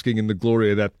basking in the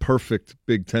glory of that perfect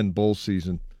Big Ten bowl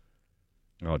season.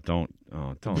 Oh, don't.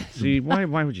 See, why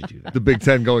would you do that? The Big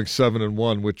Ten going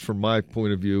 7-1, which from my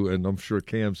point of view, and I'm sure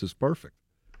Cam's, is perfect.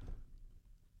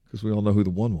 Because we all know who the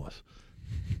one was.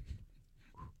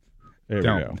 There we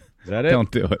go. Is that it? Don't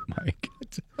do it, Mike.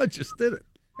 I just did it.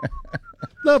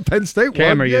 No, Penn State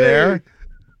Cam, won. are you Yay. there?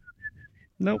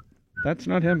 Nope, that's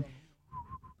not him.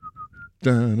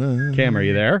 Cam, are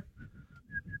you there?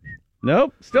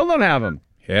 Nope, still don't have him.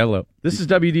 Hello. This is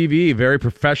WDVE, very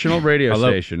professional radio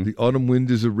station. The autumn wind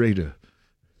is a raider.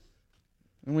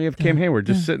 And we have Cam Hayward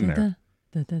just sitting there.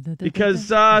 Because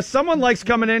someone likes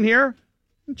coming in here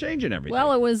and changing everything.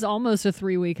 Well, it was almost a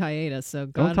 3-week hiatus, so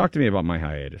Don't talk to me about my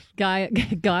hiatus.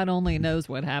 God only knows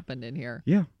what happened in here.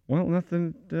 Yeah, well,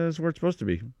 nothing is where it's supposed to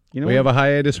be. You know, We have a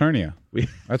hiatus hernia. We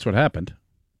That's what happened.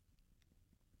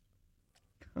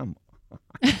 Come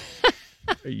on.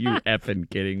 Are you effing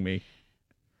kidding me?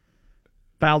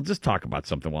 Val, just talk about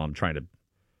something while I'm trying to.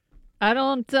 I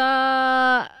don't.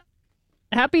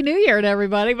 Happy New Year to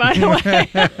everybody, by the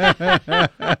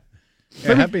way.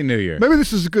 Yeah, Happy New Year. Maybe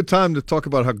this is a good time to talk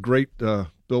about how great Bill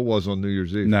was on New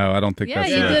Year's Eve. No, I don't think Yeah,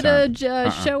 that's you the did right a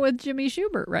time. show with Jimmy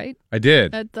Schubert, right? I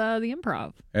did. At the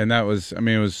Improv. And that was, it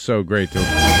was so great to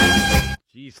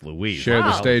Jeez Louise. share the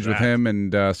Wow. stage with him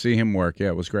and see him work. Yeah,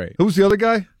 it was great. Who was the other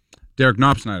guy? Derek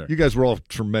Knopfsnyder. You guys were all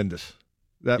tremendous.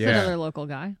 That It's another local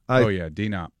guy. I- oh, yeah,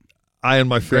 D-Knop. I and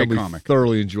my Great family comic.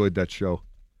 thoroughly enjoyed that show.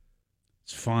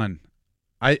 It's fun.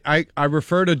 I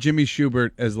refer to Jimmy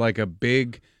Schubert as like a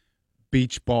big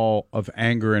beach ball of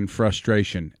anger and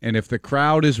frustration. And if the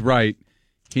crowd is right,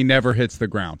 he never hits the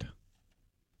ground.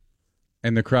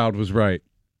 And the crowd was right.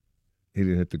 He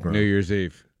didn't hit the ground. New Year's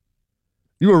Eve.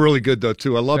 You were really good, though,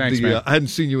 too. I loved Thanks, the. man. I hadn't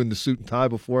seen you in the suit and tie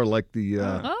before. I liked the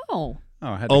Oh,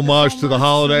 I had to homage to the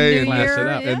holiday New and, Year,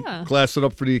 and yeah. class it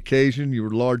up for the occasion. You were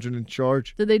large and in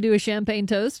charge. Did they do a champagne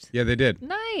toast? Yeah, they did.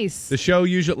 Nice. The show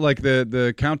usually, like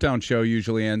the countdown show,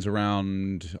 usually ends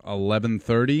around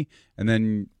 11:30, and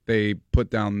then they put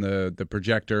down the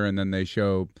projector, and then they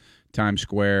show Times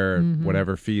Square, Mhm.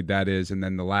 whatever feed that is, and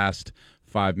then the last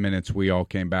 5 minutes, we all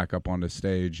came back up on the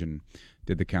stage and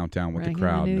did the countdown with Bring the in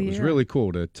the crowd. new And it was year. really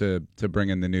cool to bring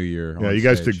in the new year. Yeah, on you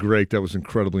guys stage. did great. That was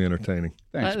incredibly entertaining.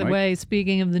 Thanks, By the Mike. way,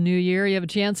 speaking of the new year, you have a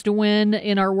chance to win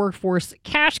in our workforce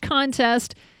cash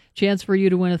contest. Chance for you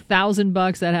to win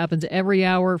 $1,000. That happens every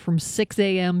hour from 6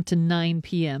 a.m. to 9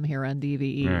 p.m. here on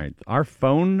DVE. All right. Our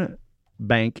phone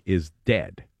bank is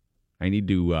dead. I need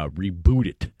to reboot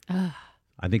it.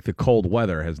 I think the cold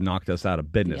weather has knocked us out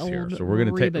of business here. old So we're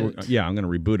going to take. reboot. Yeah, I'm going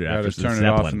to reboot it Yeah, after just the turn it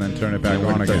off Zeppelin. and then turn it back Yeah,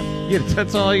 we're on gonna again. Yeah,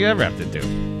 that's all you ever have to do.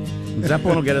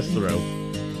 Zeppelin will get us through.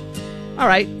 All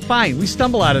right, fine. We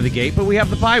stumble out of the gate, but we have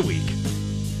the bye week.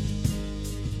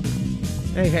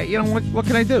 Hey, you know what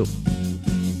can I do?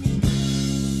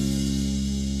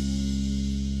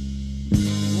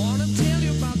 Wanna tell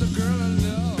you about the girl I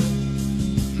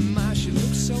love. My, she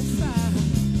looks so fine.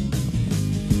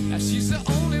 And she's the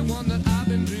only one that I've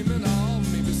been dreaming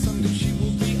of. Maybe someday she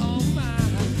will be all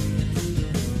mine.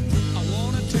 I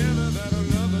wanna tell her that I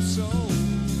love her so.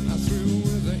 I thrill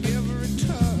with her every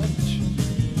touch.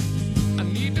 I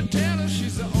need to tell her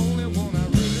she's the only one I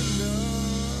really love.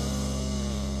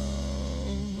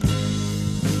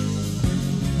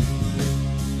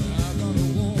 I got a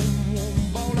warm, warm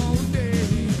ball all day.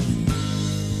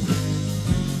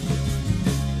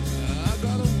 I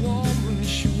got a woman,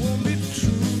 she won't be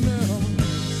true now.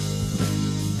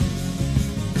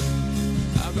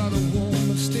 I got a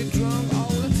woman, stay drunk all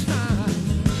the time.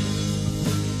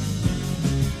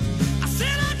 I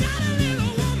said I got a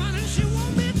little woman and she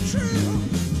won't be true.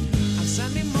 On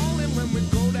Sunday morning when we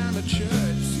go down to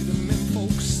church, see the men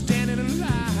folks standing in line.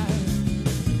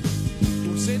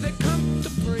 Don't say they come to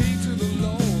pray to the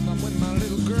Lord, not when my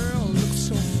little girl looks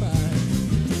so fine.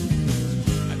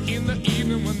 And in the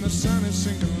evening when the sun is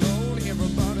sinking low,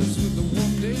 everybody's with the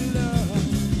one day love.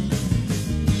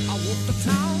 I walk the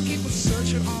town, keep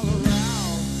searching all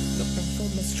around, looking for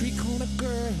my street corner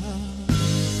girl.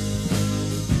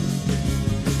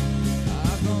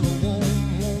 I got a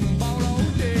warm, warm ball all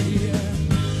day.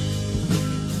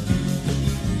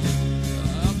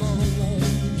 I got a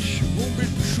woman, she won't be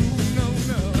true, no,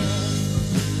 no.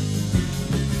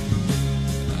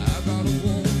 I got a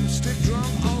woman, stay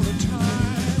drunk all the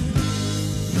time.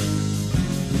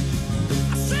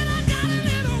 I said I got a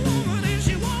little woman and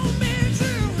she won't be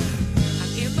true.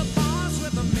 And in the bars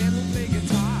with the men who play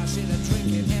guitar, see the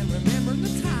drinking and remember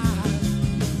the time.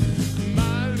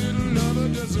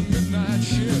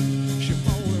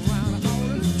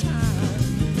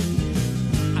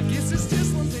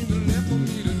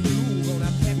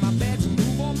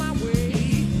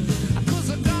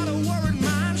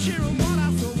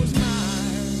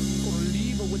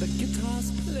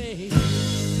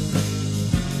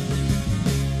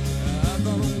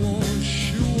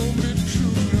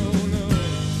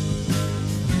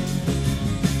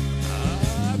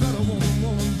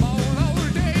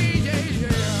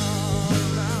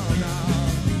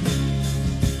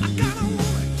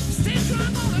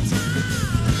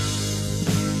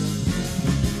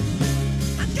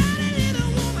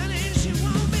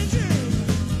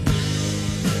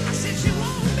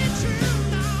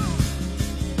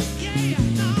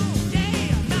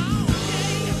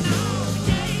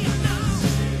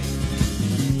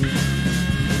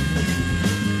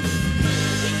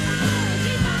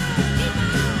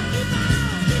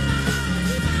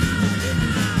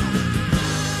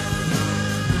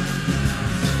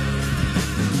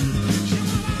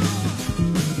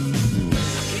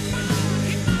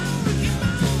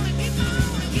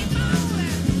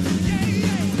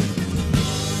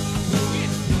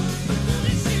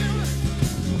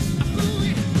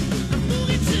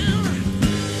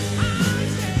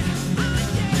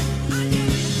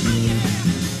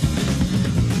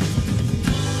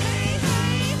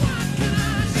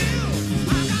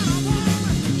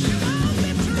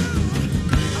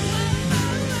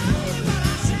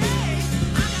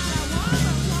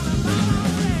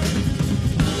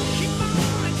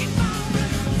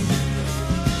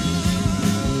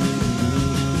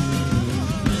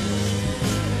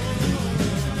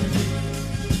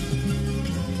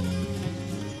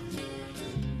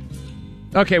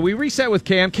 Okay, we reset with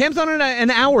Cam. Cam's on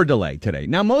an hour delay today.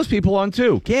 Now, most people on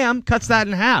 2. Cam cuts that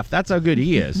in half. That's how good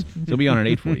he is. He'll be on at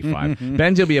 8:45.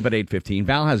 Ben's will be up at 8:15.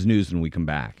 Val has news when we come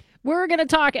back. We're going to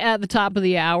talk at the top of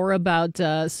the hour about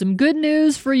some good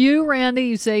news for you, Randy.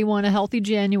 You say you want a healthy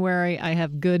January. I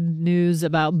have good news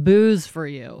about booze for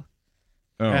you.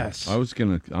 Oh, Yes. I'm just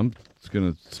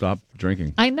gonna stop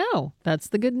drinking. I know. That's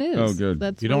the good news. Oh, good.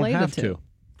 That's You don't related have to.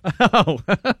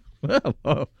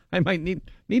 Oh, I might need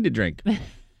to drink.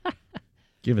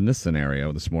 Given this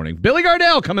scenario this morning. Billy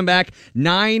Gardell coming back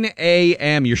 9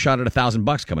 a.m. Your shot at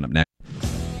 $1,000 coming up next.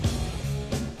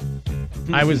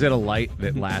 I was at a light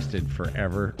that lasted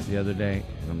forever the other day.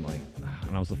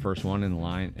 And I was the first one in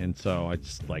line, and so I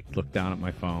just looked down at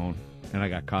my phone, and I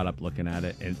got caught up looking at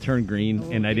it, and it turned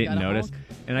green, and I didn't notice.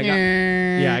 And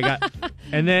I got,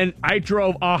 and then I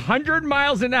drove 100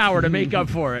 miles an hour to make up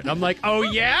for it. I'm like, oh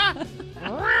yeah.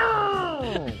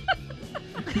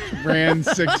 Ran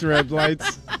 6 red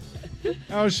lights.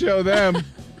 I'll show them.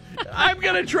 I'm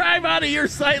going to drive out of your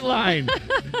sight line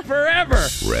forever.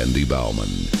 Randy Bauman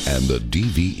and the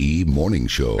DVE Morning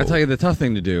Show. I'll tell you the tough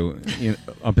thing to do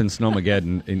up in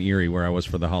Snowmageddon in Erie, where I was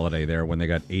for the holiday there, when they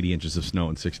got 80 inches of snow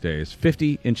in 6 days,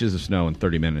 50 inches of snow in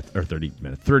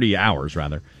 30 hours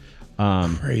rather.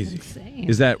 Crazy.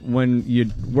 Is that when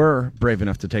you were brave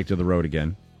enough to take to the road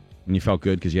again, and you felt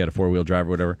good because you had a 4-wheel drive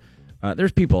or whatever,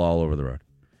 there's people all over the road.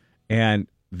 And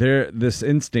this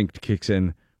instinct kicks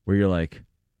in where you're like,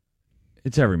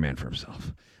 it's every man for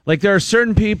himself. Like, there are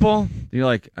certain people, you're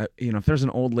like, if there's an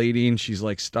old lady and she's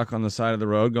stuck on the side of the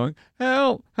road going,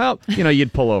 help, help,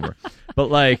 you'd pull over.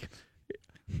 But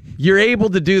you're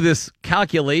able to do this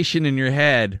calculation in your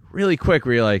head really quick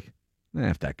where you're like,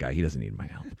 F that guy, he doesn't need my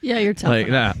help. Yeah, you're tough.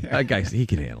 That guy, he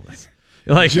can handle this.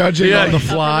 Judging on the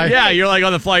fly. Yeah, you're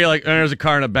on the fly. You're like, there's a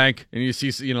car in a bank, and you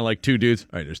see, 2 dudes.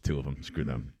 All right, there's 2 of them. Screw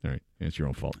them. All right, it's your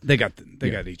own fault. They got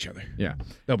each other. Yeah,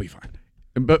 they'll be fine.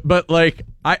 But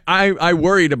I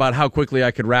worried about how quickly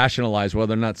I could rationalize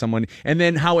whether or not someone, and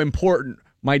then how important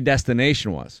my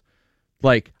destination was.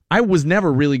 I was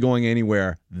never really going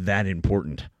anywhere that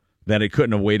important that it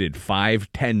couldn't have waited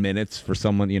 5-10 minutes for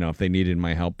someone, if they needed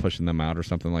my help pushing them out or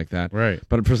something like that. Right.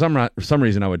 But for some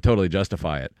reason, I would totally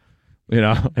justify it.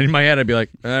 In my head, I'd be like,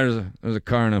 there's a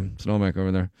car and a snowbank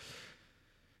over there.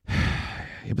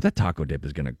 Yeah, but that taco dip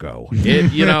is going to go.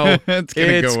 It's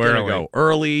going to go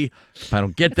early. If I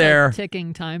don't get there.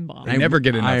 Ticking time bomb. I never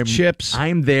get enough chips.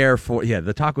 I'm there for,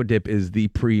 the taco dip is the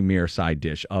premier side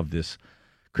dish of this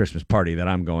Christmas party that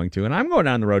I'm going to, and I'm going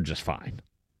down the road just fine.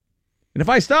 And if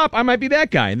I stop, I might be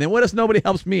that guy. And then what if nobody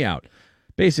helps me out?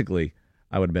 Basically,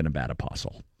 I would have been a bad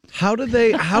apostle. How do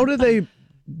they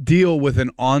deal with an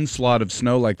onslaught of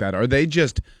snow like that? Are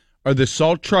the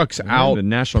salt trucks out the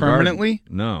National permanently?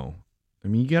 Guard, no. I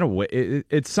mean, you got to wait.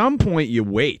 At some point, you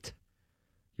wait.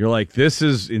 You're like, this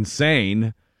is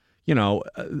insane.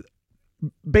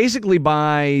 Basically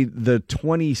by the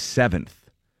 27th,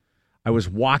 I was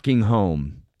walking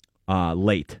home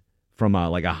late from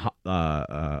a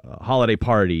holiday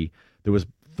party that was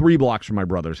 3 blocks from my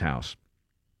brother's house.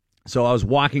 So I was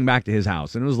walking back to his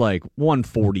house, and it was like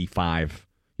 1:45.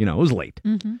 It was late.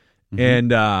 Mm-hmm.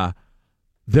 And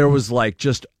there was like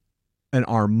just an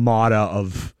armada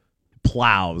of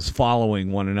plows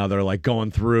following one another, like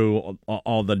going through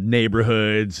all the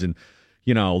neighborhoods, and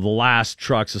the last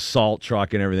truck's a salt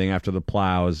truck and everything after the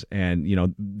plows.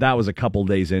 And that was a couple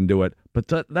days into it. But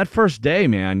that first day,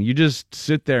 man, you just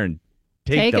sit there and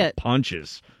take the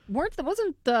punches.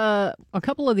 Wasn't a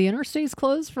couple of the interstates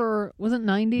closed for, wasn't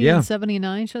 90 Yeah. and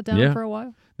 79 shut down for a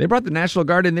while? They brought the National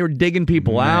Guard in. They were digging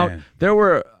people out. There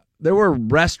were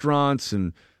restaurants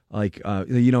and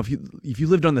if you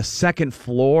lived on the second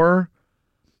floor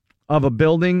of a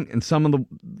building and some of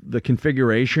the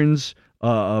configurations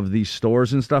of these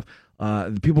stores and stuff,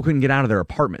 people couldn't get out of their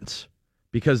apartments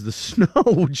because the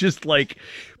snow just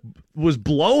was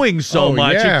blowing so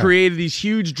much. Yeah. It created these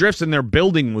huge drifts, and their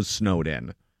building was snowed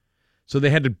in. So they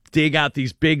had to dig out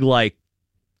these big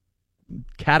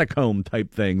catacomb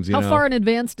type things. How far in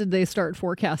advance did they start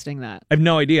forecasting that? I have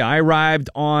no idea. I arrived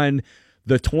on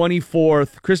the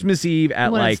 24th, Christmas Eve,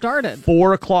 at When it started.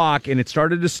 4 o'clock, and it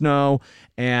started to snow.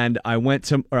 And I went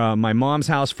to my mom's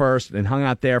house first and hung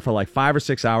out there for 5 or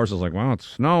 6 hours. I was like, wow, it's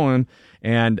snowing.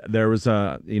 And there was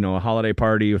a holiday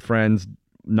party with friends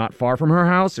not far from her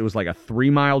house. It was like a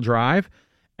 3-mile drive,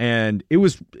 and it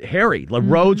was hairy. The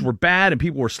roads were bad, and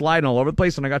people were sliding all over the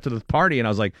place. And I got to the party, and I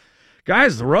was like,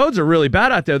 guys, the roads are really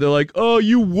bad out there. They're like, oh,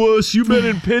 you wuss, you've been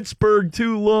in Pittsburgh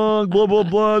too long, blah, blah,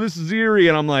 blah. This is eerie.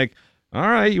 And I'm like, all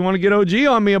right, you want to get OG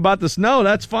on me about the snow?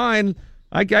 That's fine.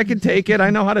 I can take it. I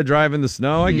know how to drive in the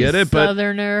snow. I get it.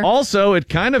 Southerner. But also, it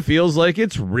kind of feels like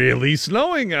it's really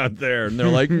snowing out there. And they're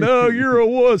like, no, you're a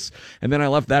wuss. And then I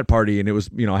left that party, and it was,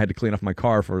 I had to clean off my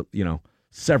car for,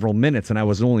 several minutes. And I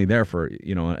was only there for,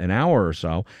 an hour or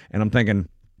so. And I'm thinking,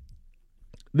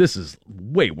 this is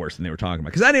way worse than they were talking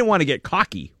about. Because I didn't want to get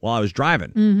cocky while I was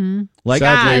driving. Mm-hmm.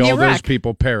 Sadly, all those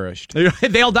people perished.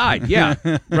 They all died. Yeah,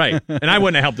 right. And I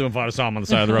wouldn't have helped them if I saw them on the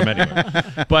side of the road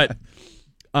anyway. But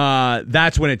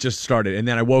that's when it just started. And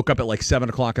then I woke up at 7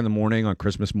 o'clock in the morning on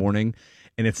Christmas morning,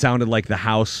 and it sounded like the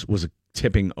house was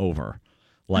tipping over.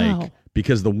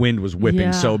 Because the wind was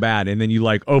whipping so bad. And then you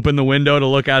open the window to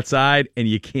look outside, and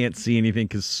you can't see anything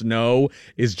because snow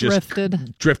is just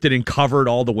drifted and covered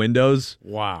all the windows.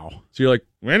 Wow. So you're like,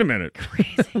 wait a minute.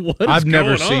 I've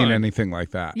never seen anything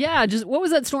like that. Yeah, what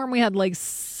was that storm we had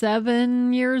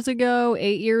 7 years ago,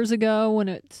 8 years ago, when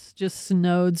it just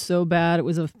snowed so bad? It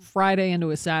was a Friday into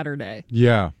a Saturday.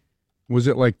 Yeah. Was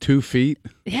it 2 feet?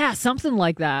 Yeah, something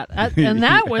like that. And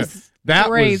that was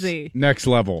crazy. Was next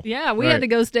level. Yeah, we had to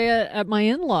go stay at my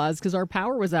in-laws because our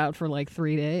power was out for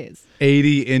 3 days.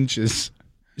 80 inches.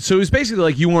 So it was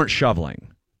basically you weren't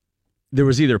shoveling. There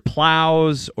was either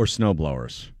plows or snow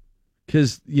blowers.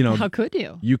 Because, how could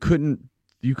you? You couldn't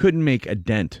make a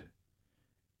dent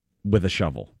with a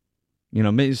shovel.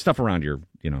 Stuff around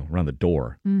around the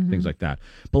door, things like that.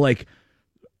 But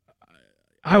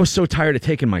I was so tired of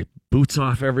taking my boots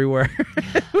off everywhere.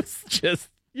 It was just,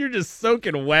 you're just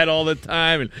soaking wet all the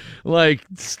time and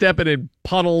stepping in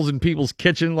puddles in people's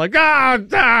kitchen that'll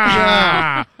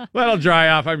dry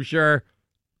off, I'm sure.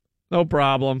 No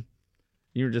problem.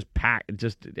 You were just packed,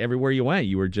 just everywhere you went.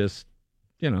 You were just,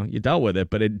 you dealt with it,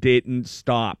 but it didn't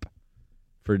stop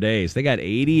for days. They got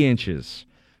 80 inches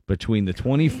between the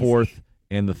 24th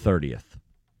and the 30th.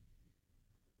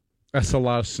 That's a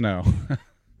lot of snow.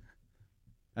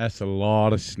 That's a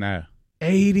lot of snow.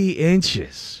 80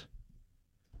 inches.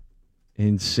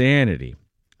 Insanity.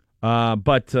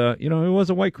 But it was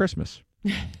a white Christmas.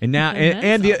 And now,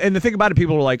 and the thing about it,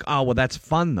 people were like, oh, well, that's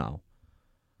fun, though.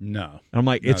 No. And I'm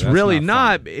like, it's really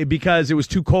not because it was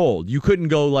too cold. You couldn't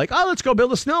go let's go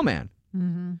build a snowman.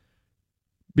 Mm-hmm.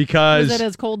 Because was it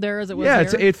as cold there as it was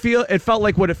there? It felt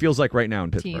like what it feels like right now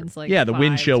in Pittsburgh. Teens, the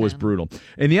wind chill was brutal.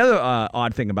 And the other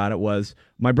odd thing about it was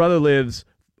my brother lives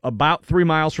about 3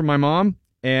 miles from my mom,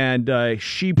 and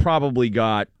she probably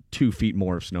got 2 feet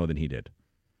more of snow than he did.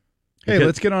 Hey,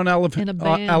 let's get on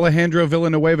Alejandro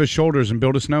Villanueva's shoulders and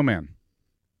build a snowman.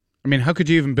 I mean, how could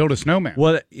you even build a snowman?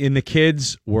 Well, and the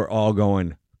kids were all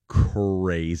going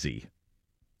crazy.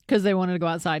 Because they wanted to go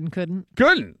outside and couldn't?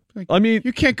 Couldn't. I mean,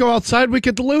 you can't go outside. We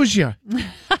could lose you.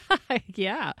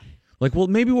 Yeah. Well,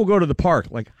 maybe we'll go to the park.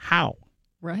 How?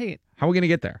 Right. How are we going to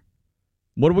get there?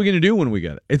 What are we going to do when we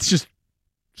get it? It's just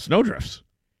snowdrifts.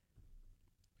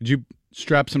 Did you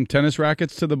strap some tennis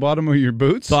rackets to the bottom of your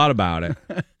boots? Thought about it.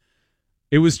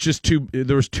 It was just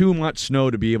there was too much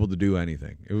snow to be able to do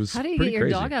anything. It was How do you pretty get your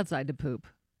crazy. dog outside to poop?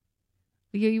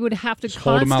 You would have to just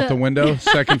hold him out the window,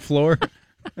 second floor.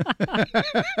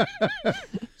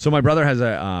 So my brother has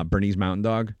a Bernese Mountain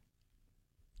Dog.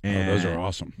 And those are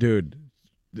awesome. Dude,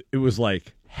 it was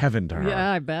like heaven to her.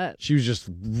 Yeah, I bet. She was just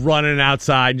running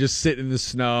outside, just sitting in the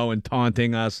snow and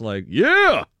taunting us like,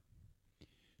 yeah.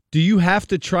 Do you have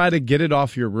to try to get it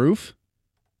off your roof?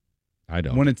 I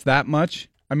don't. When it's that much?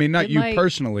 I mean, not It you might-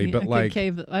 personally, but it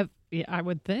could like... I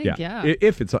would think, yeah.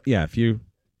 If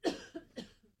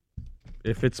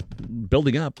it's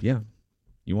building up, yeah.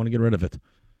 You want to get rid of it.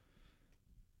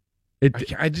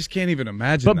 I just can't even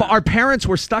imagine But that. our parents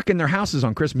were stuck in their houses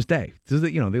on Christmas Day. So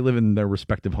that, they live in their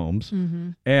respective homes,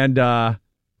 Mhm. and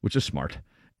which is smart.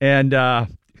 And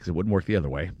because it wouldn't work the other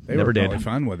way. They Never were did. probably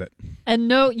fine with it. And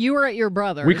no, you were at your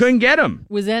brother's. We couldn't get them.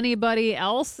 Was anybody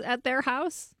else at their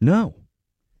house? No.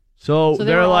 So So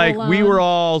they they're were all like, we alone? were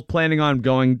all planning on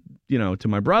going, to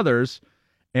my brother's,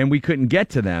 and we couldn't get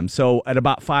to them. So at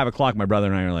about 5 o'clock, my brother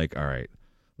and I are like, all right,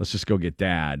 let's just go get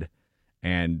Dad.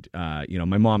 And,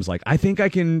 my mom's like, I think I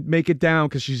can make it down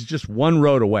because she's just one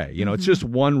road away. It's just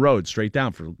one road straight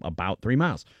down for about 3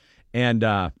 miles. And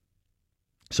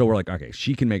so we're like, okay,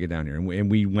 she can make it down here.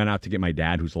 And we went out to get my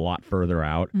dad, who's a lot further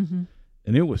out. Mm-hmm.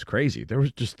 And it was crazy. There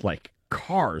was just like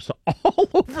cars all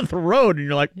over the road. And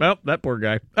you're like, well, that poor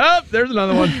guy. Oh, there's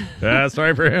another one.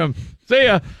 Sorry for him. See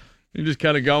ya. You're just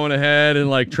kind of going ahead and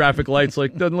like traffic lights,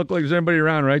 like doesn't look like there's anybody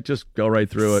around, right? Just go right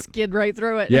through it. Skid right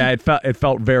through it. Yeah, it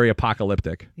felt very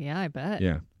apocalyptic. Yeah, I bet.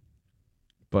 Yeah.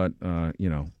 But, Yeah,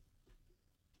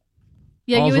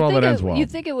 all's you well would that think ends well. you'd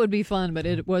think it would be fun, but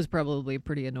it was probably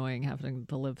pretty annoying having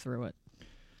to live through it.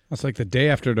 That's like the day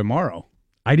after tomorrow.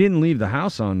 I didn't leave the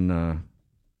house on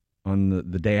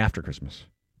the day after Christmas.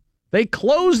 They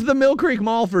closed the Mill Creek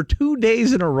Mall for 2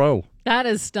 days in a row. That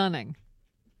is stunning.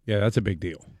 Yeah, that's a big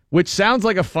deal. Which sounds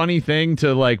like a funny thing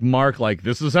to like mark, like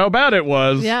this is how bad it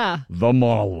was. Yeah. The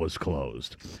mall was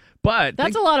closed. But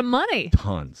That's a lot of money.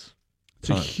 tons. It's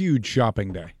a huge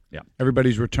shopping day. Yeah.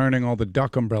 Everybody's returning all the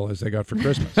duck umbrellas they got for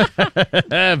Christmas.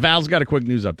 Val's got a quick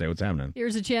news update. What's happening?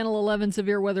 Here's a Channel 11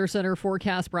 Severe Weather Center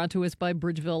forecast brought to us by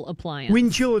Bridgeville Appliance.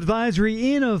 Wind chill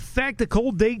advisory in effect. A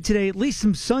cold day today. At least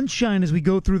some sunshine as we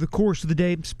go through the course of the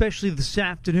day, especially this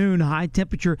afternoon. High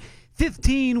temperature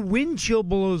 15, wind chill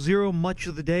below zero much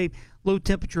of the day. Low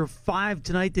temperature of 5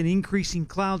 tonight, then increasing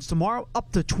clouds tomorrow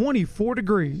up to 24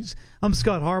 degrees. I'm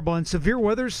Scott Harbaugh in Severe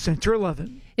Weather Center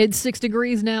 11. It's 6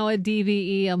 degrees now at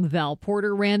DVE. I'm Val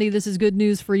Porter. Randy, this is good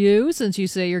news for you since you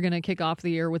say you're going to kick off the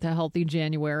year with a healthy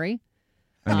January.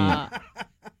 Steelers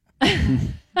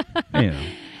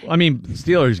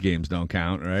games don't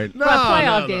count, right?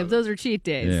 Playoff games, those are cheat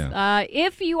days. Yeah.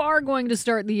 If you are going to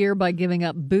start the year by giving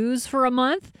up booze for a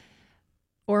month,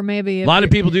 or maybe A lot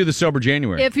of people do the sober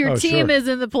January. if your team is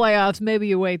in the playoffs, maybe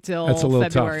you wait till That's a little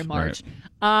February, tough.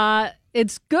 March.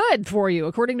 It's good for you.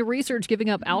 According to research, giving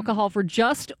up alcohol for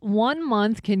just 1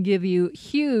 month can give you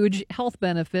huge health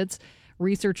benefits.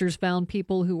 Researchers found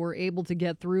people who were able to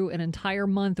get through an entire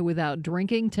month without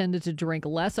drinking tended to drink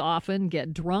less often,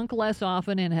 get drunk less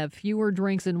often, and have fewer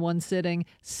drinks in one sitting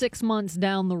 6 months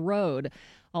down the road.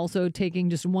 Also, taking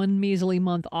just one measly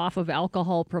month off of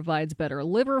alcohol provides better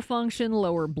liver function,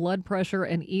 lower blood pressure,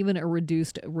 and even a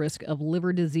reduced risk of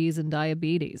liver disease and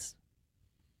diabetes.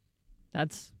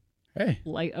 That's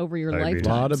light over your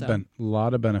lifetime.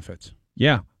 Lot of benefits.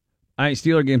 Yeah.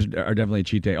 Steeler games are definitely a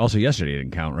cheat day. Also, yesterday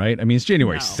didn't count, right? I mean, it's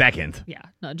January 2nd. Yeah,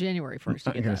 not January 1st. You I'm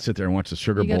get going to that. sit there and watch the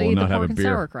Sugar You Bowl gotta and eat not the have a pork and beer.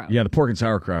 sauerkraut. Yeah, the pork and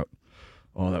sauerkraut.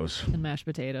 Oh, that was... And mashed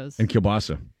potatoes. And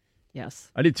kielbasa.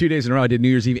 Yes. I did 2 days in a row. I did New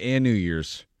Year's Eve and New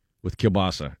Year's with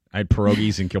kielbasa. I had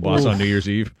pierogies and kielbasa on New Year's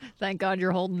Eve. Thank God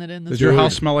you're holding it in. Does your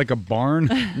house smell like a barn?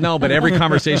 No, but every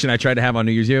conversation I tried to have on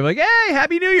New Year's Eve, I'm like, hey,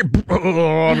 Happy New Year.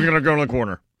 Oh, I'm going to go in the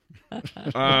corner.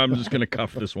 I'm just going to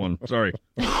cuff this one. Sorry.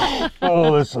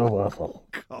 Oh, this is awful.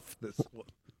 Cuff this one.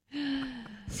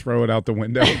 Throw it out the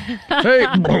window. Hey.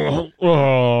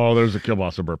 Oh, there's a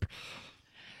kielbasa burp.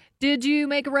 Did you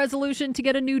make a resolution to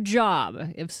get a new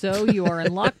job? If so, you are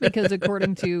in luck because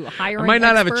according to hiring I might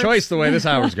not have a experts, choice the way this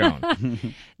hour's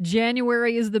going.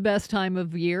 January is the best time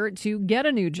of year to get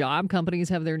a new job. Companies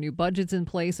have their new budgets in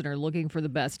place and are looking for the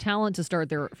best talent to start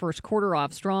their first quarter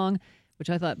off strong, which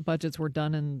I thought budgets were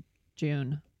done in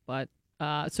June. But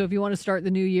so if you want to start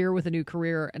the new year with a new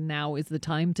career, now is the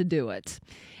time to do it.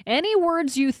 Any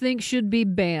words you think should be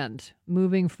banned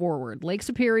moving forward? Lake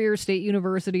Superior State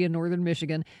University in Northern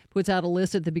Michigan puts out a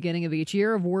list at the beginning of each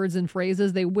year of words and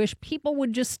phrases they wish people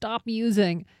would just stop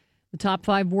using. The top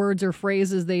 5 words or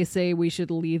phrases they say we should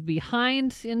leave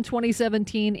behind in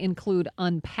 2017 include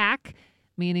unpack,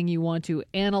 meaning you want to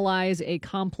analyze a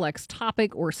complex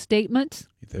topic or statement.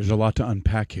 There's a lot to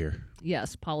unpack here.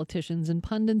 Yes, politicians and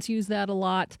pundits use that a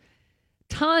lot.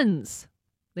 Tons.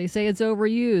 They say it's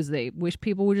overused. They wish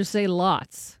people would just say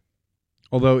lots.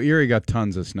 Although Erie got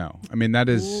tons of snow. I mean, that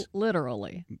is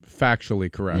Literally.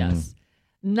 factually correct. Yes.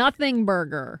 Nothing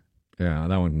burger. Yeah,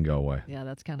 that one can go away. Yeah,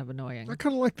 that's kind of annoying. I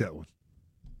kind of like that one.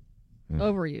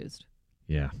 Overused.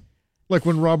 Yeah. Like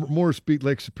when Robert Morris beat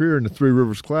Lake Superior in the Three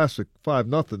Rivers Classic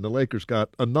 5-0, the Lakers got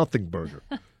a nothing burger.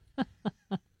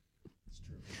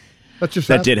 That just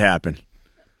did happen.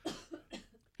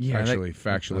 Yeah, factually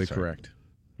that's right. correct.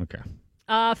 Okay.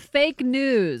 Fake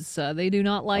news. They do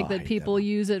not like that people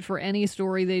use it for any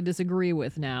story they disagree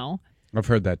with now. I've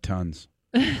heard that tons.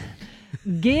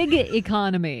 Gig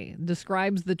economy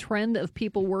describes the trend of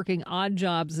people working odd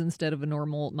jobs instead of a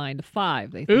normal 9 to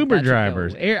 5. They think Uber that should go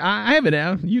drivers. away. I have it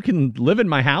now. You can live in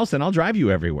my house and I'll drive you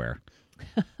everywhere.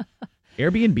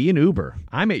 Airbnb and Uber.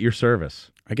 I'm at your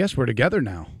service. I guess we're together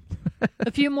now.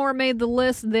 A few more made the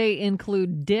list. They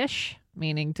include dish,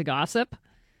 meaning to gossip,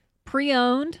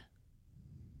 pre-owned,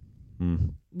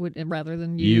 rather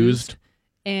than used,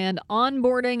 and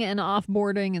onboarding and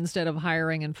offboarding instead of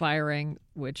hiring and firing,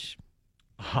 which...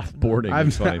 Offboarding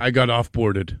is funny. I got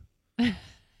offboarded.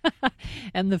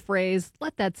 And the phrase,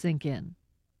 let that sink in.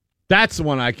 That's the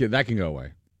one that can go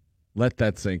away. Let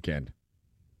that sink in.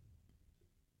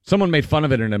 Someone made fun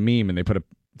of it in a meme and they put a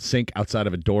sink outside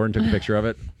of a door and took a picture of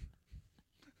it.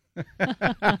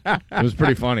 It was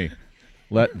pretty funny.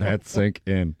 Let that sink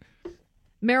in.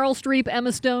 Meryl Streep,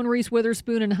 Emma Stone, Reese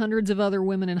Witherspoon, and hundreds of other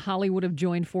women in Hollywood have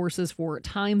joined forces for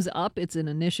Time's Up. It's an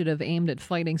initiative aimed at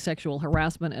fighting sexual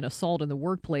harassment and assault in the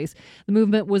workplace. The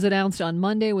movement was announced on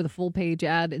Monday with a full-page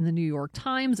ad in the New York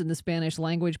Times and the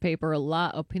Spanish-language paper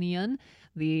La Opinión.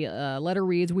 The letter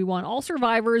reads, "We want all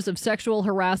survivors of sexual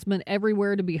harassment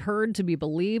everywhere to be heard, to be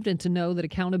believed, and to know that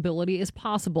accountability is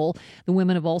possible." The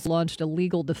women have also launched a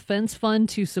legal defense fund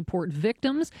to support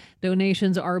victims.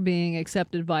 Donations are being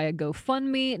accepted via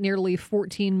GoFundMe. Nearly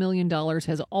 $14 million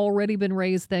has already been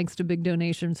raised thanks to big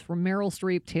donations from Meryl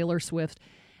Streep, Taylor Swift,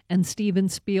 and Steven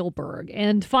Spielberg.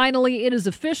 And finally, it is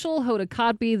official. Hoda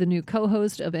Kotb, the new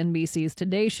co-host of NBC's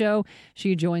Today Show.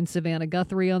 She joined Savannah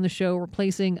Guthrie on the show,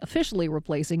 officially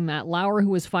replacing Matt Lauer,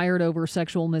 who was fired over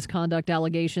sexual misconduct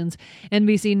allegations.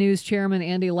 NBC News chairman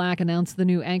Andy Lack announced the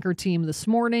new anchor team this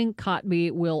morning.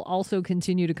 Kotb will also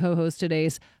continue to co-host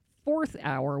today's fourth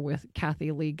hour with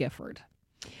Kathy Lee Gifford.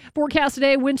 Forecast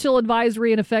today, wind chill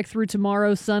advisory in effect through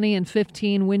tomorrow. Sunny and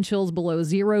 15, wind chills below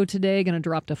 0 today. Going to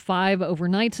drop to 5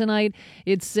 overnight tonight.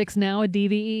 It's 6 now at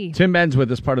DVE. Tim Benz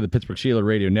with us, part of the Pittsburgh Steelers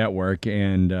Radio Network.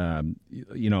 And,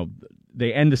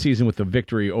 they end the season with a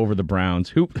victory over the Browns.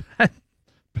 Who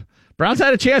Browns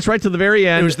had a chance right to the very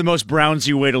end. It was the most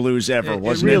Brownsy way to lose ever,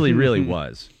 wasn't it? It really, really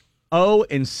was.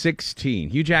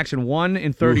 0-16. Hugh Jackson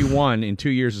 1-31 in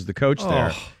 2 years as the coach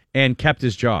there and kept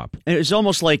his job. And it was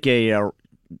almost like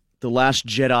the Last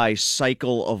Jedi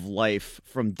cycle of life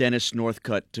from Dennis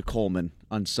Northcutt to Coleman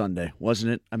on Sunday,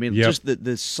 wasn't it? I mean, just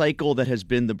the cycle that has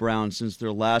been the Browns since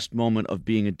their last moment of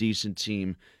being a decent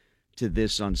team to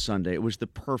this on Sunday. It was the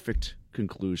perfect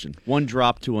conclusion. One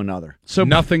drop to another. So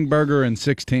nothing burger in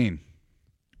 16.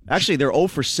 Actually, they're 0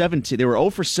 for 17. They were 0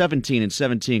 for 17 in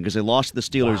 17 because they lost to the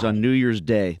Steelers on New Year's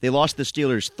Day. They lost the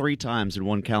Steelers 3 times in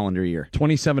one calendar year.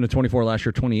 27-24 last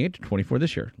year, 28-24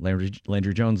 this year.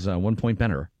 Landry Jones, 1 point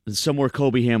better. And somewhere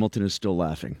Kobe Hamilton is still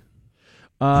laughing.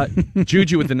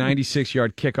 Juju with the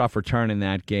 96-yard kickoff return in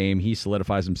that game. He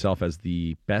solidifies himself as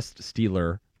the best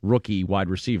Steeler rookie wide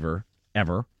receiver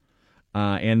ever,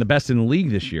 and the best in the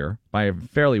league this year by a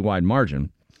fairly wide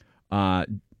margin.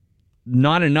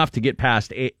 Not enough to get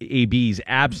past AB's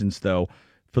absence, though,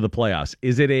 for the playoffs.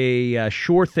 Is it a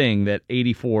sure thing that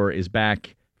 84 is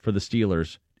back for the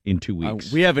Steelers in 2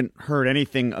 weeks? We haven't heard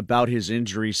anything about his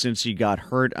injury since he got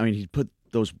hurt. I mean, he put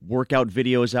those workout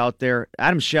videos out there.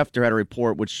 Adam Schefter had a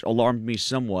report which alarmed me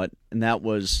somewhat, and that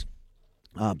was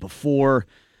before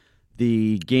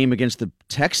the game against the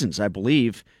Texans, I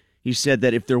believe. He said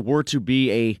that if there were to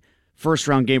be a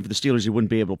first-round game for the Steelers, he wouldn't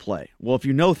be able to play. Well, if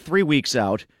you know 3 weeks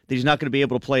out that he's not going to be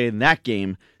able to play in that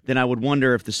game, then I would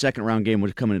wonder if the second-round game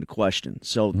would come into question.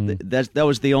 So that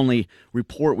was the only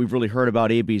report we've really heard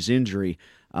about AB's injury.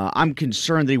 I'm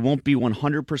concerned that he won't be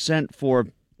 100% for,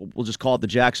 we'll just call it the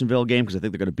Jacksonville game because I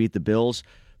think they're going to beat the Bills,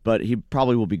 but he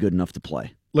probably will be good enough to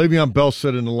play. Le'Veon Bell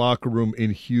said in the locker room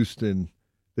in Houston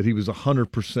that he was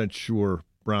 100% sure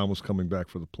Brown was coming back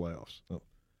for the playoffs. So,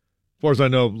 as far as I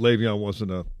know, Le'Veon wasn't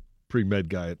a pre-med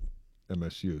guy at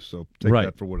MSU, so take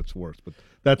that for what it's worth. But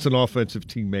that's an offensive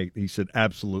teammate. He said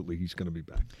absolutely he's going to be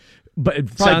back. But it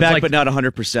probably sounds back, like, but not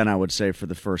 100%, I would say, for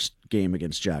the first game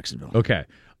against Jacksonville. Okay.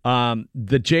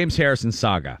 The James Harrison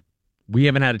saga. We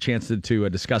haven't had a chance to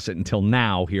discuss it until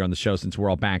now here on the show since we're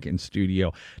all back in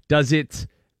studio. Does it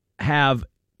have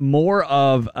more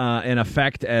of an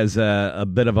effect as a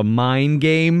bit of a mind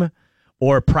game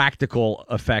or a practical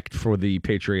effect for the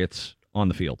Patriots on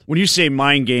the field? When you say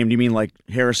mind game, do you mean like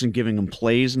Harrison giving him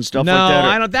plays and stuff No, like that?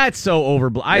 I don't. That's so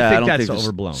overblown. I think that's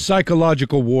overblown.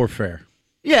 Psychological warfare.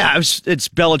 Yeah, it's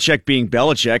Belichick being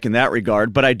Belichick in that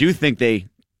regard, but I do think they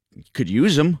could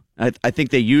use him. I think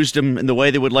they used him in the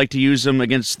way they would like to use him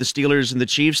against the Steelers and the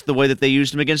Chiefs, the way that they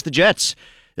used him against the Jets.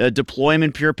 Deploy him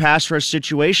in pure pass rush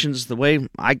situations the way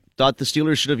I thought the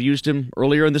Steelers should have used him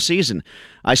earlier in the season.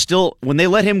 When they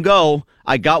let him go,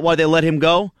 I got why they let him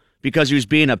go, because he was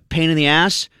being a pain in the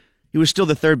ass. He was still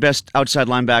the third best outside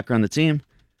linebacker on the team.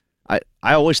 I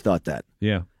always thought that.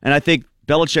 Yeah. And I think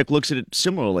Belichick looks at it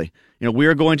similarly. We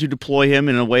are going to deploy him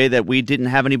in a way that we didn't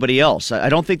have anybody else. I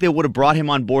don't think they would have brought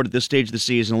him on board at this stage of the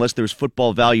season unless there was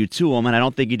football value to him, and I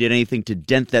don't think he did anything to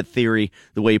dent that theory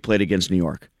the way he played against New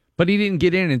York. But he didn't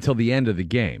get in until the end of the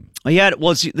game. He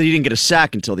didn't get a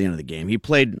sack until the end of the game. He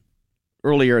played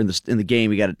earlier in the game.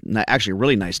 He got actually a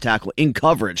really nice tackle in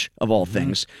coverage, of all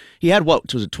things. He had,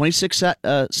 26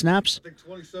 snaps?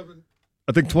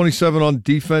 I think 27 on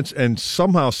defense and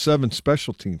somehow 7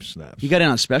 special team snaps. He got in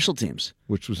on special teams.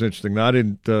 Which was interesting. Now, I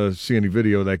didn't see any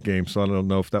video of that game, so I don't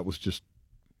know if that was just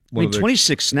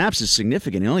 26 snaps is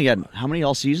significant. He only had how many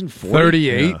all season? 40?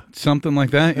 38, something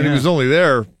like that. And he was only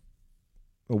there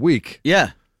a week.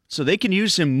 Yeah. So they can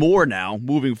use him more now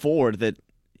moving forward, that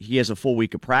he has a full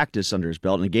week of practice under his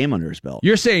belt and a game under his belt.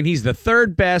 You're saying he's the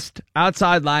third best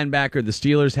outside linebacker the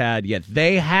Steelers had, yet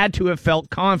they had to have felt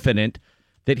confident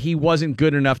that he wasn't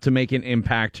good enough to make an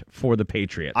impact for the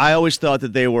Patriots. I always thought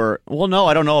that they were. Well, no,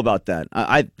 I don't know about that.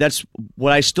 That's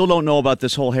what I still don't know about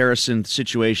this whole Harrison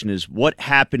situation is what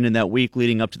happened in that week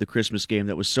leading up to the Christmas game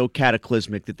that was so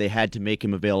cataclysmic that they had to make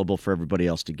him available for everybody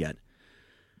else to get.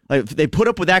 Like, they put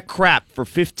up with that crap for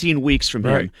 15 weeks from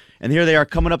him, and here they are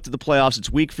coming up to the playoffs. It's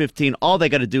week 15. All they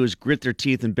got to do is grit their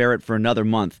teeth and bear it for another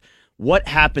month. What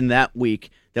happened that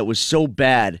week that was so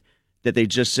bad that they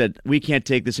just said, we can't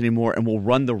take this anymore, and we'll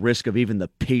run the risk of even the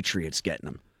Patriots getting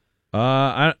them?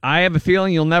 I have a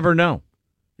feeling you'll never know.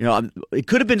 It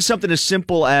could have been something as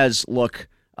simple as, look,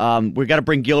 we got to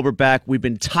bring Gilbert back. We've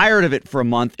been tired of it for a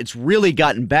month. It's really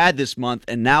gotten bad this month,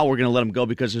 and now we're going to let him go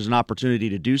because there's an opportunity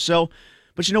to do so.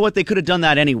 But you know what? They could have done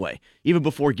that anyway, even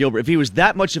before Gilbert. If he was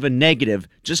that much of a negative,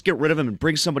 just get rid of him and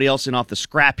bring somebody else in off the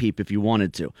scrap heap if you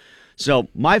wanted to. So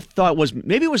my thought was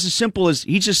maybe it was as simple as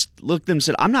he just looked at them and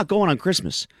said, I'm not going on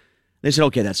Christmas. They said,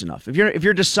 okay, that's enough. If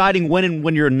you're deciding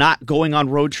when you're not going on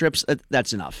road trips,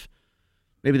 that's enough.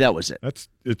 Maybe that was it.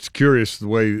 It's curious the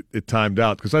way it timed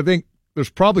out, because I think there's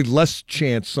probably less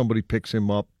chance somebody picks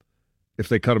him up if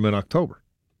they cut him in October.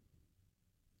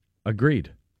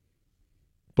 Agreed.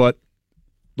 But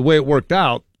the way it worked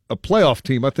out, a playoff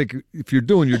team, I think if you're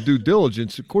doing your due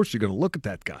diligence, of course you're going to look at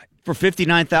that guy. For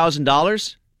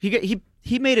 $59,000,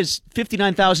 he made his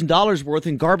 $59,000 worth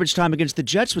in garbage time against the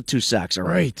Jets with 2 sacks. All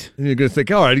right. And you're going to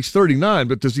think, all right, he's 39,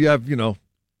 but does he have,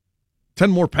 10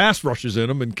 more pass rushes in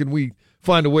him, and can we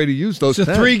find a way to use those? It's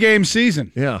a 3-game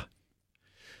season. Yeah.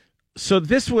 So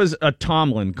this was a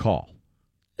Tomlin call.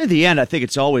 In the end, I think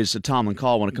it's always a Tomlin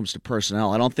call when it comes to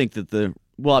personnel. I don't think that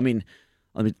let me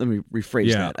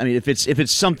rephrase that. I mean, if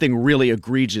it's something really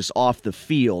egregious off the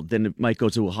field, then it might go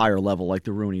to a higher level like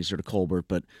the Rooneys or the Colbert.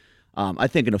 But I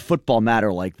think in a football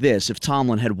matter like this, if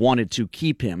Tomlin had wanted to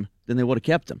keep him, then they would have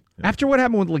kept him. After what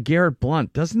happened with LeGarrette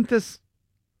Blount, doesn't this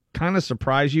kind of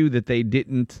surprise you that they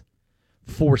didn't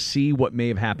foresee what may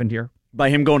have happened here? By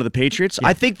him going to the Patriots? Yeah.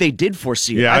 I think they did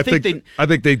foresee it. Yeah, I think they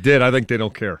did. I think they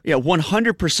don't care. Yeah,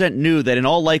 100% knew that in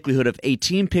all likelihood, if a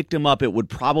team picked him up, it would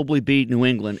probably be New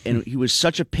England, and he was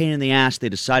such a pain in the ass, they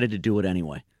decided to do it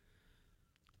anyway.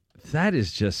 That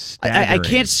is just staggering. I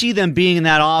can't see them being in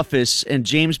that office and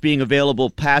James being available,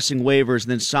 passing waivers,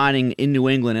 and then signing in New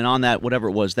England, and on that, whatever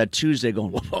it was, that Tuesday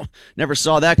going, whoa, never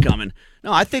saw that coming.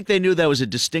 No, I think they knew that was a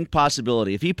distinct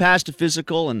possibility. If he passed a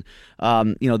physical and,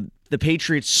 the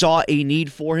Patriots saw a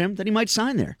need for him, then he might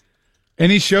sign there. And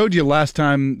he showed you last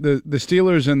time the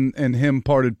Steelers and him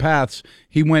parted paths,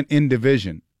 he went in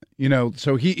division.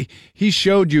 So he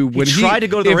showed you when he tried to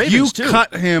go to the Ravens, if you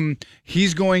cut him,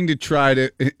 he's going to try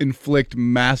to inflict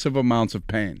massive amounts of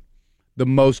pain, the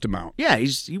most amount. Yeah,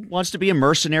 he wants to be a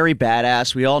mercenary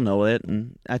badass. We all know it,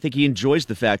 and I think he enjoys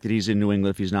the fact that he's in New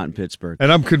England if he's not in Pittsburgh.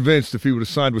 And I'm convinced if he would have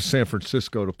signed with San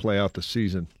Francisco to play out the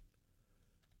season,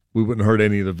 we wouldn't have heard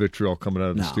any of the vitriol coming out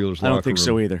of the Steelers locker room. I don't think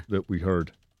so either. That we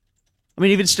heard. I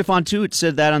mean, even Stephon Tuitt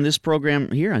said that on this program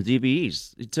here on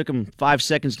DBEs. It took him 5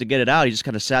 seconds to get it out. He just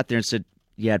kind of sat there and said,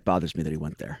 yeah, it bothers me that he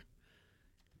went there.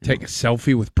 Take a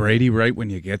selfie with Brady right when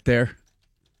you get there.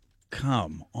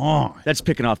 come on. That's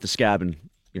picking off the scab and,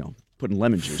 putting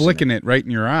lemon juice Flicking it right in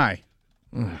your eye.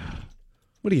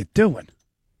 What are you doing?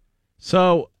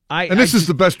 So this is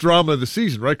the best drama of the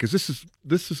season, right? Because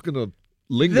this is going to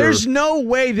linger. There's no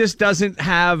way this doesn't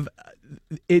have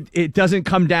it doesn't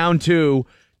come down to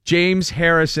James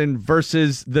Harrison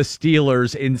versus the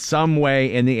Steelers in some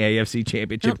way in the AFC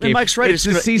Championship game. Mike's right. The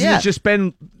season has just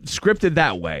been scripted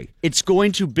that way. It's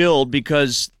going to build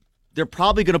because they're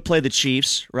probably going to play the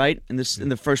Chiefs, right? In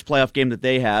the first playoff game that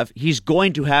they have. He's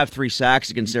going to have 3 sacks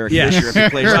against Eric Fisher if he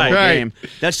plays the whole game.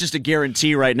 That's just a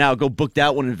guarantee right now. Go book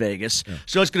that one in Vegas. Yeah.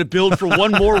 So it's going to build for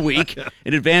one more week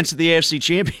in advance of the AFC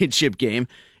Championship game.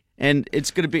 And it's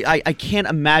going to be, I can't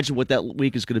imagine what that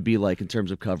week is going to be like in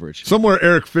terms of coverage. Somewhere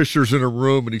Eric Fisher's in a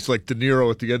room and he's like De Niro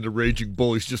at the end of Raging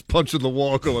Bull. He's just punching the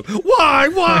wall going, why?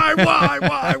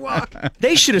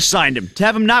 They should have signed him to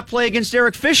have him not play against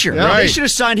Eric Fisher. Yeah, right. They should have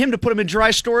signed him to put him in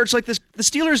dry storage like the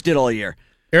Steelers did all year.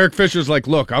 Eric Fisher's like,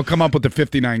 look, I'll come up with the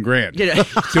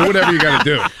 $59,000. Do whatever you got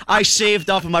to do. I saved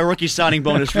off of my rookie signing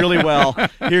bonus really well.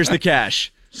 Here's the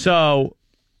cash. So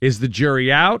is the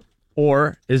jury out?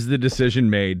 Or is the decision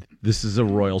made, this is a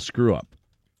royal screw-up?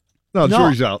 No, the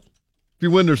jury's out. If you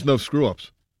win, there's no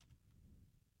screw-ups.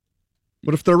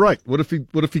 What if they're right? What if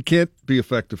he can't be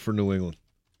effective for New England?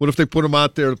 What if they put him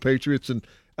out there, the Patriots, and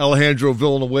Alejandro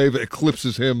Villanueva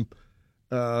eclipses him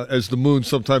as the moon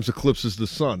sometimes eclipses the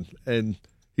sun, and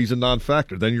he's a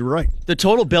non-factor? Then you're right. The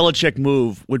total Belichick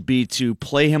move would be to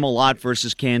play him a lot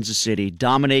versus Kansas City,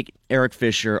 dominate Eric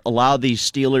Fisher, allow the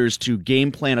Steelers to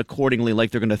game plan accordingly,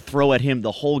 like they're going to throw at him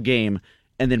the whole game,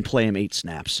 and then play him 8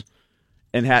 snaps.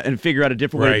 And figure out a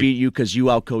different way to beat you because you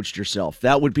outcoached yourself.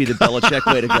 That would be the Belichick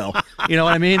way to go. You know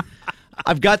what I mean?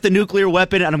 I've got the nuclear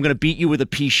weapon, and I'm going to beat you with a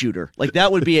pea shooter. Like,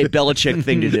 that would be a Belichick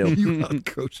thing to do. You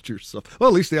outcoached yourself. Well,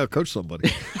 at least they outcoached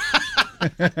somebody.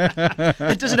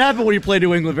 It doesn't happen when you play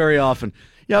New England very often.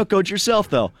 You outcoach yourself,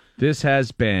 though. This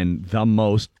has been the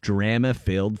most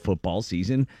drama-filled football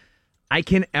season I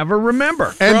can ever remember.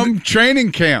 From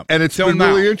training camp. And it's been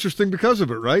really interesting because of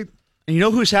it, right? And you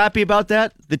know who's happy about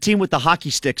that? The team with the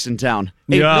hockey sticks in town.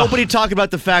 Ain't nobody talking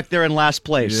about the fact they're in last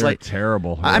place. They're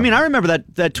terrible. I mean, I remember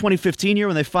that 2015 year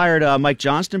when they fired Mike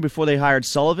Johnston before they hired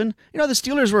Sullivan. You know, the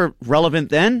Steelers were relevant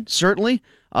then, certainly.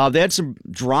 They had some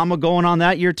drama going on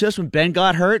that year, too. When Ben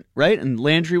got hurt, right? And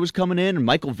Landry was coming in, and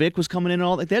Michael Vick was coming in, and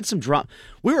all that. They had some drama.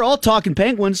 We were all talking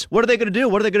Penguins. What are they going to do?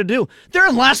 What are they going to do? They're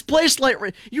in last place. Like,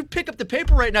 you pick up the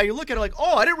paper right now, you look at it like,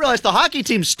 oh, I didn't realize the hockey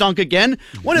team stunk again.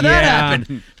 When did that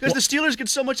happen? Because the Steelers get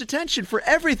so much attention for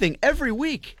everything every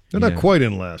week. They're not quite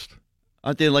in last.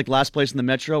 Aren't they like last place in the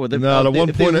Metro? At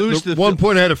one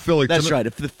point ahead of Philly. That's right.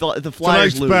 If the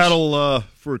Flyers tonight's lose. battle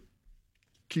for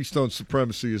Keystone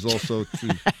supremacy is also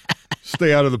to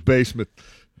stay out of the basement.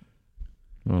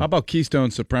 How about Keystone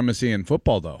supremacy in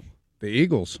football, though? The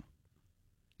Eagles.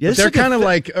 Yeah, they're kind of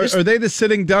like, are they the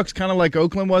sitting ducks, kind of like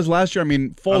Oakland was last year? I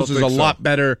mean, Foles is a lot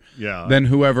better than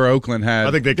whoever Oakland had.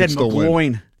 I think they can still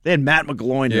win. They had Matt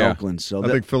McGloin in Oakland. So I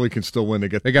think Philly can still win.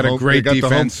 They got a great defense, the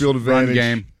home field advantage. Run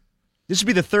game. This would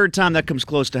be the third time that comes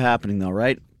close to happening, though,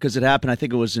 right? Because it happened, I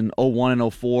think it was in 01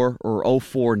 and 04 or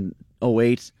 04 and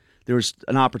 08. There was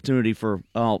an opportunity for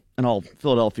an all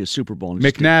Philadelphia Super Bowl.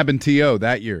 McNabb and T.O.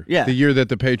 that year. Yeah. The year that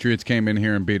the Patriots came in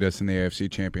here and beat us in the AFC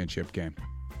Championship game.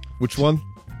 Which one?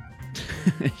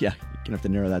 Yeah, you're going to have to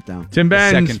narrow that down. Tim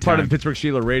Benz, part of the Pittsburgh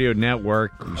Steelers Radio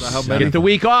Network. Get the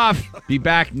week off. Be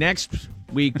back next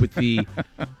week with the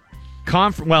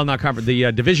divisional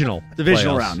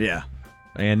playoffs. Round, yeah.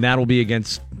 And that'll be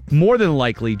against, more than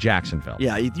likely, Jacksonville.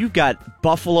 Yeah, you've got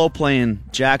Buffalo playing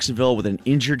Jacksonville with an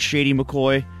injured Shady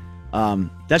McCoy.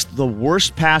 That's the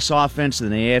worst pass offense in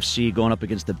the AFC going up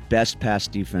against the best pass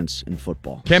defense in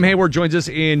football. Cam Hayward joins us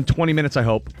in 20 minutes, I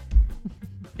hope.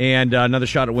 And another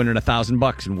shot at winning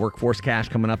 $1,000 in workforce cash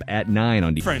coming up at 9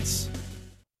 on DVE.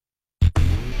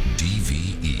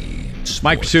 DVE.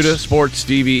 Mike Pursuta, Sports,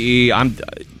 DVE.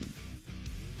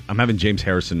 I'm having James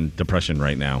Harrison depression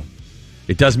right now.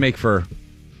 It does make for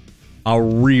a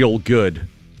real good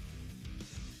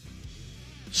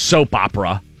soap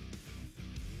opera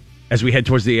as we head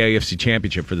towards the AFC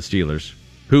Championship for the Steelers,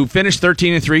 who finished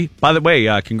 13-3. By the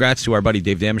way, congrats to our buddy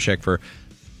Dave Damashek for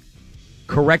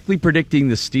correctly predicting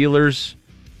the Steelers'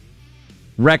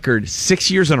 record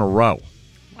 6 years in a row.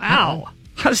 Wow.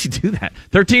 How does he do that?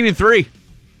 13-3.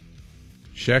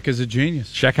 Sheck is a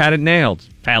genius. Sheck had it nailed.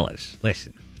 Fellas,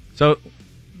 listen. So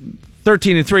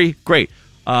 13-3, great.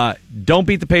 Don't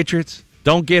beat the Patriots.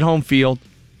 Don't get home field.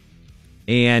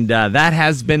 And that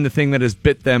has been the thing that has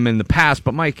bit them in the past.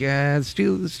 But, Mike, the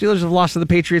Steelers have lost to the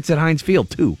Patriots at Heinz Field,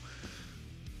 too.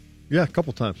 Yeah, a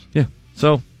couple times. Yeah.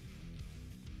 So,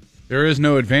 There is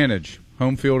no advantage,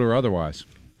 home field or otherwise.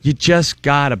 You just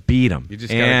got to beat them. You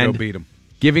just got to go beat them.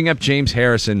 Giving up James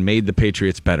Harrison made the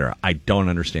Patriots better. I don't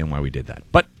understand why we did that.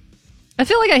 But I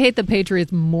feel like I hate the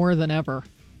Patriots more than ever.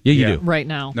 Yeah, you do. Right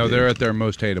now. No, they're at their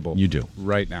most hateable. You do.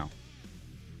 Right now.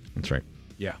 That's right.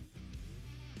 Yeah.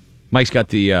 Mike's got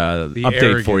the update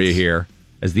arrogance for you here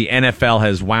as the NFL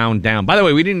has wound down. By the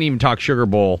way, we didn't even talk Sugar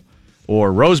Bowl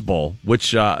or Rose Bowl,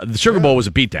 which the Sugar Bowl was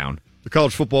a beatdown. The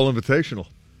College Football Invitational.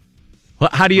 Well,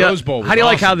 how do you Rose Bowl was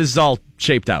like how awesome. this is all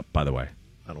shaped up, by the way?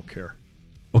 I don't care.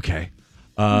 Okay.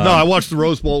 No, I watched the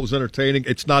Rose Bowl. It was entertaining.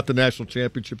 It's not the national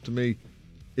championship to me.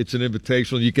 It's an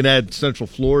invitational. You can add Central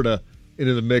Florida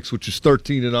into the mix, which is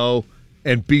 13-0,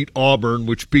 and beat Auburn,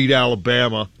 which beat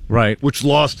Alabama, right? Which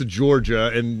lost to Georgia,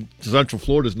 and Central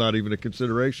Florida is not even a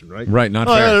consideration, right? Right, not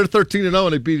fair. fair. Yeah, they're 13-0,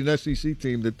 and they beat an SEC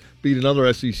team that beat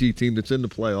another SEC team that's in the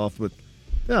playoff. But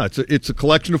yeah, it's a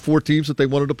collection of 4 teams that they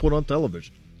wanted to put on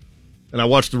television. And I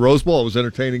watched the Rose Bowl. It was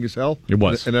entertaining as hell. It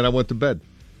was. And then I went to bed.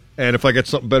 And if I get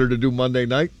something better to do Monday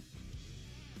night,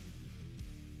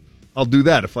 I'll do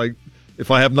that.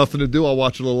 If I have nothing to do, I'll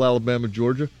watch a little Alabama,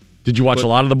 Georgia. Did you watch a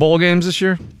lot of the bowl games this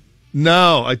year?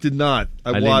 No, I did not.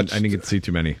 I didn't get to see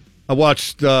too many. I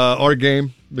watched our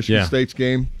game, Michigan Yeah. State's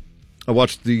game. I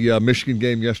watched the Michigan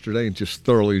game yesterday and just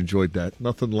thoroughly enjoyed that.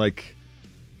 Nothing like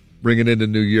bringing in the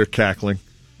new year cackling.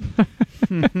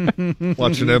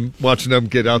 watching them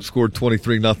get outscored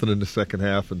 23-0 in the second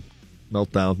half and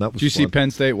meltdown. That was Did you see fun.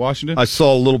 Penn State, Washington? I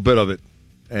saw a little bit of it,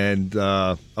 and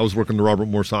I was working the Robert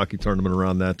Morris hockey tournament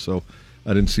around that, so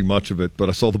I didn't see much of it. But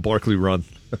I saw the Barkley run.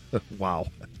 Wow!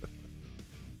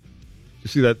 You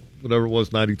see that? Whatever it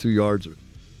was, 92 yards.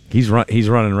 He's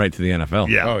running right to the NFL.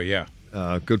 Yeah. Oh yeah.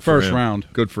 Good for First him. round.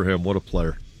 Good for him. What a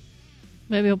player.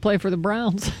 Maybe he'll play for the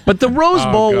Browns. But the Rose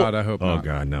Bowl. God, I hope Oh not.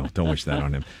 God, no! Don't wish that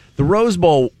on him. The Rose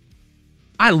Bowl.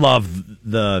 I love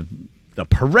the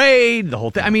parade, the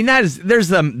whole thing. I mean, there's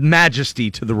the majesty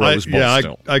to the Rose Bowl.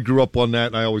 Still. I grew up on that,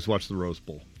 and I always watched the Rose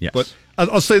Bowl. Yes. But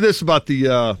I'll say this about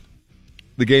the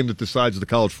game that decides the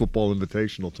College Football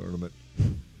Invitational Tournament.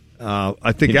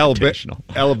 I think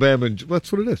Alabama.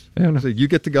 That's what it is. Yeah, I know. So you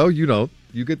get to go. You don't.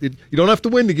 You don't have to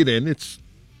win to get in. It's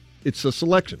a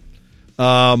selection.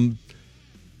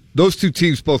 Those two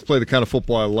teams both play the kind of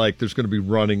football I like. There's going to be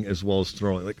running as well as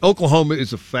throwing. Like Oklahoma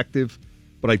is effective,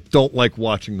 but I don't like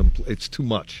watching them play. It's too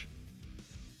much.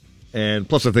 And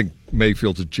plus, I think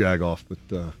Mayfield's a jag-off.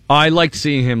 But I liked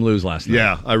seeing him lose last night.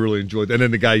 yeah, I really enjoyed that. And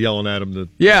then the guy yelling at him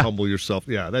to humble yourself.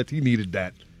 Yeah, he needed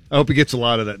that. I hope he gets a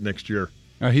lot of that next year.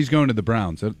 He's going to the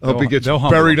Browns. I hope he gets they'll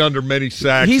humble buried him. under many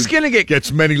sacks. He's going to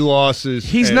gets many losses.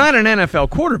 He's not an NFL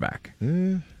quarterback.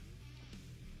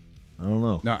 I don't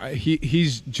know. No,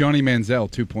 he's Johnny Manziel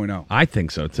 2.0. I think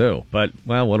so too. But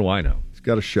well, what do I know? He's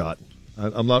got a shot.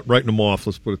 I'm not writing him off.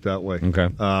 Let's put it that way.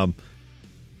 Okay.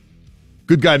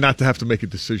 Good guy not to have to make a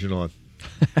decision on.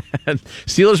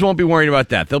 Steelers won't be worried about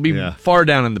that. They'll be far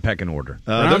down in the pecking order.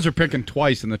 Browns are picking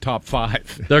twice in the top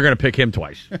 5. They're going to pick him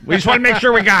twice. We just want to make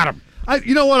sure we got him.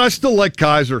 You know what? I still like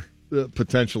Kaiser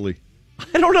potentially.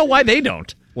 I don't know why they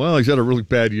don't. Well, he's had a really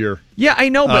bad year. Yeah, I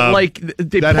know, but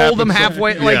they that pulled him happens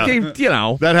halfway.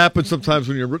 That happens sometimes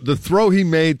when the throw he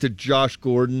made to Josh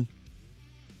Gordon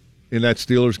in that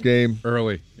Steelers game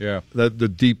early. Yeah, the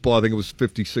deep ball. I think it was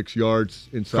 56 yards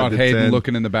inside Caught the Hayden 10.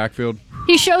 looking in the backfield.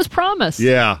 He shows promise.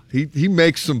 Yeah, he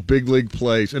makes some big league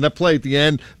plays, and that play at the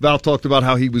end, Val talked about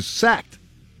how he was sacked.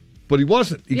 But he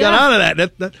wasn't. He got out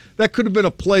of that. That could have been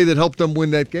a play that helped them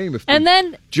win that game if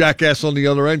then jackass on the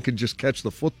other end could just catch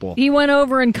the football. He went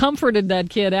over and comforted that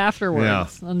kid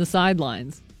afterwards on the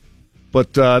sidelines.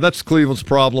 But that's Cleveland's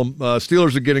problem.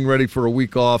 Steelers are getting ready for a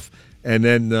week off, and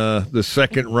then the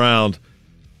second round,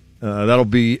 that'll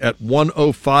be at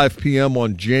 1:05 p.m.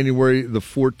 on January the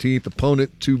 14th.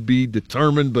 Opponent to be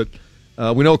determined, but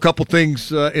we know a couple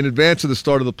things in advance of the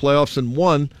start of the playoffs, and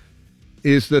one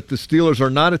is that the Steelers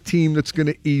are not a team that's going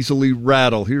to easily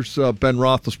rattle. Here's Ben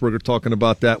Roethlisberger talking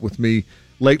about that with me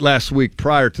late last week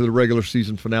prior to the regular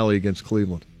season finale against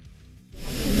Cleveland.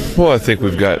 Well, I think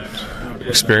we've got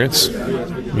experience.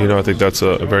 I think that's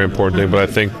a very important thing. But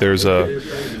I think there's I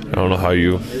don't know how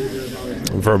you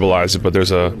verbalize it, but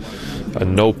there's a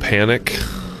no panic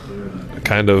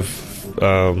kind of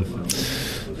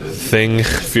thing,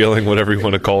 feeling, whatever you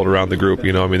want to call it, around the group.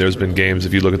 There's been games,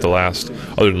 if you look at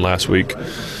other than last week,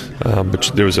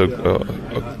 but there was a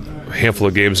handful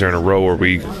of games there in a row where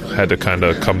we had to kind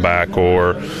of come back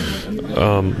or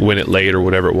win it late or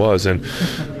whatever it was, and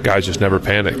guys just never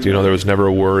panicked. There was never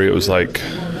a worry. It was like,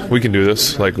 we can do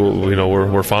this. Like,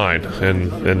 we're fine,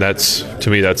 and that's, to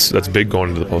me, that's big going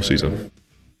into the postseason.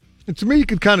 And to me, you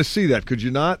could kind of see that, could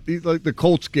you not? Like the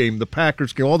Colts game, the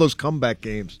Packers game, all those comeback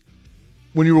games.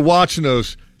 When you were watching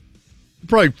those,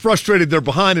 probably frustrated they're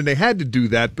behind and they had to do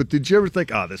that, but did you ever think,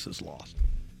 this is lost?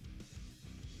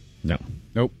 No.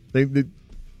 Nope.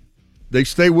 They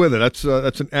stay with it. That's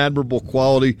an admirable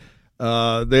quality.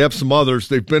 They have some others.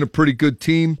 They've been a pretty good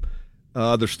team.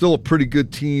 They're still a pretty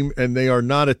good team, and they are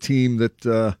not a team that,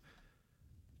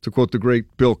 to quote the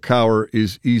great Bill Cowher,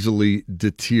 is easily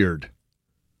deterred.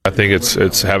 I think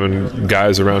it's having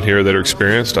guys around here that are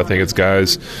experienced. I think it's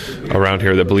guys around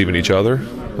here that believe in each other.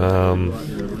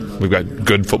 We've got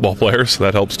good football players, so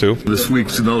that helps too. This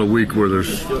week's another week where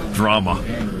there's drama,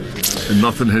 and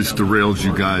nothing has derailed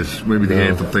you guys. Maybe the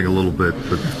anthem thing a little bit,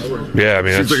 but yeah, I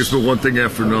mean, it seems like it's been one thing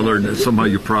after another, and somehow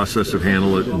you process it,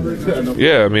 handle it. And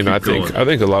yeah, I mean, I think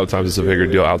a lot of times it's a bigger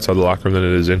deal outside the locker room than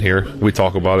it is in here. We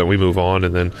talk about it, we move on,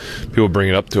 and then people bring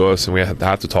it up to us, and we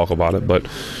have to talk about it. But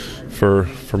for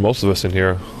most of us in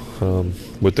here,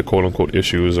 with the quote unquote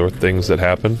issues or things that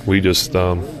happen, we just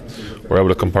we're able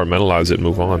to compartmentalize it and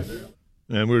move on.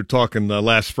 And we were talking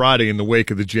last Friday in the wake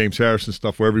of the James Harrison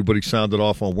stuff where everybody sounded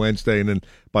off on Wednesday, and then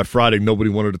by Friday nobody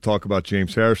wanted to talk about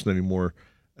James Harrison anymore,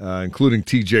 including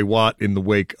T.J. Watt in the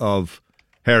wake of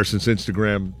Harrison's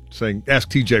Instagram saying, ask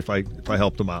T.J. if I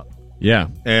helped him out. Yeah.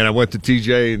 And I went to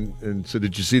T.J. and said,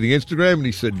 did you see the Instagram? And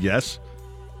he said, yes.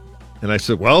 And I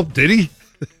said, well, did he?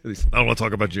 He said, I don't want to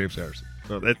talk about James Harrison.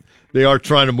 So they are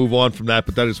trying to move on from that,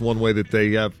 but that is one way that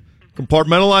they have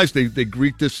compartmentalized. They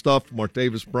greet this stuff,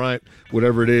 Martavis Bryant,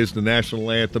 whatever it is, the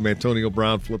national anthem, Antonio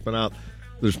Brown flipping out.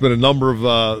 There's been a number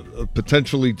of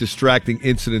potentially distracting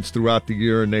incidents throughout the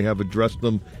year, and they have addressed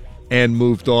them and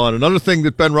moved on. Another thing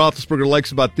that Ben Roethlisberger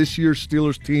likes about this year's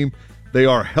Steelers team, they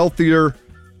are healthier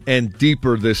and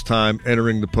deeper this time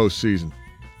entering the postseason.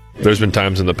 There's been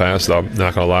times in the past, I'm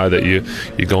not going to lie, that you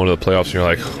go into the playoffs and you're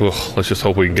like, let's just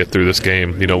hope we can get through this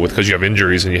game, because you have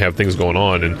injuries and you have things going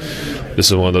on, and this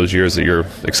is one of those years that you're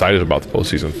excited about the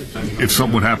postseason. If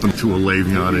something would happen to a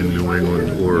Le'Veon in New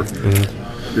England, or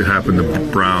it happened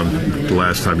to Brown the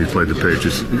last time he played the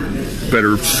Patriots,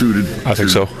 better suited I think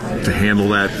so. To handle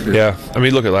that? Yeah. I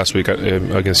mean, look at last week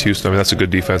against Houston. I mean, that's a good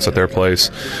defense at their place.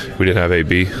 We didn't have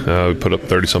AB. We put up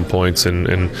 30-some points, and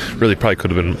really probably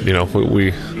could have been,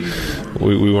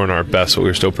 we weren't our best, but we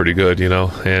were still pretty good,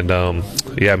 And,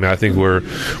 yeah, I mean, I think we're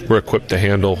equipped to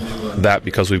handle that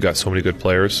because we've got so many good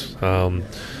players.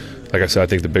 Like I said, I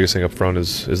think the biggest thing up front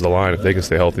is the line. If they can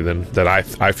stay healthy, then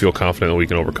I feel confident that we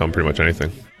can overcome pretty much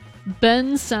anything.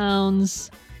 Ben sounds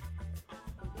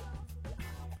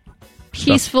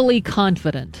peacefully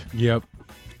confident. Yep.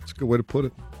 That's a good way to put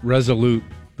it. Resolute.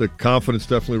 The confidence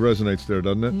definitely resonates there,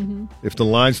 doesn't it? Mm-hmm. If the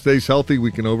line stays healthy,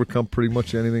 we can overcome pretty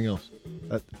much anything else.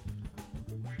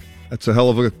 That's a hell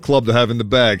of a club to have in the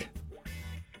bag.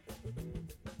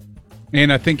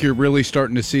 And I think you're really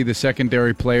starting to see the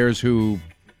secondary players who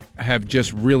have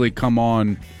just really come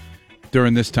on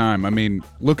during this time. I mean,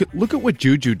 look at what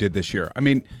Juju did this year. I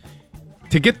mean,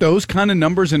 to get those kind of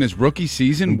numbers in his rookie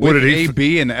season with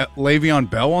AB and Le'Veon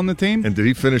Bell on the team. And did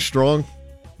he finish strong?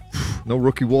 No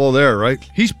rookie wall there, right?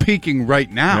 He's peaking right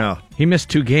now. Yeah. He missed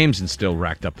 2 games and still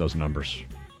racked up those numbers.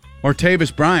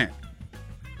 Martavis Bryant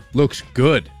looks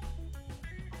good.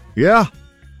 Yeah.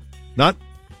 Not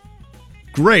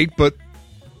great, but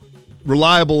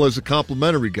reliable as a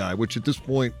complimentary guy, which at this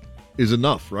point is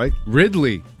enough, right?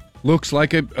 Ridley looks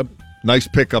like a nice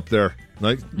pickup there.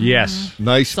 Yes.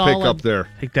 Nice Solid. pickup there.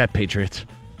 Take that, Patriots.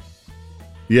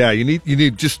 Yeah, you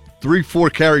need just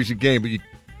 3-4 carries a game, but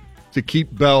to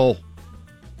keep Bell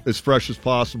as fresh as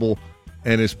possible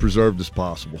and as preserved as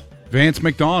possible. Vance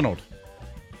McDonald.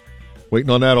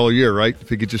 Waiting on that all year, right? If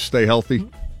he could just stay healthy.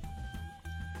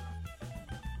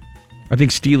 I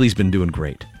think Steely's been doing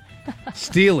great.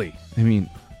 Steely. I mean,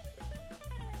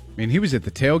 he was at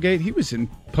the tailgate. He was in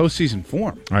postseason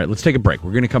form. All right, let's take a break.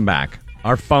 We're going to come back.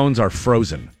 Our phones are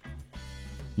frozen.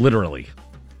 Literally.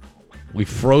 We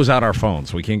froze out our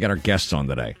phones, so we can't get our guests on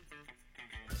today.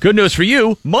 Good news for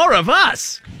you, more of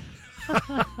us.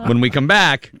 When we come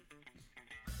back,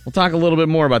 we'll talk a little bit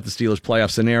more about the Steelers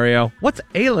playoff scenario. What's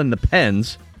ailing the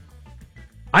Pens?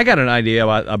 I got an idea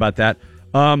about that.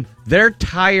 They're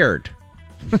tired.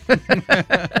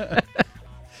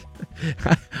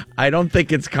 I don't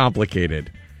think it's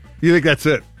complicated. You think that's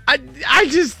it? I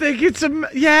just think it's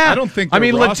yeah. I don't think their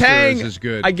roster Letang is as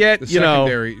good. I get,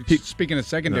 speaking of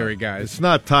secondary guys. It's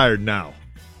not tired now.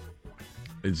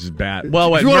 It's bad.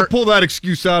 Well, if you want to pull that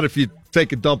excuse out if you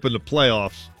take a dump in the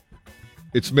playoffs,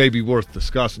 it's maybe worth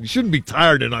discussing. You shouldn't be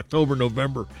tired in October,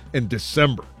 November, and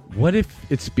December. What if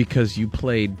it's because you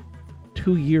played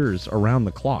 2 years around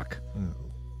the clock?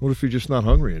 What if you're just not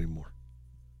hungry anymore?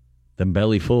 them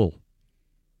belly full,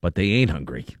 but they ain't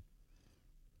hungry.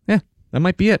 Yeah, that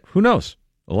might be it. Who knows?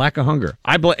 A lack of hunger.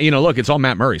 Look, it's all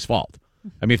Matt Murray's fault.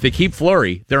 I mean, if they keep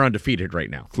Fleury, they're undefeated right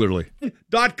now. Clearly.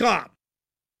 .com.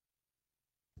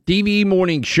 DVE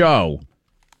Morning Show.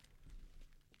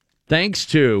 Thanks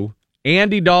to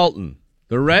Andy Dalton,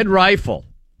 the Red Rifle.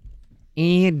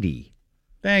 Andy.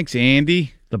 Thanks,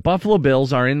 Andy. The Buffalo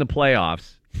Bills are in the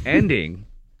playoffs, ending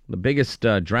the biggest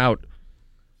drought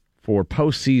for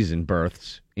postseason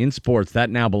berths in sports. That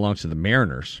now belongs to the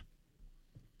Mariners,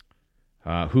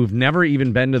 who've never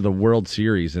even been to the World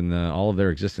Series in all of their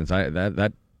existence.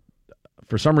 That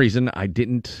for some reason I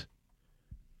didn't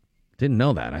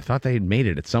know that. I thought they had made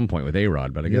it at some point with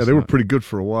A-Rod, but I guess they were not. pretty good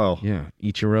for a while. Yeah,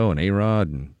 Ichiro and A-Rod,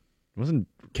 and wasn't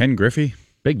Ken Griffey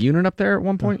big unit up there at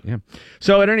one point? Yeah.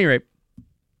 So at any rate,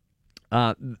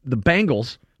 the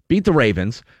Bengals beat the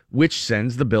Ravens, which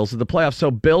sends the Bills to the playoffs. So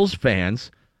Bills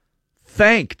fans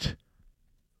thanked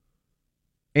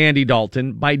Andy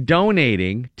Dalton by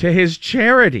donating to his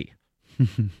charity.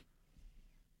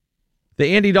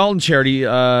 The Andy Dalton charity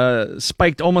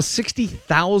spiked almost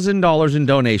 $60,000 in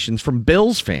donations from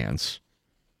Bills fans.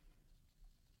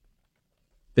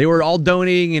 They were all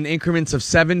donating in increments of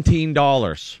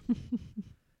 $17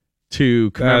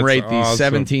 to commemorate the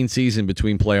 17 season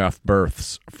between playoff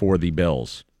berths for the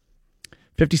Bills.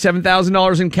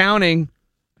 $57,000 and counting,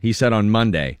 he said on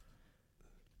Monday.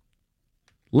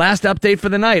 Last update for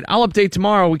the night. I'll update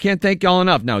tomorrow. We can't thank y'all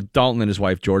enough. Now, Dalton and his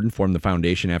wife, Jordan, formed the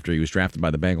foundation after he was drafted by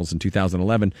the Bengals in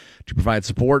 2011 to provide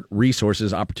support,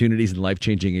 resources, opportunities, and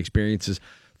life-changing experiences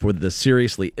for the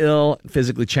seriously ill,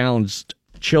 physically challenged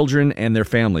children and their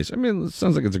families. I mean, it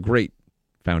sounds like it's a great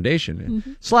foundation.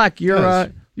 Mm-hmm. Slack,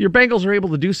 your Bengals are able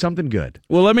to do something good.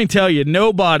 Well, let me tell you,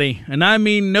 nobody, and I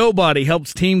mean nobody,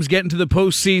 helps teams get into the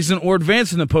postseason or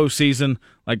advance in the postseason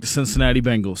like the Cincinnati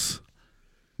Bengals.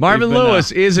 Marvin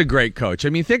Lewis is a great coach. I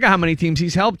mean, think of how many teams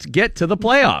he's helped get to the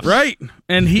playoffs. Right.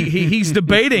 And he's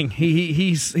debating.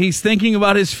 He's thinking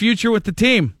about his future with the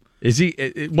team. Is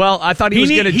he? Well, I thought he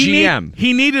was going to GM.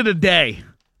 He needed a day.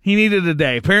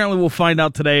 Apparently, we'll find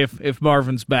out today if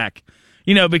Marvin's back.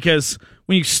 You know, because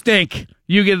when you stink,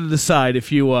 you get to decide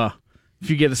if you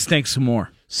get to stink some more.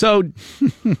 So,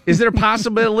 is there a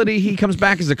possibility he comes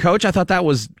back as a coach? I thought that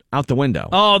was out the window.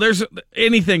 Oh,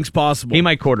 anything's possible. He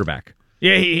might quarterback.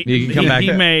 Yeah, he can come back.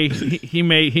 He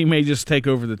may just take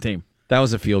over the team. That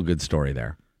was a feel-good story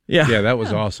there. Yeah, that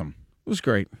was awesome. It was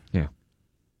great. Yeah.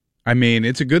 I mean,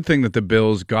 it's a good thing that the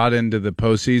Bills got into the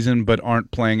postseason but aren't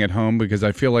playing at home, because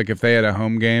I feel like if they had a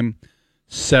home game,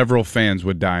 several fans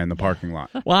would die in the parking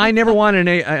lot. Well, I never wanted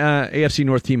an AFC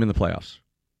North team in the playoffs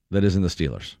that isn't the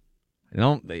Steelers.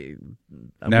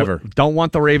 Never. Don't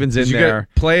want the Ravens in there.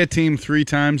 Play a team 3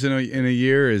 times in a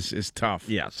year is tough.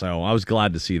 Yeah, so I was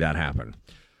glad to see that happen.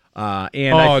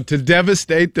 To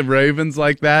devastate the Ravens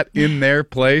like that in their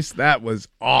place, that was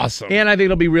awesome. And I think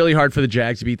it'll be really hard for the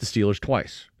Jags to beat the Steelers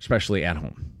twice, especially at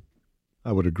home.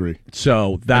 I would agree.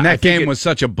 So that game was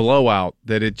such a blowout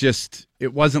that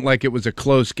it wasn't like it was a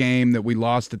close game that we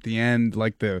lost at the end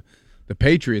like the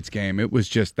Patriots game. It was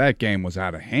just that game was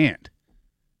out of hand.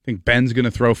 Think Ben's going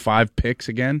to throw 5 picks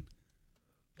again?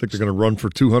 Think they're going to run for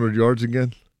 200 yards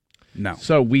again? No.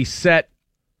 So we set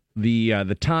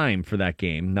the time for that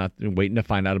game, not waiting to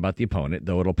find out about the opponent,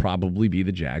 though it'll probably be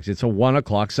the Jags. It's a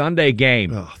 1:00 Sunday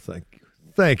game. Oh, thank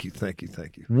you.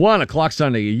 1:00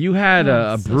 Sunday. You had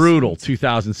a brutal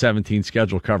 2017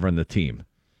 schedule covering the team.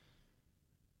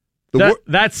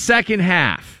 That second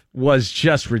half was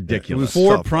just ridiculous.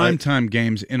 4 primetime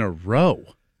games in a row.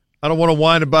 I don't want to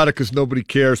whine about it because nobody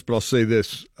cares, but I'll say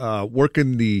this.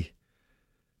 Working the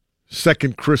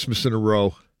second Christmas in a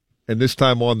row, and this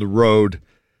time on the road,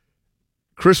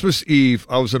 Christmas Eve,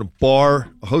 I was in a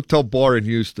hotel bar in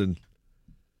Houston.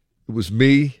 It was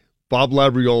me, Bob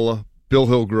Labriola, Bill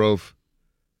Hillgrove,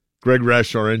 Greg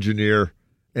Rash, our engineer,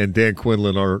 and Dan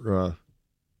Quinlan, our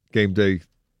game day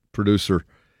producer.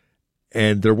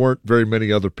 And there weren't very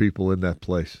many other people in that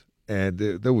place. And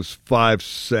there was 5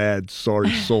 sad,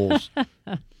 sorry souls.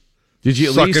 Did you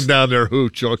at sucking least down their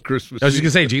hooch on Christmas? I was just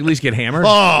gonna say, did you at least get hammered?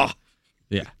 Oh,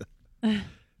 yeah. Did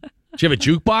you have a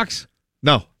jukebox?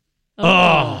 No.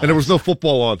 Oh, and there was no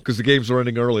football on because the games were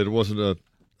ending early. It wasn't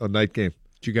a night game.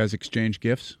 Did you guys exchange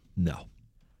gifts? No.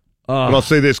 But I'll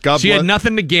say this: so you had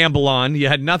nothing to gamble on. You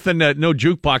had nothing, no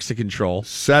jukebox to control.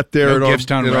 Sat there in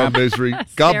our misery.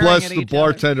 God bless the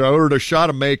bartender. I ordered a shot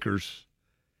of Makers.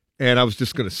 And I was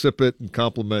just going to sip it and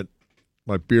compliment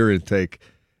my beer intake.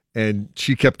 And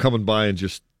she kept coming by and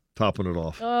just topping it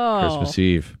off. Oh. Christmas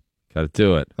Eve. Got to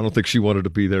do it. I don't think she wanted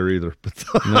to be there either. But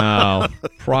no,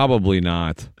 probably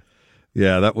not.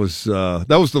 Yeah, that was the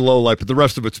low light, but the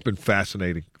rest of it's been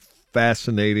fascinating.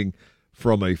 Fascinating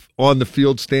from a on the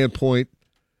field standpoint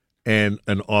and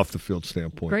an off the field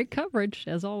standpoint. Great coverage,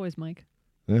 as always, Mike.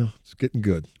 Yeah, it's getting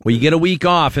good. Well, you get a week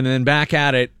off and then back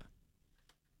at it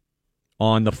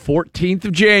on the 14th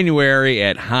of January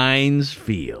at Heinz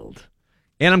Field.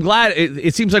 And I'm glad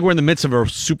it seems like we're in the midst of a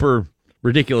super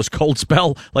ridiculous cold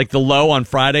spell. Like the low on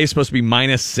Friday is supposed to be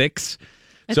 -6.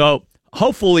 So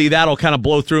hopefully that'll kind of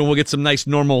blow through and we'll get some nice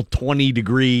normal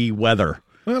 20-degree weather.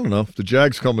 I don't know. If the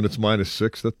Jags come and it's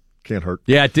 -6, that can't hurt.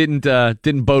 Yeah, it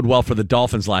didn't bode well for the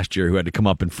Dolphins last year, who had to come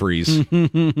up and freeze.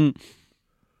 That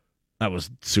was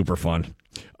super fun.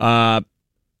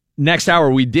 Next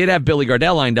hour, we did have Billy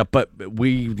Gardell lined up, but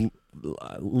we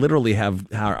literally have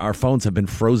our phones have been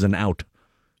frozen out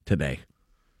today.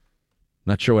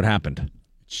 Not sure what happened.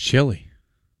 It's chilly.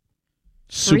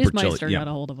 Super Freeze-meister chilly. got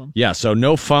a hold of him. Yeah, so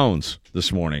no phones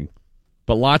this morning,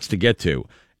 but lots to get to.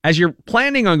 As you're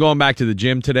planning on going back to the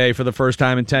gym today for the first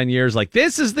time in 10 years, like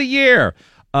this is the year.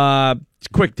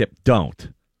 Quick tip, don't.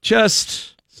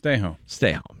 Just stay home.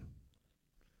 Stay home.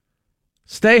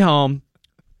 Stay home.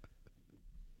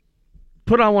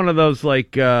 Put on one of those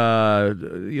like sit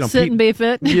and be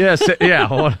fit. Yes, yeah.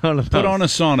 One of those. Put on a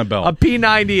sauna belt. A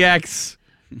P90X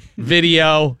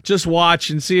video. Just watch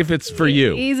and see if it's for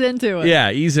you. Ease into it.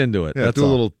 Yeah, ease into it. Yeah, That's do a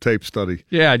all. little tape study.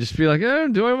 Yeah, just be like,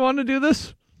 do I want to do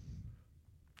this?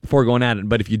 Before going at it.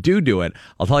 But if you do it,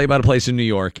 I'll tell you about a place in New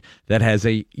York that has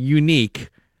a unique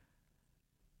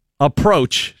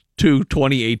approach to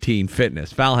 2018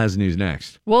 fitness. Val has news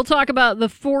next. We'll talk about the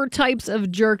 4 types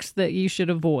of jerks that you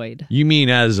should avoid. You mean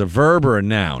as a verb or a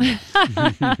noun?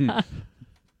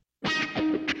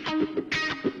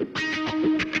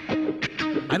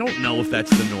 I don't know if that's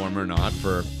the norm or not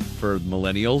for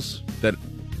millennials, that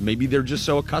maybe they're just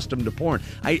so accustomed to porn.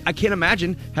 I can't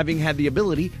imagine having had the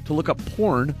ability to look up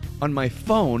porn on my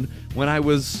phone when I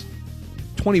was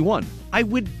 21.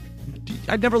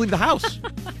 I'd never leave the house.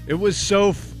 It was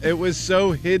so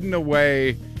hidden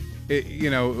away.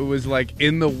 It was like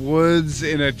in the woods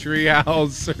in a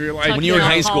treehouse. When you were in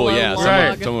high school,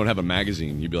 Right. someone would have a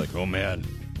magazine. You'd be like, "Oh man,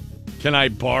 can I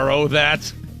borrow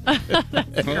that?"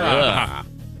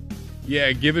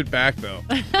 Yeah, give it back though.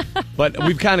 But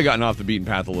we've kind of gotten off the beaten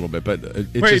path a little bit. But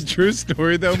it's Wait, just, true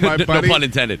story though. My no buddy, pun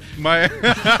intended. My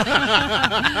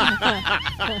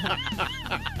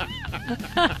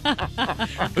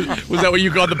was that where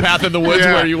you got the path in the woods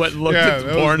where you went and looked at the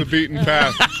that porn? was the beaten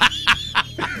path.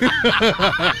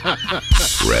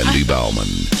 Randy Bauman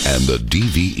and the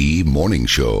DVE Morning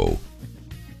Show.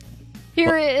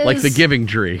 Here is Like the giving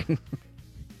tree.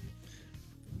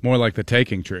 More like the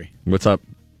taking tree. What's up?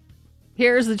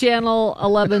 Here's the Channel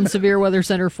 11 Severe Weather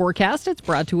Center forecast. It's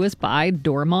brought to us by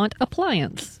Dormont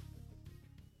Appliance.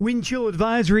 Wind chill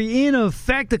advisory in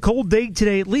effect. A cold day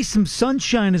today. At least some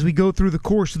sunshine as we go through the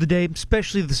course of the day,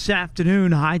 especially this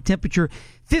afternoon. High temperature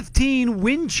 15,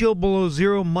 wind chill below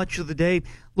 0 much of the day.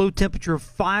 Low temperature of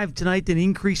 5 tonight, then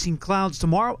increasing clouds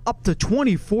tomorrow up to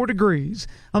 24 degrees.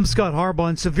 I'm Scott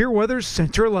Harbaugh in Severe Weather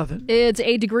Center 11. It's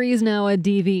 8 degrees now at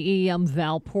DVE. I'm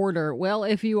Val Porter. Well,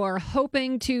 if you are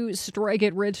hoping to strike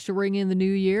it rich to ring in the new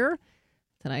year,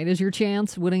 tonight is your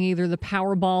chance. Winning either the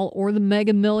Powerball or the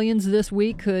Mega Millions this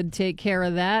week could take care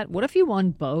of that. What if you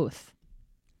won both?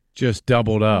 Just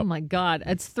doubled up. Oh my God.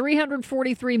 It's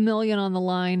 $343 million on the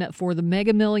line for the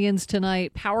Mega Millions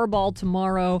tonight. Powerball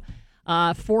tomorrow,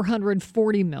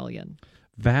 $440 million.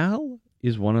 Val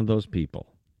is one of those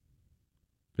people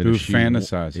that Who if she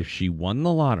fantasizes. if she won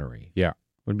the lottery,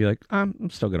 would be like, I'm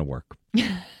still going to work.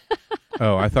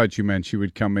 Oh, I thought you meant she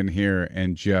would come in here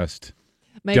and just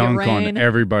Make dunk it rain. on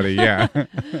everybody. Yeah.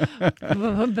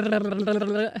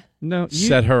 No,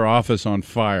 Set her office on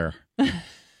fire.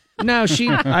 No,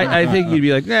 I think you'd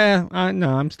be like, no,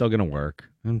 I'm still going to work.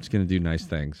 I'm just going to do nice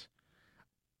things.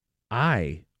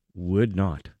 I would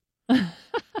not.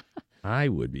 I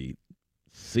would be,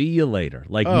 see you later.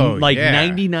 Like Oh, yeah.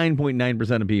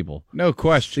 99.9% of people. No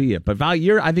question. See it. But Val,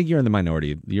 I think you're in the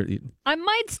minority. I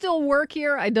might still work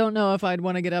here. I don't know if I'd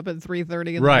want to get up at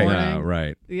 3:30 in Right. the morning. No,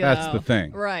 right. That's the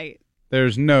thing. Right.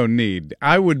 There's no need.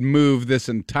 I would move this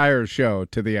entire show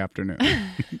to the afternoon.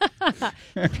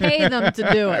 Pay them to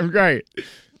do it. Right.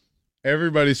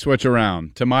 Everybody switch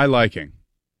around to my liking.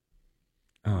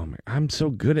 Oh, man, I'm so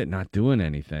good at not doing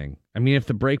anything. I mean, if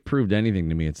the break proved anything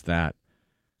to me, it's that.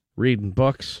 Reading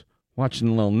books, watching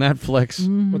a little Netflix.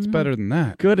 What's better than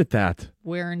that? Good at that.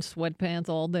 Wearing sweatpants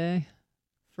all day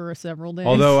for several days.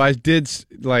 Although I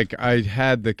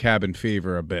had the cabin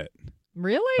fever a bit.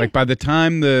 Really? Like by the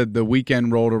time the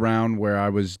weekend rolled around where I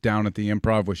was down at the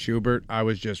Improv with Schubert, I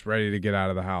was just ready to get out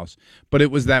of the house. But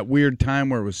it was that weird time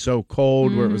where it was so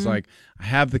cold, where it was like, I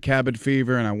have the cabin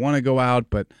fever and I want to go out,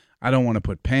 but I don't want to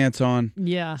put pants on.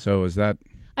 Yeah. So is that...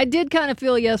 I did kind of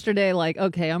feel yesterday like,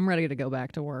 okay, I'm ready to go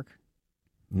back to work.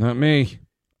 Not me.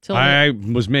 Till I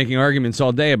was making arguments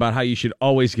all day about how you should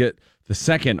always get the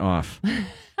second off.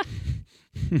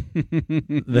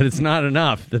 That it's not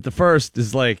enough. That the first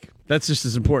is like, that's just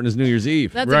as important as New Year's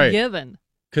Eve. That's a given.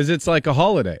 Because it's like a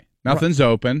holiday. Nothing's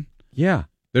open. Yeah.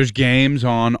 There's games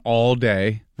on all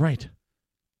day. Right.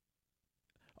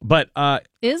 But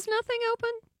Is nothing open?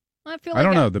 I feel I like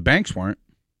don't know. The banks weren't.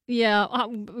 Yeah,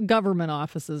 government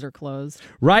offices are closed.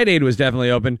 Rite Aid was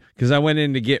definitely open because I went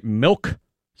in to get milk.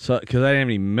 So because I didn't have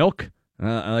any milk,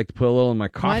 I like to put a little in my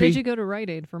coffee. Why did you go to Rite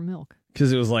Aid for milk?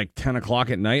 Because it was like 10 o'clock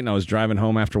at night, and I was driving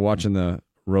home after watching the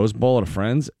Rose Bowl at a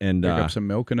friend's. And Pick up some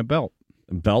milk and a belt.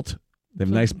 Belt. They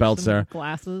have nice belts there.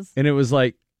 Glasses. And it was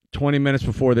like 20 minutes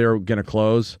before they were going to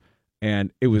close,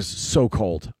 and it was so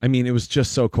cold. I mean, it was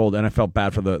just so cold, and I felt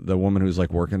bad for the woman who's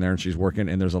like working there, and she's working,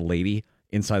 and there's a lady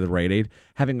inside the Rite Aid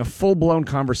having a full-blown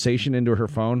conversation into her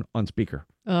phone on speaker.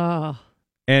 Oh.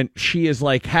 And she is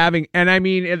like having, and I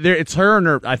mean, it's her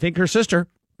and I think her sister.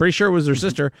 Pretty sure it was her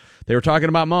sister. They were talking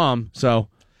about mom. So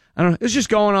I don't know. It's just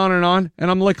going on.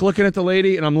 And I'm like looking at the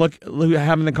lady, and I'm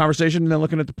having the conversation, and then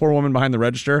looking at the poor woman behind the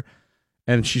register,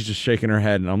 and she's just shaking her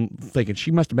head. And I'm thinking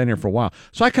she must have been here for a while.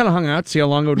 So I kind of hung out to see how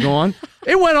long it would go on.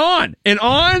 It went on and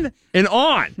on and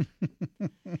on.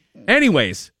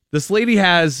 Anyways, this lady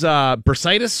has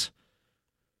bursitis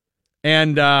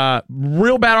and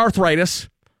real bad arthritis.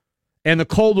 And the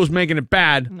cold was making it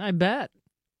bad. I bet.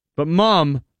 But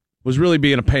mom was really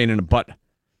being a pain in the butt.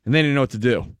 And they didn't know what to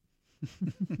do.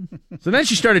 So then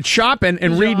she started shopping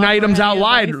and reading items out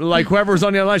loud. Like whoever was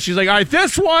on the other line, she's like, all right,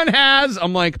 this one has.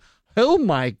 I'm like, oh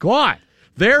my God.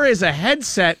 There is a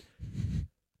headset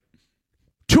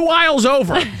 2 aisles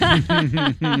over. Plug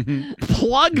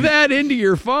that into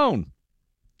your phone.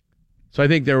 So I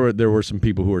think there were some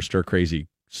people who were stir crazy,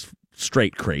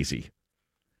 straight crazy.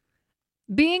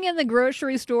 Being in the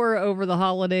grocery store over the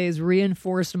holidays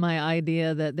reinforced my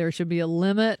idea that there should be a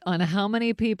limit on how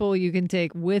many people you can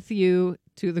take with you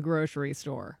to the grocery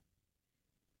store.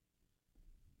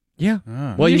 Yeah.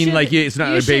 Well, you mean like it's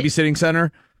not a babysitting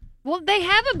center? Well, they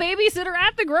have a babysitter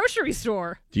at the grocery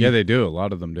store. Yeah, they do. A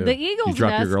lot of them do. The Eagles You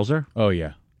drop Nest, your girls there? Oh,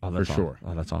 yeah. Oh, for sure.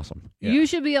 Oh, that's awesome. You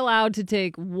should be allowed to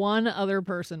take one other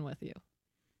person with you.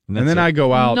 And then I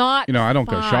go out. Not I don't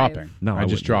go 5. shopping. No, I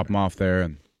just drop them off there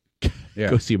and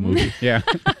go see a movie. Yeah.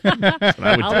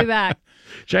 I'll be back.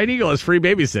 Giant Eagle has free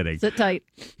babysitting. Sit tight.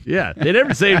 Yeah. They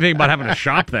never say anything about having to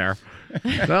shop there.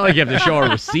 It's not like you have to show a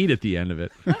receipt at the end of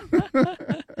it.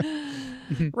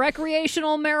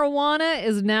 Recreational marijuana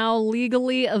is now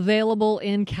legally available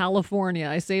in California.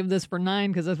 I saved this for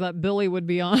 9 because I thought Billy would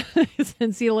be on.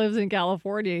 Since he lives in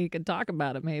California, he could talk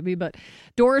about it maybe. But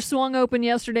doors swung open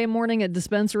yesterday morning at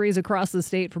dispensaries across the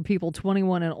state for people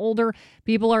 21 and older.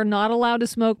 People are not allowed to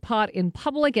smoke pot in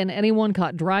public, and anyone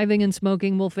caught driving and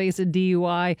smoking will face a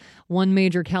DUI. One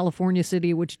major California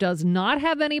city which does not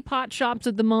have any pot shops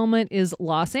at the moment is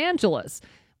Los Angeles,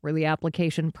 where the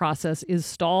application process is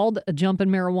stalled. A jump in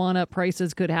marijuana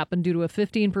prices could happen due to a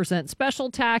 15% special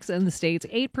tax and the state's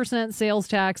 8% sales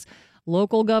tax.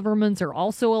 Local governments are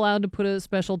also allowed to put a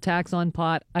special tax on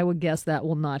pot. I would guess that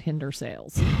will not hinder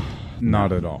sales.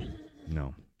 Not at all.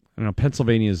 No. I know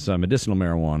Pennsylvania's medicinal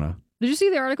marijuana. Did you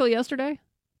see the article yesterday?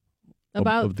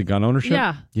 About of the gun ownership?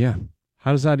 Yeah. Yeah.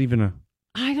 How does that even...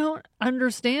 I don't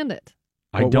understand it.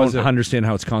 I don't understand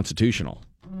how it's constitutional.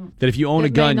 That if you own a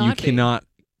gun, you cannot...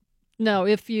 No,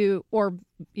 or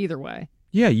either way.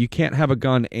 Yeah, you can't have a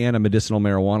gun and a medicinal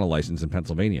marijuana license in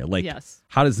Pennsylvania. Like, yes.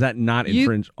 How does that not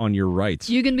infringe on your rights?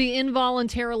 You can be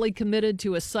involuntarily committed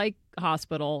to a psych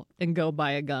hospital and go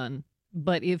buy a gun.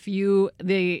 But if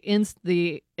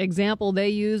the example they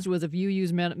used was if you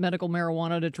use medical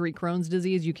marijuana to treat Crohn's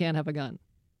disease, you can't have a gun.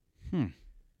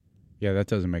 Yeah, that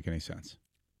doesn't make any sense.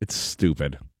 It's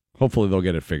stupid. Hopefully they'll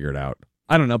get it figured out.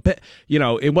 I don't know.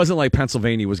 It wasn't like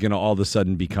Pennsylvania was going to all of a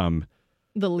sudden become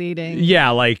the leading.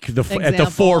 Yeah, like at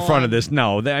the forefront of this.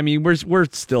 No, I mean we're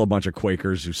still a bunch of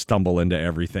Quakers who stumble into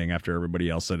everything after everybody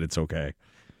else said it's okay.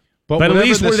 But at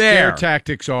least we're there. Scare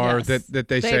tactics are that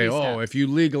they say, if you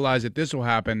legalize it, this will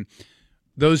happen.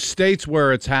 Those states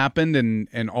where it's happened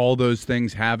and all those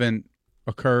things haven't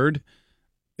occurred,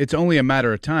 it's only a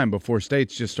matter of time before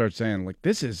states just start saying, like,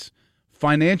 this is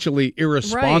financially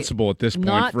irresponsible at this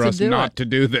point for us not to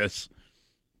do this.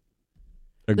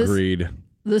 Agreed.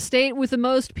 The state with the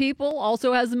most people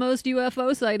also has the most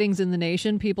UFO sightings in the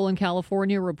nation. People in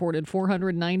California reported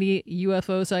 490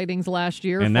 UFO sightings last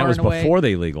year. And that far was and away. before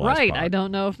they legalized Right. pot. I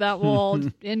don't know if that will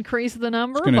increase the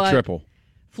number. It's going to but triple.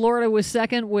 Florida was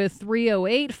second with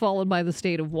 308, followed by the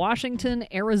state of Washington,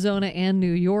 Arizona, and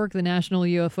New York. The National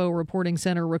UFO Reporting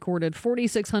Center recorded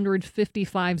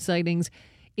 4,655 sightings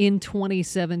in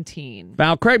 2017.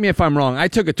 Val, correct me if I'm wrong. I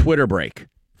took a Twitter break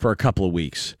for a couple of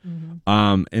weeks.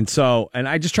 And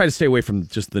I just try to stay away from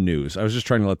just the news. I was just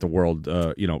trying to let the world,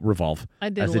 revolve I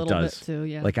did as a little it does. bit too,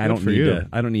 yeah. Like I Good don't for need you. to.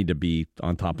 I don't need to be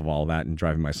on top of all that and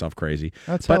driving myself crazy.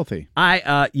 That's But healthy.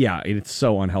 It's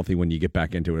so unhealthy when you get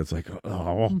back into it. It's like,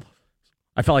 oh,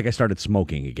 I felt like I started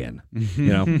smoking again.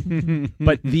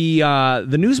 But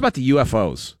the news about the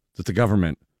UFOs that the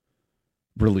government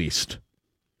released.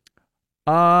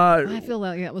 I feel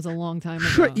like that was a long time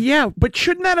ago. Yeah, but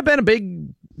shouldn't that have been a big,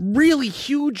 really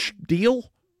huge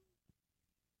deal?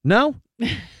 No?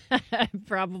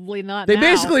 Probably not They now.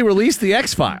 basically released the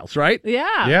X-Files, right?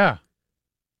 Yeah. Yeah.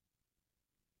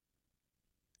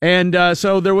 And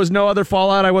so there was no other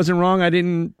fallout. I wasn't wrong. I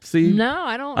didn't see. No,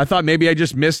 I don't. I thought maybe I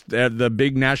just missed the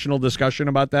big national discussion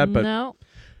about that. But No.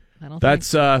 I don't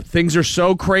that's things are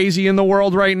so crazy in the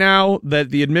world right now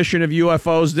that the admission of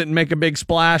UFOs didn't make a big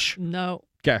splash. No.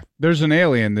 Okay. There's an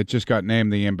alien that just got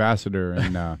named the ambassador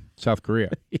in South Korea.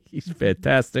 He's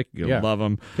fantastic. You'll love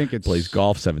him. I think it's plays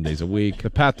golf 7 days a week. The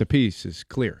path to peace is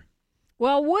clear.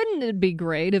 Well, wouldn't it be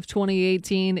great if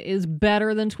 2018 is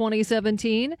better than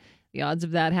 2017? The odds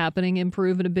of that happening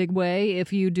improve in a big way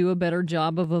if you do a better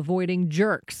job of avoiding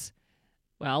jerks.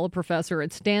 Well, a professor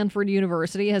at Stanford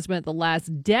University has spent the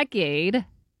last decade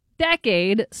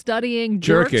studying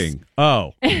jerks. Jerking.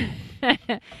 Oh.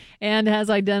 And has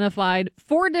identified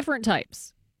 4 different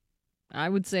types. I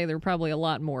would say there are probably a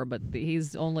lot more, but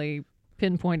he's only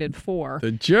pinpointed 4.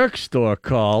 The jerk store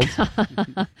called.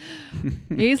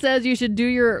 He says you should do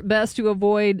your best to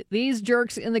avoid these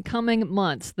jerks in the coming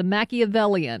months. The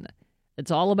Machiavellian. It's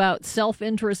all about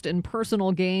self-interest and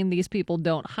personal gain. These people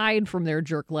don't hide from their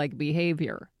jerk-like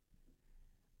behavior.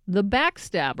 The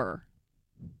backstabber.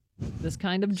 This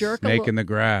kind of jerk. Snake in the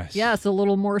grass. Yes, a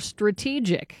little more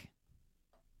strategic.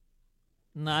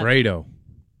 Not Fredo.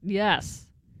 Yes.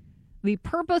 The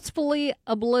purposefully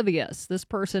oblivious. This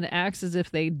person acts as if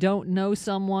they don't know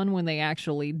someone when they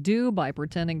actually do. By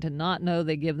pretending to not know,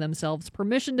 they give themselves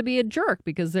permission to be a jerk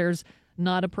because there's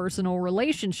not a personal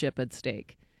relationship at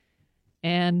stake.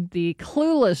 And the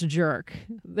clueless jerk.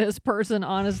 This person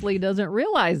honestly doesn't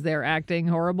realize they're acting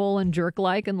horrible and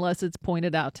jerk-like unless it's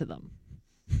pointed out to them.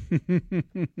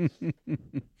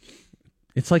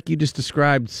 It's like you just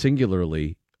described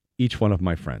singularly each one of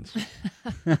my friends.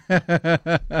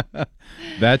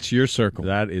 That's your circle.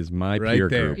 That is my Right peer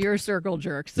there. group. Your circle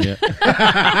jerks. Yeah.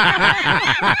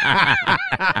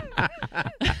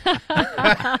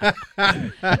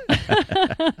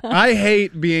 I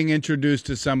hate being introduced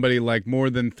to somebody like more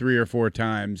than 3 or 4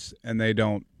 times and they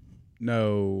don't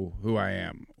know who I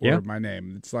am or my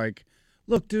name. It's like,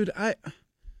 look, dude, I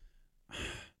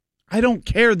don't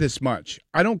care this much.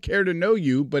 I don't care to know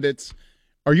you, but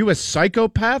are you a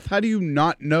psychopath? How do you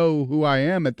not know who I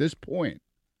am at this point?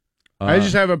 I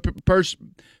just have a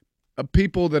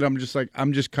people that I'm just like,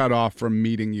 I'm just cut off from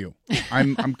meeting you.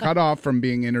 I'm cut off from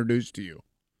being introduced to you.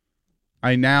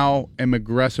 I now am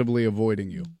aggressively avoiding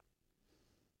you.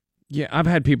 Yeah, I've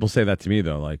had people say that to me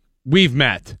though, like we've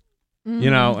met,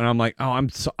 and I'm like, oh,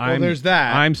 there's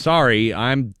that. I'm sorry,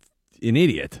 I'm an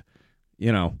idiot,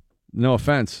 no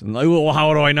offense. And like, well,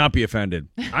 how do I not be offended?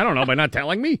 I don't know, by not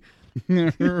telling me.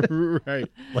 Right?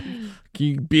 Like, can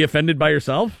you be offended by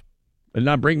yourself and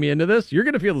not bring me into this? You're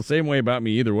gonna feel the same way about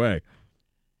me either way.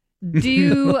 Do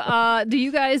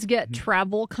you guys get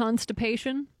travel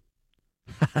constipation?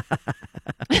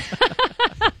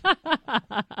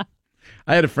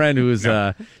 I had a friend who was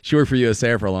she worked for USA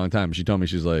Air for a long time. She told me,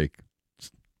 she's like,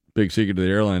 big secret to the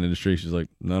airline industry. She's like,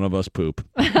 none of us poop.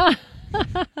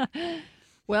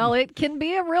 Well, it can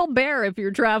be a real bear if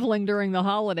you're traveling during the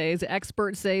holidays.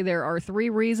 Experts say there are 3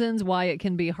 reasons why it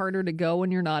can be harder to go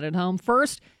when you're not at home.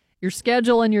 First, your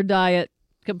schedule and your diet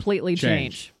completely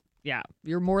change. Yeah,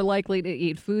 you're more likely to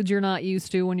eat foods you're not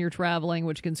used to when you're traveling,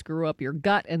 which can screw up your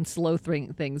gut and slow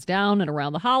things down. And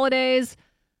around the holidays,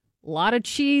 a lot of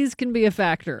cheese can be a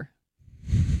factor.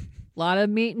 A lot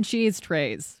of meat and cheese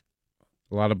trays.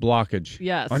 A lot of blockage.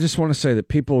 Yes. I just want to say that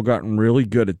people have gotten really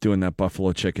good at doing that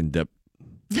buffalo chicken dip.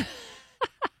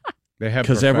 They have,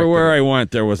 because everywhere I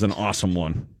went, there was an awesome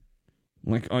one.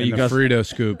 Like, oh, and you the guys, Frito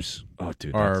scoops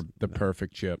dude, are the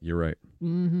perfect chip. You're right.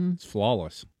 Mm-hmm. It's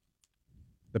flawless.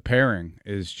 The pairing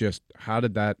is just, how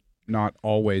did that not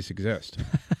always exist.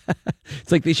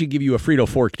 It's like they should give you a Frito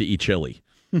fork to eat chili.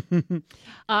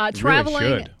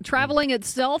 Traveling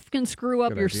itself can screw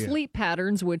up Good your idea. sleep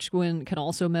patterns, which can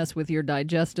also mess with your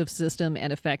digestive system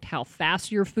and affect how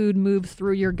fast your food moves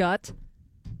through your gut.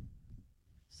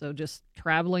 So just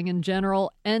traveling in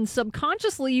general, and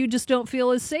subconsciously you just don't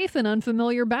feel as safe in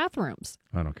unfamiliar bathrooms.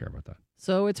 I don't care about that.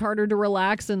 So it's harder to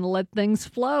relax and let things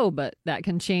flow, but that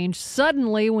can change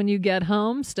suddenly when you get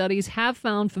home. Studies have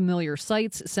found familiar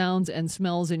sights, sounds, and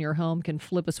smells in your home can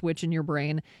flip a switch in your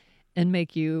brain and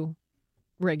make you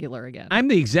regular again. I'm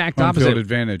the exact Home opposite. field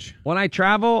advantage. When I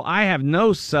travel, I have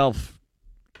no self,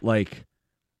 like...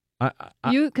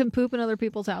 You can poop in other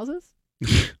people's houses?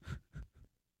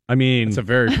 I mean... It's a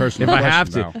very personal If I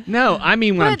have question, to. Val. No, I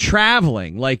mean when I'm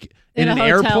traveling, like in In an a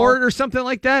hotel. airport or something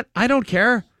like that, I don't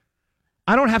care.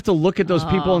 I don't have to look at those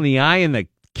people in the eye in the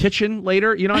kitchen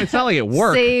later. You know, it's not like at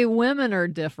work. See, women are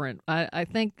different. I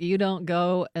think you don't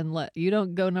go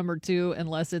number 2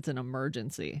 unless it's an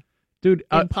emergency. Dude,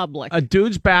 in public. A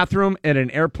dude's bathroom at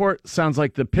an airport sounds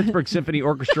like the Pittsburgh Symphony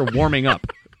Orchestra warming up.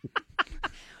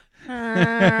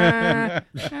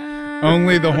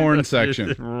 Only the horn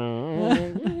section.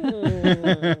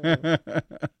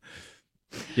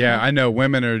 Yeah, I know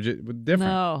women are different.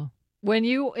 No.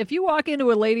 If you walk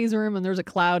into a ladies' room and there's a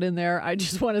cloud in there, I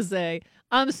just want to say,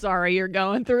 I'm sorry you're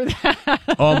going through that.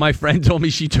 Oh, my friend told me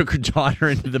she took her daughter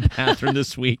into the bathroom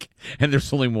this week, and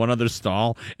there's only one other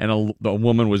stall, and a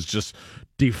woman was just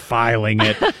defiling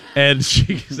it. And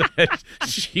she said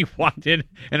she walked in,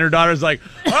 and her daughter's like,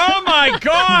 "Oh my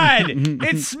God,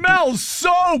 it smells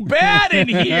so bad in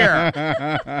here."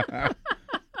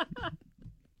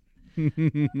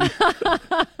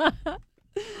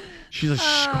 She's like,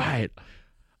 "Shh, quiet."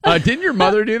 Didn't your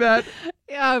mother do that?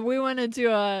 Yeah, we went into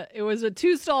it was a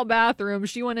 2-stall bathroom.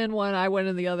 She went in one, I went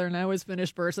in the other, and I was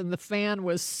finished first, and the fan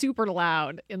was super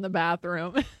loud in the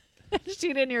bathroom.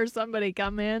 She didn't hear somebody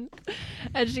come in,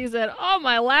 and she said, "Oh,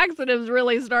 my laxative's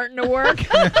really starting to work."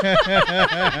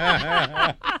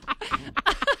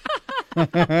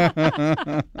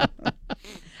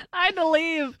 I had to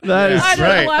leave. That is I just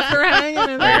right. left her hanging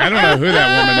in there. Like, I don't know who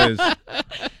that woman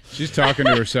is. She's talking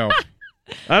to herself.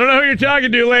 I don't know who you're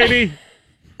talking to, lady.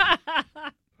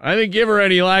 I didn't give her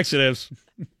any laxatives.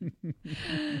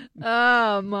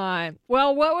 Oh, my.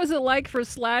 Well, what was it like for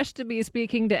Slash to be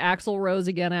speaking to Axl Rose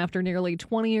again after nearly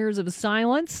 20 years of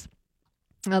silence?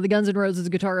 The Guns N' Roses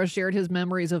guitarist shared his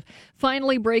memories of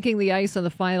finally breaking the ice on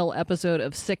the final episode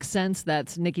of Sixth Sense.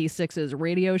 That's Nikki Sixx's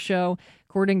radio show.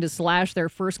 According to Slash, their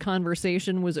first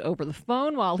conversation was over the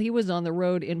phone while he was on the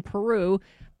road in Peru.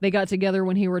 They got together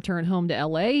when he returned home to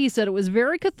L.A. He said it was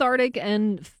very cathartic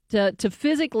and to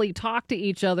physically talk to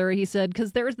each other. He said,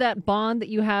 because there's that bond that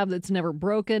you have that's never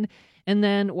broken. And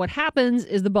then what happens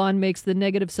is the bond makes the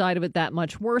negative side of it that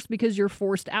much worse because you're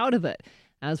forced out of it.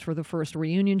 As for the first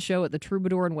reunion show at the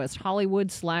Troubadour in West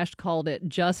Hollywood, Slash called it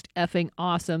just effing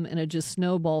awesome, and it just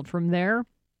snowballed from there.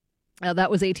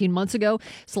 That was 18 months ago.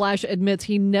 Slash admits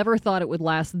he never thought it would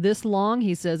last this long.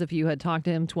 He says if you had talked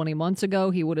to him 20 months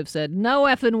ago, he would have said, "No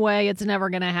effing way, it's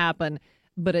never going to happen."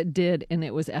 But it did, and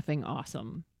it was effing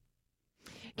awesome.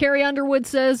 Carrie Underwood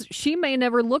says she may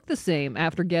never look the same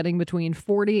after getting between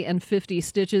 40 and 50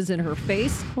 stitches in her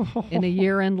face. In a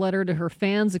year-end letter to her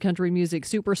fans, the country music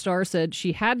superstar said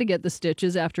she had to get the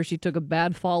stitches after she took a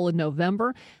bad fall in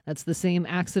November. That's the same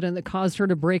accident that caused her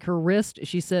to break her wrist.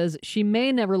 She says she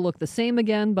may never look the same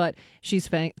again, but she's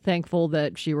thankful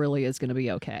that she really is going to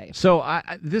be okay. So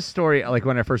this story, like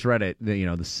when I first read it,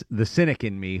 the cynic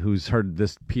in me who's heard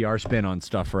this PR spin on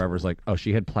stuff forever is like, oh,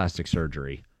 she had plastic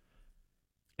surgery.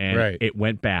 And it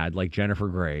went bad, like Jennifer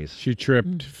Gray's. She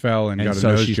tripped, fell, and got a so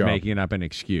nose she's job. making up an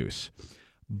excuse.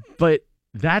 But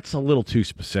that's a little too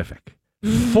specific.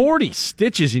 40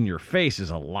 stitches in your face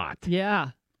is a lot. Yeah.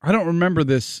 I don't remember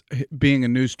this being a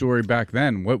news story back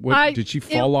then. What did she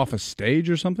fall off a stage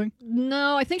or something?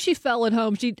 No, I think she fell at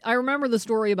home. I remember the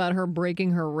story about her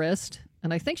breaking her wrist,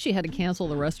 and I think she had to cancel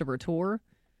the rest of her tour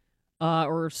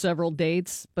or several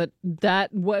dates, but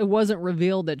it wasn't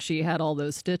revealed that she had all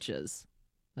those stitches.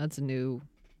 That's a new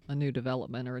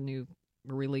development or a new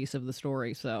release of the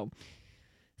story. So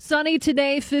sunny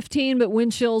today, 15, but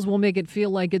wind chills will make it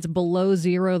feel like it's below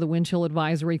zero. The wind chill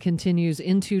advisory continues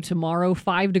into tomorrow.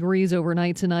 5 degrees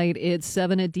overnight tonight. It's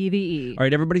 7 at DVE. All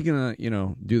right, everybody's going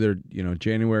to, do their,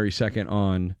 January 2nd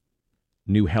on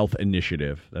new health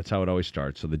initiative. That's how it always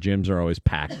starts. So the gyms are always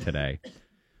packed today.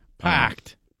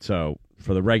 Packed. So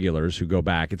for the regulars who go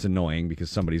back, it's annoying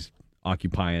because somebody's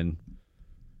occupying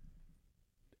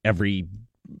every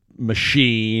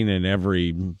machine and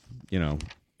every,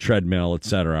 treadmill,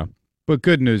 etc. But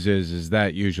good news is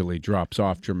that usually drops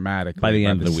off dramatically By the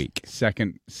end of the week.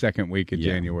 Second week of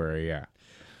January, yeah.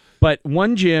 But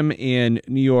one gym in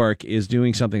New York is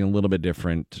doing something a little bit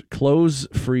different.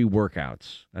 Clothes-free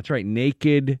workouts. That's right,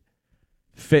 naked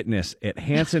fitness at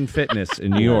Hanson Fitness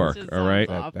in New York, all right?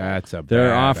 That's a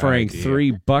They're bad offering idea.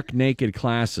 3 buck-naked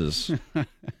classes. All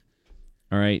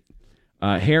right.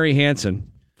 Harry Hansen,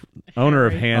 owner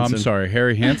of Hansen. I'm sorry,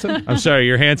 Harry Hansen? I'm sorry,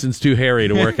 your Hansen's too hairy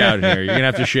to work out in here. You're going to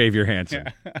have to shave your Hansen.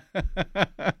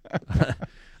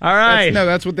 All right.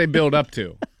 That's what they build up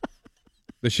to.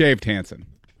 The shaved Hansen.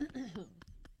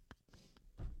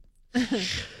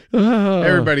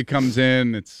 Everybody comes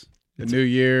in. It's the new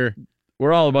year.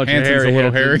 We're all a bunch of Hansen's hairy a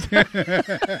little Hansons.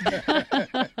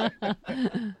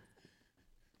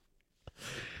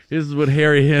 This is what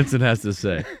Harry Hansen has to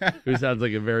say, who sounds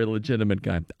like a very legitimate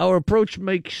guy. Our approach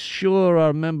makes sure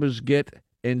our members get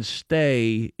and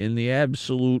stay in the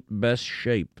absolute best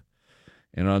shape.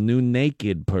 And our new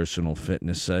naked personal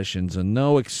fitness sessions are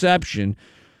no exception.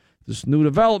 This new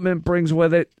development brings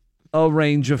with it a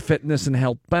range of fitness and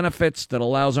health benefits that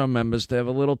allows our members to have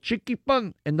a little cheeky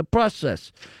fun in the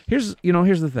process. Here's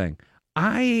the thing.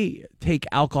 I take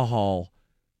alcohol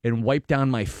and wipe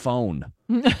down my phone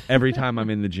every time I'm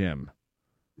in the gym.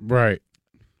 Right.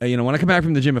 When I come back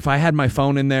from the gym, if I had my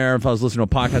phone in there, if I was listening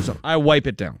to a podcast, I wipe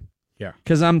it down. Yeah.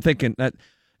 Because I'm thinking that,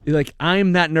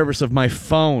 I'm that nervous of my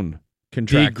phone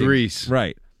contracting. Degrease.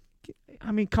 Right.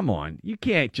 I mean, come on. You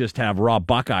can't just have raw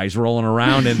Buckeyes rolling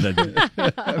around in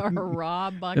the...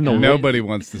 raw Buckeyes. Nobody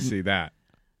wants to see that.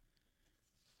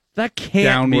 That can't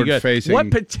Downward be good. facing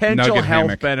What potential nugget health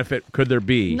hammock. benefit could there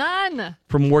be None.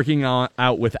 from working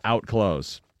out without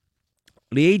clothes?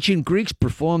 The ancient Greeks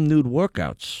performed nude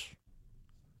workouts.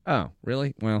 Oh,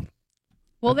 really? Well,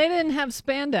 Well, they didn't have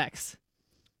spandex,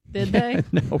 did they?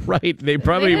 no, right. They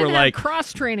probably they were didn't like, have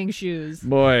cross-training shoes.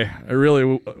 boy, I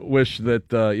really wish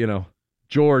that,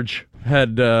 George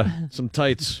had some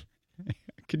tights.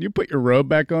 Can you put your robe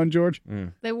back on, George?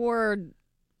 They wore,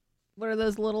 what are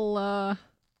those little,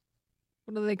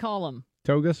 what do they call them?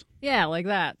 Togas? Yeah, like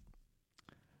that.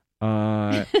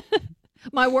 Uh,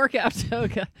 My workout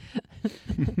toga.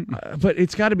 but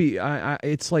it's got to be,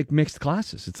 it's like mixed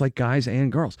classes. It's like guys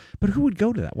and girls. But who would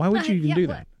go to that? Why would you even do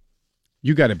that?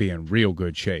 You got to be in real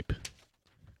good shape.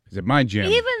 Because at my gym,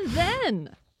 Even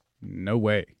then. no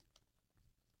way.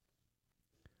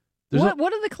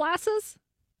 What are the classes?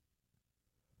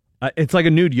 It's like a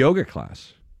nude yoga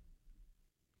class.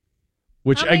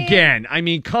 Which, again,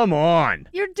 come on.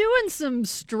 You're doing some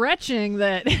stretching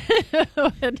that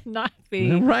would not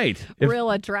be Right.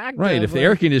 real attractive. Right. If the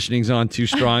air conditioning's on too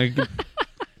strong,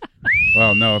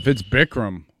 Well, no, if it's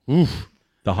Bikram, oof,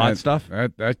 the hot stuff.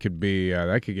 that could be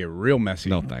that could get real messy.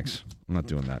 No, thanks. I'm not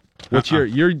doing that. What's you're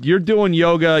doing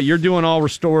yoga? You're doing all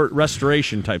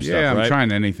restoration type stuff, Yeah, right? I'm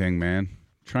trying anything, man.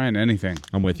 Trying anything.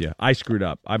 I'm with you. I screwed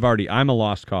up. I'm a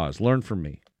lost cause. Learn from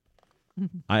me.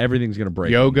 Everything's gonna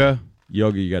break. Yoga,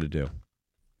 you got to do.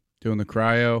 doing the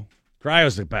cryo.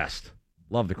 Cryo's the best.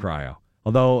 Love the cryo.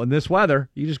 Although in this weather,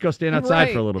 you just go stand outside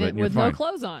Right, for a little bit and you're with fine. no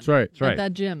clothes on. That's right. That's right. At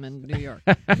that gym in New York.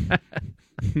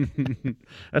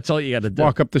 That's all you got to do.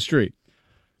 Walk up the street.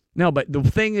 No, but the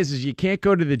thing is you can't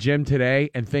go to the gym today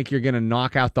and think you're going to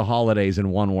knock out the holidays in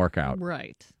one workout.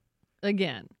 Right.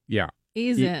 Again. Yeah.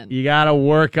 Ease in. You got to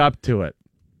work up to it.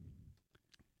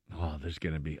 Oh, there's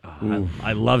going to be.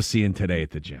 I love seeing today at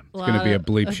the gym. It's going to be a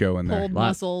bleep show in there. Pulled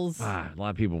muscles. A lot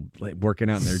of people working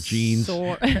out in their jeans.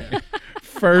 Sore.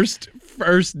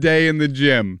 First day in the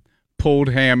gym, pulled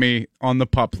hammy on the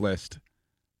pup list,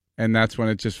 and that's when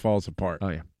it just falls apart. Oh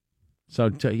yeah. So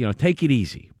take it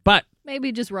easy, but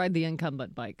Maybe just ride the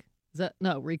incumbent bike. Is that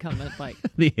recumbent bike?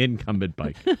 the incumbent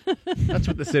bike. That's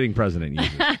what the sitting president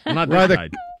uses. Not Ride this the,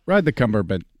 side. ride the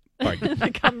Cumberbatch bike.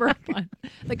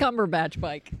 the Cumberbatch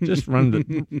bike. Just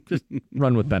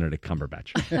run with Benedict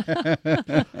Cumberbatch.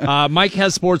 Mike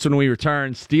has sports when we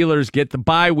return. Steelers get the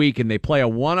bye week and they play a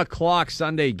 1:00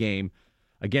 Sunday game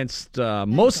against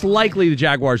most likely the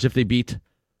Jaguars if they beat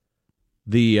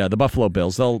the Buffalo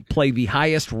Bills. They'll play the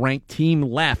highest ranked team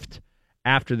left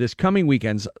after this coming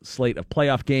weekend's slate of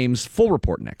playoff games. Full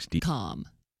report next.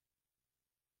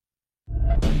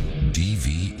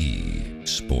 DVE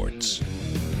Sports.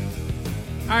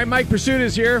 All right, Mike Pursuit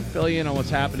is here. Fill you in on what's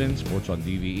happening. Sports on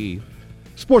DVE.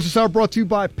 Sports this hour brought to you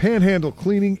by Panhandle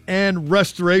Cleaning and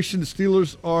Restoration. The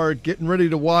Steelers are getting ready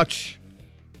to watch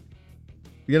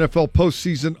the NFL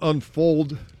postseason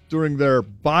unfold during their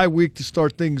bye week to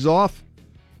start things off.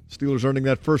 Steelers earning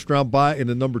that first-round bye in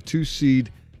the number 2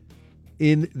 seed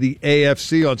in the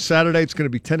AFC. On Saturday, it's going to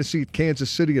be Tennessee at Kansas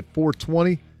City at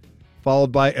 4:20.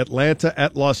 followed by Atlanta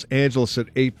at Los Angeles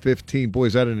at 8:15. Boy,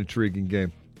 is that an intriguing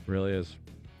game. Really is.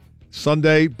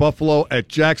 Sunday, Buffalo at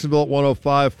Jacksonville at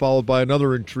 1:05, followed by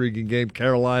another intriguing game,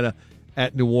 Carolina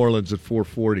at New Orleans at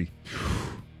 4:40.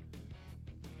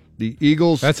 The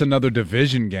Eagles. That's another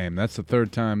division game. That's the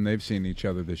third time they've seen each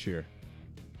other this year.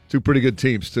 Two pretty good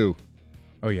teams, too.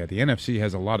 Oh, yeah. The NFC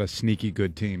has a lot of sneaky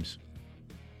good teams.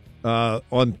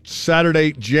 On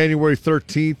Saturday, January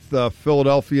 13th,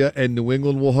 Philadelphia and New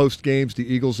England will host games. The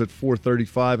Eagles at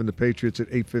 4:35 and the Patriots at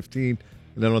 8:15.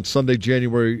 And then on Sunday,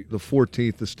 January the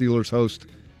 14th, the Steelers host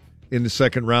in the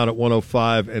second round at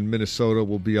 1:05, and Minnesota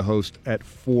will be a host at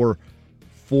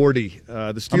 4:40.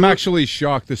 I'm actually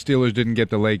shocked the Steelers didn't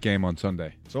get the late game on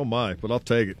Sunday. So am I, but I'll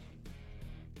take it.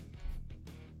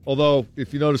 Although,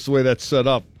 if you notice the way that's set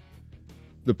up,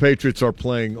 the Patriots are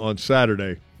playing on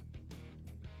Saturday,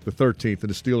 the 13th, and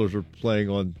the Steelers are playing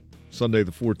on Sunday,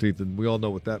 the 14th, and we all know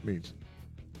what that means.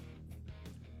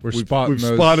 We've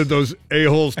spotted those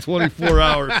a-holes 24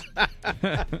 hours.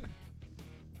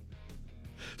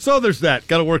 So there's that.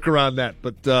 Got to work around that.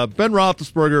 But Ben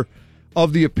Roethlisberger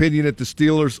of the opinion that the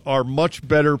Steelers are much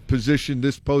better positioned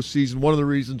this postseason. One of the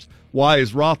reasons why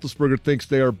is Roethlisberger thinks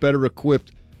they are better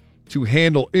equipped to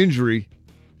handle injury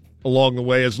along the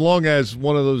way, as long as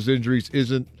one of those injuries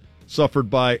isn't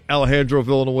suffered by Alejandro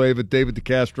Villanueva, David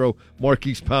DeCastro,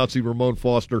 Marquise Pouncey, Ramon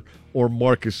Foster, or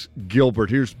Marcus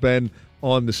Gilbert. Here's Ben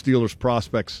on the Steelers'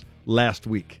 prospects last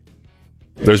week.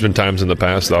 There's been times in the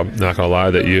past, I'm not going to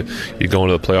lie, that you go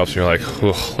into the playoffs and you're like,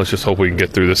 oh, let's just hope we can get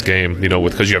through this game,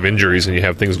 because you have injuries and you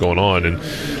have things going on, and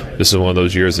this is one of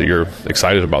those years that you're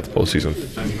excited about the postseason.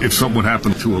 If something would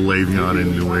happen to a Le'Veon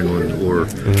in New England, or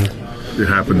it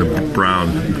happened to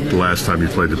Brown the last time he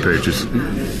played the Patriots,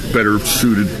 better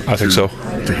suited I think so.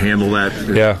 To handle that?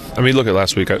 Yeah. I mean, look at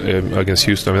last week against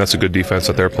Houston. I mean, that's a good defense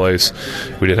at their place.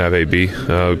 We didn't have AB.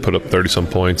 We put up 30-some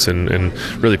points and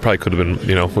really probably could have been,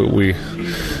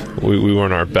 we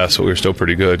weren't our best, but we were still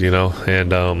pretty good,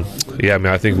 And, I mean,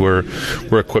 I think we're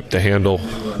equipped to handle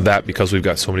that because we've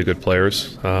got so many good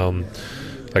players.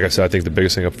 Like I said, I think the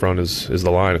biggest thing up front is the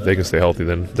line. If they can stay healthy,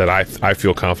 then I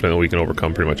feel confident that we can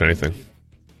overcome pretty much anything.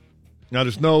 Now,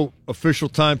 there's no official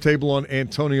timetable on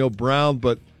Antonio Brown,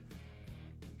 but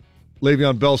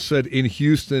Le'Veon Bell said in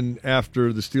Houston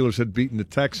after the Steelers had beaten the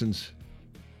Texans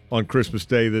on Christmas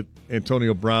Day that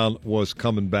Antonio Brown was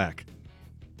coming back.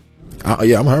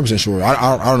 Yeah, I'm 100% sure.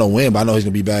 I don't know when, but I know he's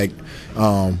going to be back,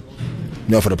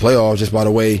 for the playoffs, just by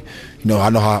the way, I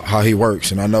know how he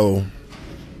works, and I know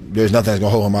there's nothing that's going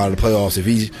to hold him out of the playoffs.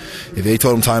 If they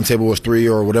told him timetable was 3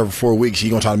 or whatever 4 weeks, he's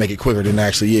going to try to make it quicker than it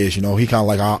actually is. He kind of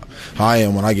like how I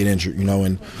am when I get injured,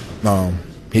 and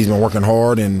he's been working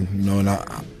hard, and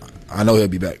I know he'll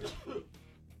be back.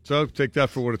 So take that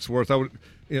for what it's worth.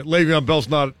 Le'Veon Bell's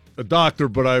not a doctor,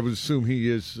 but I would assume he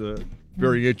is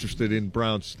very interested in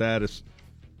Brown's status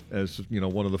as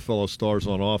one of the fellow stars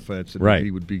on offense, and right.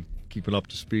 He would be keeping up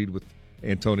to speed with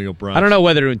Antonio Brown. I don't know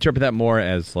whether to interpret that more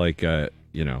as like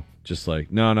just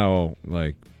like, no,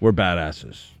 like, we're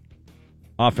badasses.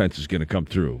 Offense is going to come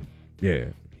through. Yeah,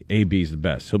 AB's the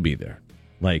best. He'll be there.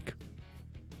 Like,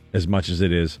 as much as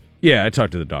it is, yeah, I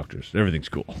talked to the doctors. Everything's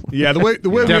cool. Yeah, the way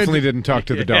definitely didn't talk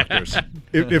to the doctors.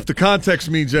 If the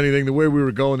context means anything, the way we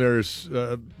were going there is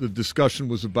the discussion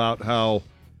was about how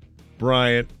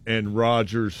Bryant and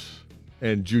Rodgers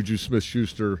and Juju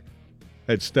Smith-Schuster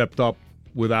had stepped up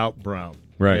without Brown.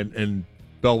 Right. And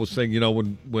Bell was saying,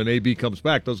 when AB comes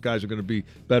back, those guys are going to be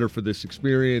better for this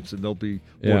experience, and they'll be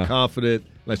more confident.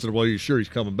 And I said, well, are you sure he's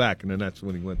coming back? And then that's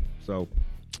when he went. So,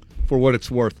 for what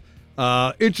it's worth.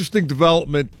 Interesting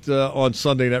development on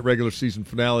Sunday, that regular season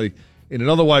finale. In an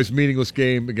otherwise meaningless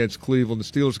game against Cleveland, the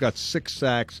Steelers got 6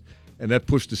 sacks, and that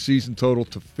pushed the season total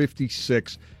to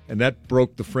 56, and that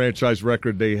broke the franchise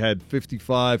record. They had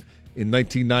 55 in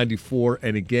 1994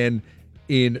 and again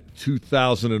in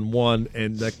 2001,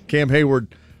 and Cam Hayward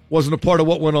wasn't a part of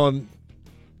what went on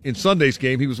in Sunday's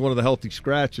game. He was one of the healthy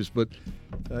scratches, but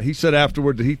he said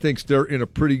afterward that he thinks they're in a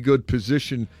pretty good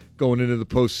position going into the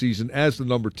postseason as the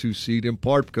number 2 seed, in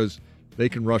part because they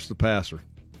can rush the passer.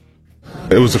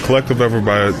 It was a collective effort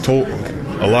by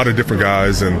a lot of different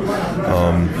guys, and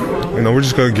we're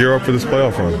just going to gear up for this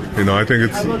playoff run. I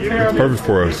think it's perfect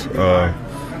for us.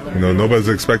 Nobody's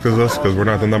expected us because we're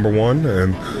not the number 1,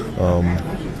 and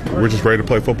we're just ready to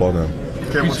play football now.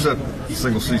 Cam, what's that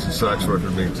single-season sacks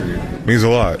record mean to you? It means a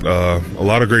lot. A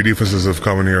lot of great defenses have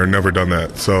come in here and never done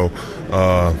that. So,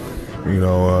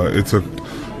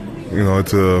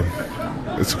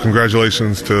 it's a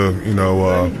congratulations to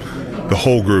the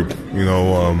whole group.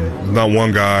 Not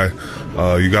one guy.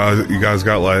 You guys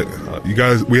got like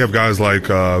we have guys like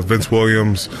Vince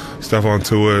Williams, Stephon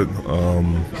Tuitt,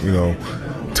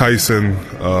 Tyson,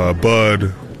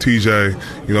 Bud,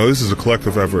 TJ. This is a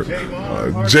collective effort.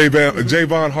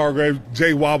 Javon Hargrave,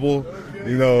 Jay Wobble,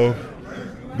 the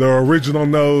original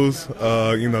nose,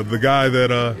 the guy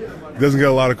that doesn't get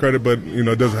a lot of credit, but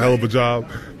does a hell of a job.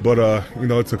 But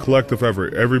it's a collective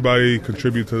effort. Everybody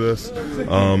contribute to this,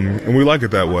 and we like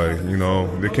it that way.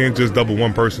 They can't just double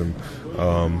one person,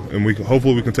 and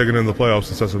hopefully we can take it into the playoffs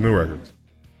and set some new records.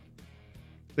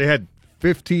 They had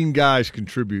 15 guys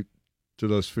contribute to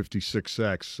those 56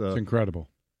 sacks. It's incredible.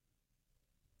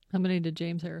 How many did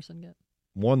James Harrison get?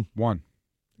 One.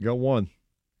 You got one.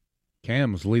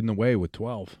 Cam was leading the way with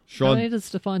 12. How many did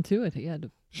Stephon Tuitt? He had.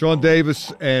 Sean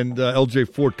Davis and L.J.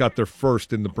 Fort got their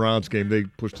first in the Browns game. They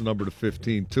pushed the number to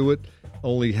 15. Tuitt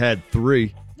only had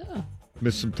 3. Oh.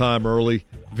 Missed some time early.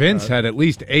 Vince had at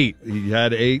least 8. He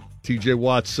had 8. T.J.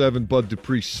 Watt 7. Bud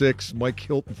Dupree 6. Mike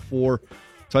Hilton 4.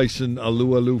 Tyson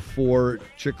Alualu 4.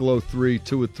 Chicolo 3.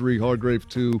 Tuitt 3. Hargrave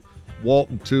 2.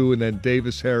 Walton 2. And then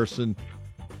Davis, Harrison,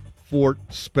 Fort,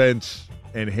 Spence,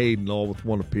 and Hayden all with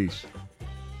 1 apiece.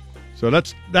 So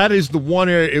that is the one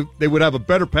area. They would have a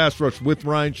better pass rush with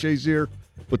Ryan Shazier,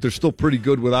 but they're still pretty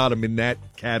good without him in that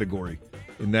category,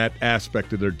 in that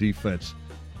aspect of their defense.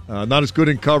 Not as good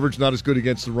in coverage, not as good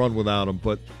against the run without him,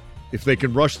 but if they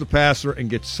can rush the passer and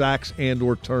get sacks and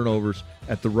or turnovers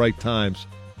at the right times,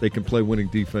 they can play winning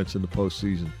defense in the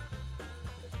postseason.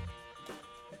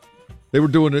 They were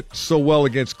doing it so well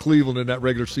against Cleveland in that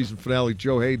regular season finale.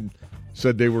 Joe Hayden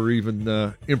said they were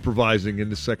even improvising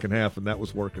in the second half, and that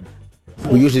was working.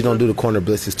 We usually don't do the corner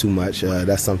blitzes too much.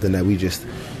 That's something that we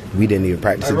didn't even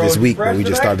practice it this week, but we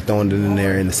just started throwing it in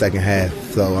there in the second half.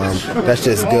 So that's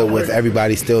just good with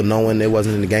everybody still knowing it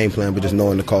wasn't in the game plan, but just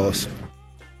knowing the calls.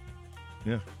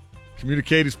 Yeah.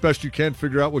 Communicate as best you can.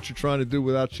 Figure out what you're trying to do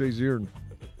without Shazier, and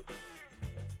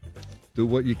do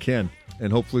what you can.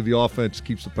 And hopefully the offense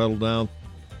keeps the pedal down,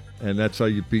 and that's how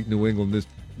you beat New England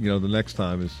the next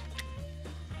time is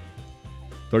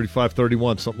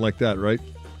 35-31, something like that, right?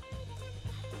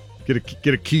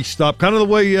 Get a key stop, kind of the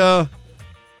way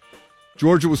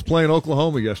Georgia was playing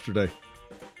Oklahoma yesterday.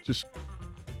 Just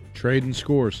trading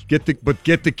scores. Get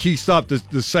the key stop.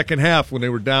 The second half when they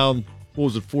were down,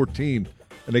 14,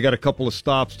 and they got a couple of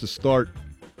stops to start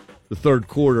the third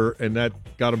quarter, and that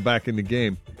got them back in the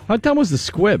game. How dumb was the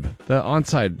squib, the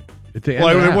onside? At the end Well,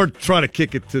 of the they half? weren't trying to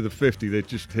kick it to the 50. They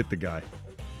just hit the guy.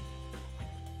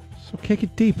 So kick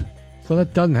it deep, so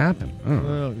that doesn't happen. I don't know.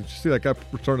 Well, did you see that guy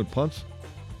returning punts?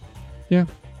 Yeah.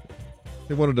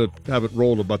 They wanted to have it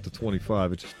rolled about the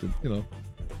 25. It just,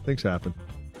 things happen.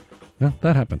 Yeah,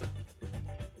 that happened.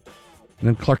 And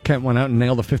then Clark Kent went out and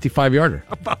nailed a 55-yarder.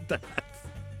 How about that?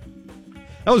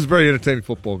 That was a very entertaining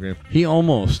football game. He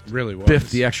almost really was.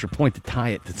 biffed the extra point to tie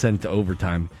it, to send it to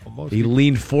overtime. Almost. He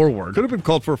leaned forward. Could have been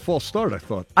called for a false start, I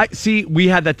thought. We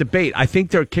had that debate. I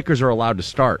think their kickers are allowed to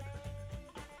start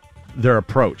their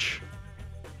approach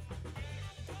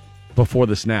before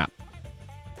the snap.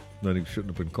 Then he shouldn't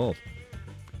have been called.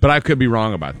 But I could be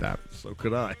wrong about that. So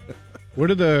could I. What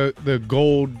are the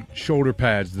gold shoulder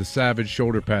pads, the Savage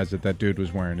shoulder pads that dude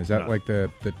was wearing? Is that like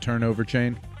the turnover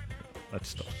chain? That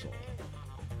stuff's all.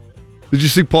 Did you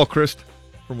see Paul Christ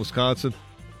from Wisconsin?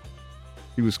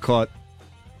 He was caught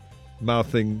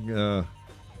mouthing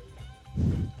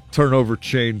turnover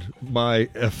chain my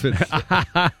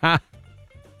effing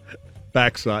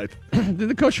backside. Did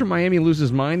the coach from Miami lose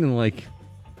his mind and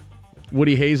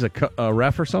Woody Hayes a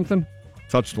ref or something?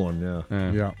 Touched one,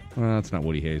 yeah. Yeah. Well, that's not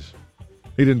Woody Hayes.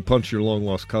 He didn't punch your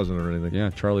long-lost cousin or anything. Yeah,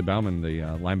 Charlie Bauman, the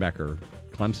linebacker,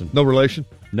 Clemson. No relation?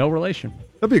 No relation.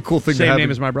 That'd be a cool thing to Same have. name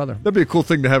as my brother. That'd be a cool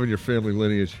thing to have in your family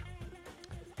lineage.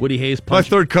 Woody Hayes My punched.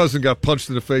 third cousin got punched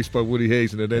in the face by Woody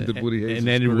Hayes, and it ended Woody Hayes'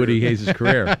 career. Woody Hayes'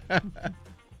 career.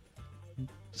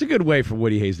 It's a good way for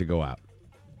Woody Hayes to go out.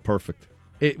 Perfect.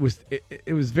 It was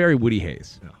very Woody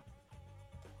Hayes. Yeah.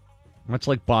 Much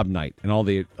like Bob Knight and all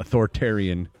the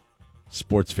authoritarian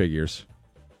sports figures.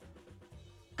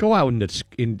 Go out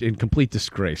in complete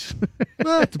disgrace.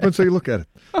 Well, it depends how you look at it.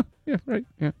 Oh, yeah, right.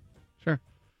 Yeah, sure.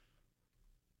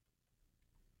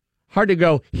 Hard to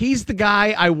go, he's the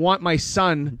guy I want my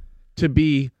son to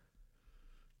be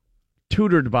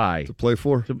tutored by. To play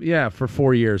for? For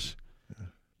 4 years.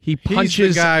 He's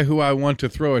the guy who I want to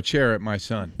throw a chair at my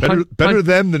son. Better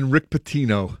them than Rick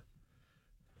Pitino.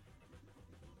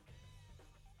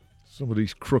 Some of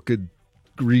these crooked,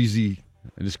 greasy,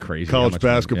 it is crazy college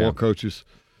basketball coaches.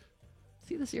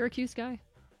 See the Syracuse guy?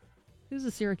 Who's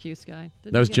the Syracuse guy?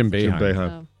 That was Jim Boeheim. Jim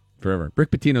Boeheim. Forever.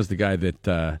 Rick Pitino's the guy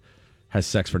that has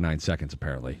sex for 9 seconds,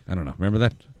 apparently. I don't know. Remember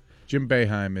that? Jim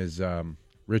Boeheim is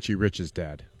Richie Rich's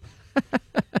dad.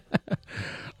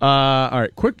 All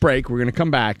right, quick break. We're going to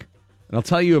come back, and I'll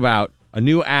tell you about a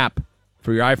new app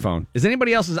for your iPhone. Is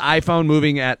anybody else's iPhone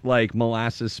moving at like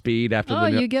molasses speed after Oh,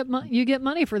 you get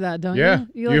money for that, don't Yeah,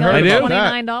 you? you heard about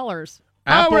that. $29.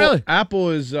 Apple, really? Apple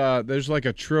is there's like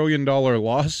a $1 trillion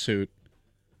lawsuit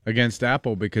against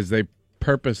Apple because they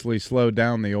purposely slowed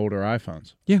down the older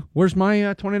iPhones. Yeah, where's my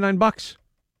 $29?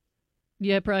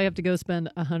 Yeah, probably have to go spend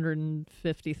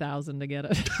 $150,000 to get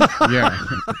it. Yeah,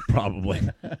 probably.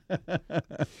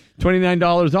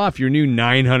 $29 off your new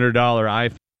 $900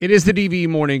 iPhone. It is the DVE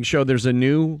Morning Show. There's a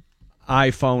new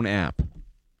iPhone app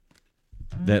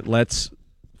that lets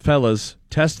fellas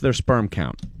test their sperm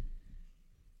count.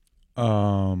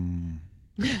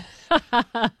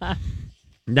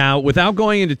 Now, without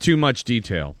going into too much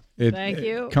detail, Thank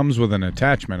you. It comes with an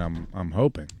attachment. I'm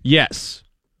hoping. Yes.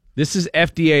 This is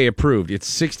FDA approved. It's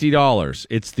 $60.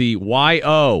 It's the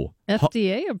YO.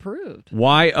 FDA approved.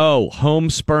 YO Home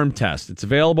Sperm Test. It's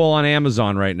available on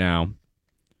Amazon right now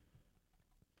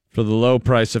for the low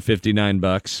price of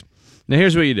 $59. Now,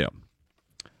 here's what you do.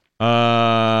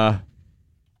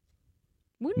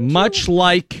 Much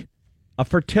like a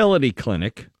fertility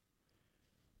clinic,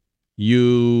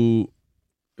 you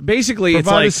basically it's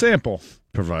Provide like a sample.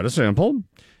 Provide a sample,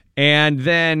 and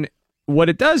then what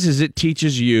it does is it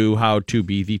teaches you how to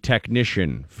be the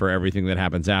technician for everything that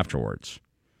happens afterwards.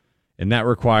 And that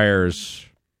requires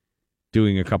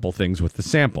doing a couple things with the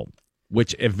sample,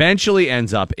 which eventually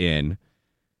ends up in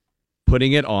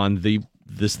putting it on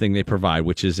this thing they provide,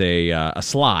 which is a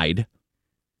slide.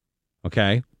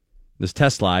 Okay? This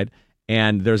test slide.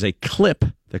 And there's a clip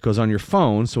that goes on your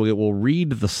phone, so it will read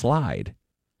the slide.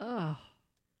 Oh.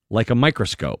 Like a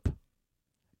microscope.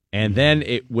 And then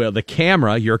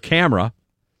your camera,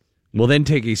 will then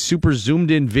take a super zoomed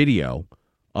in video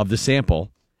of the sample,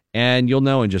 and you'll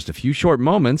know in just a few short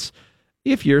moments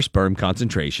if your sperm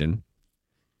concentration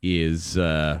is,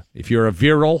 if you're a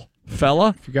virile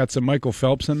fella. If you got some Michael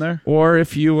Phelps in there. Or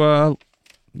if you,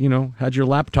 had your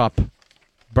laptop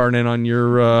burning on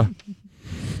your,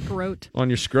 Scrote. On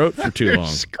your scrote for too long.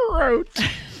 Scrote.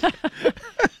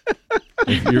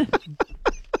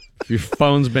 If your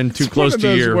phone's been too It's close one of to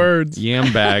those your words.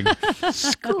 yam bag.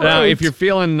 Scrote. Now, if you're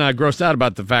feeling grossed out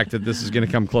about the fact that this is going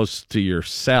to come close to your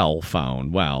cell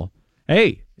phone, well,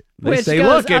 hey, they Which say,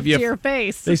 goes look, up if you to your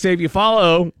face. They say if you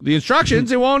follow the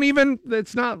instructions, it won't even.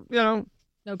 It's not, No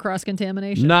cross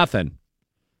contamination. nothing.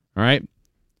 All right,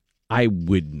 I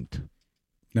wouldn't.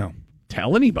 No,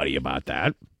 tell anybody about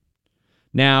that.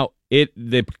 Now,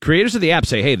 the creators of the app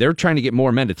say, hey, they're trying to get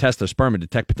more men to test their sperm and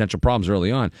detect potential problems early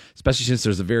on, especially since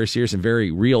there's a very serious and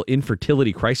very real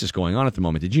infertility crisis going on at the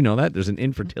moment. Did you know that? There's an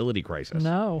infertility crisis.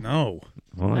 No.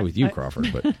 Well, not with you,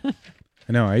 Crawford, but...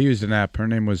 I know. I used an app. Her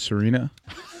name was Serena.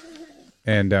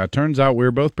 And turns out we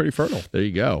were both pretty fertile. There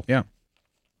you go. Yeah.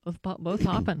 Both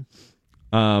hopping.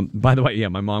 By the way, yeah,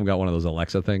 my mom got one of those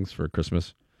Alexa things for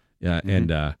Christmas. Yeah,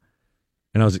 and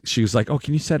she was like, "Oh,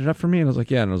 can you set it up for me?" And I was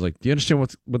like, "Yeah." And I was like, "Do you understand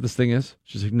what this thing is?"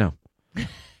 She's like, "No." And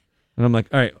I'm like,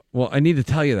 "All right, well, I need to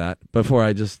tell you that before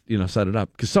I just set it up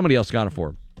because somebody else got it for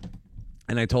her."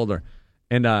 And I told her,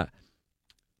 and I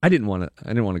didn't want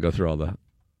to go through all the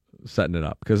setting it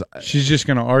up because she's just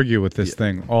going to argue with this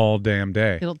thing all damn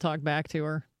day. It'll talk back to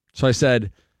her. So I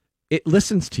said, "It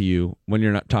listens to you when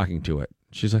you're not talking to it."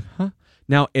 She's like, "Huh?"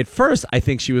 Now, at first, I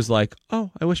think she was like,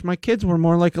 "Oh, I wish my kids were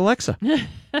more like Alexa."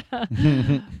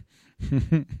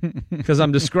 Because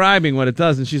I'm describing what it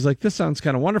does, and she's like, "This sounds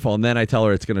kind of wonderful." And then I tell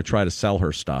her it's going to try to sell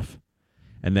her stuff,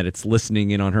 and that it's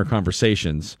listening in on her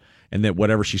conversations, and that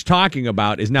whatever she's talking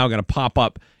about is now going to pop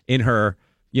up in her,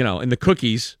 in the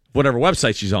cookies, whatever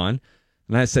website she's on.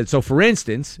 And I said, so for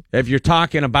instance, if you're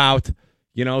talking about,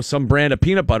 some brand of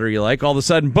peanut butter you like, all of a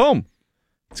sudden, boom.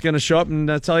 It's going to show up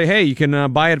and tell you, hey, you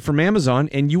can buy it from Amazon,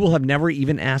 and you will have never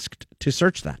even asked to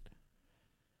search that.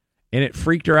 And it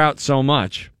freaked her out so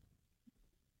much.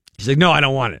 She's like, no, I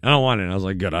don't want it. And I was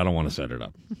like, good, I don't want to set it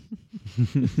up.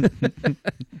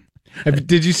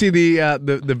 Did you see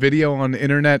the video on the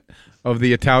internet of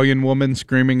the Italian woman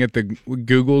screaming at the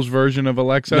Google's version of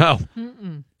Alexa? No.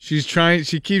 Mm-mm.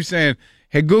 She keeps saying,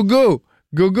 hey, Google,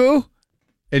 Google.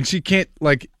 And she can't,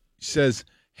 she says,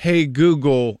 hey,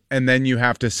 Google, and then you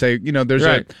have to say,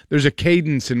 there's a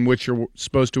cadence in which you're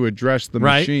supposed to address the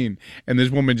machine, and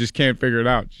this woman just can't figure it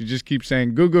out. She just keeps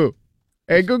saying, Google,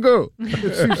 hey, Google.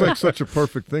 It seems like such a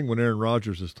perfect thing when Aaron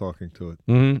Rodgers is talking to it.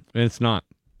 Mm-hmm. And it's not.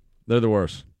 They're the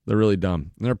worst. They're really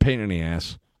dumb. They're a pain in the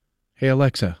ass. Hey,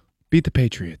 Alexa, beat the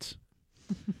Patriots.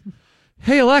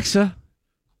 Hey,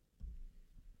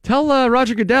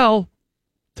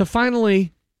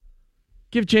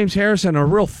 Give James Harrison a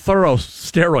real thorough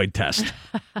steroid test.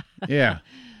 Yeah.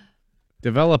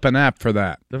 Develop an app for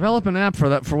that. Develop an app for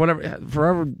that for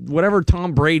whatever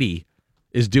Tom Brady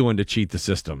is doing to cheat the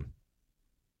system.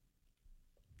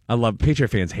 I love Patriot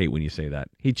fans hate when you say that.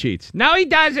 He cheats. No, he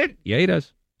doesn't. Yeah, he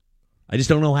does. I just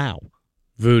don't know how.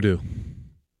 Voodoo.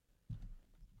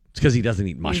 It's because he doesn't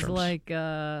eat mushrooms. He's like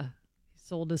he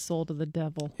sold his soul to the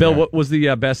devil. Bill, what was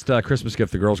the best Christmas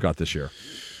gift the girls got this year?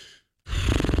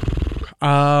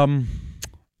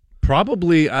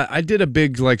 Probably I did a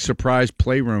big surprise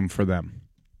playroom for them,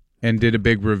 and did a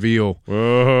big reveal.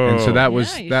 Whoa. And so that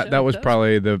was Yeah, that was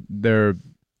probably their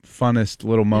funnest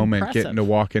little moment, Impressive. getting to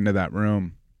walk into that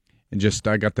room. And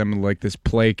I got them this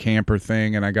play camper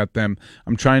thing, and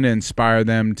I'm trying to inspire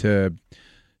them to,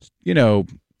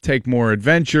 take more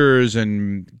adventures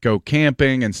and go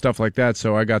camping and stuff like that.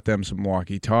 So I got them some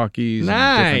walkie-talkies and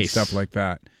different Nice. stuff like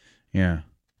that. Yeah.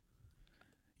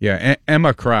 Yeah,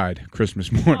 Emma cried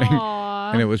Christmas morning,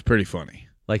 Aw. and it was pretty funny.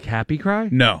 Like happy cry?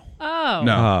 No. Oh.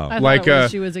 No. I thought it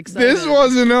was she was excited. This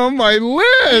wasn't on my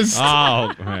list.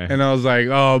 Oh, okay. And I was like,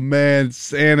 oh, man,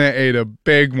 Santa ate a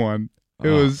big one. It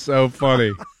was so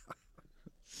funny.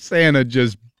 Santa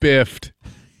just biffed.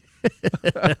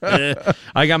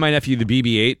 I got my nephew the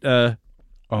BB-8 Oh,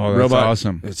 that's robot.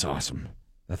 awesome. It's awesome.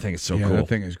 That thing is so Yeah, cool. that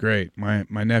thing is great. My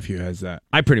nephew has that.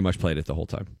 I pretty much played it the whole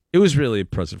time. It was really a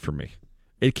present for me.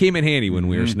 It came in handy when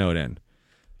we were Mhm. snowed in.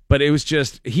 But it was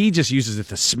he just uses it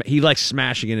to he likes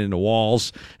smashing it into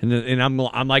walls, and I'm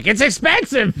like, it's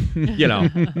expensive,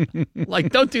 like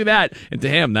don't do that. And to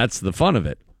him, that's the fun of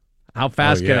it. How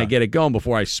fast can I get it going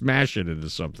before I smash it into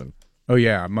something? Oh,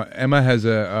 yeah. Emma has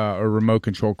a remote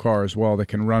control car as well that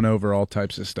can run over all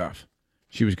types of stuff.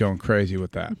 She was going crazy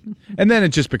with that. And then it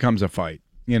just becomes a fight.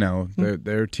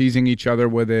 They're teasing each other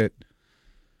with it.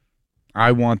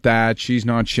 I want that. She's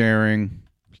not sharing.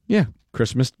 Yeah.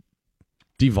 Christmas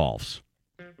devolves.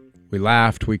 We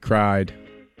laughed. We cried.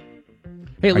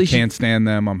 Hey, at I least can't stand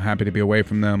them. I'm happy to be away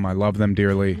from them. I love them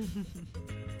dearly.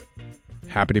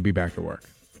 Happy to be back at work.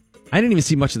 I didn't even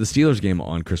see much of the Steelers game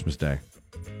on Christmas Day.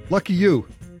 Lucky you.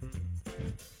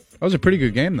 That was a pretty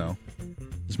good game, though.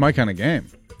 It's my kind of game.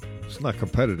 It's not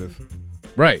competitive.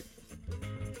 Right.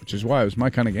 Which is why it was my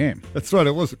kind of game. That's right.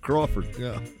 It was a Crawford.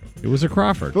 Yeah. It was a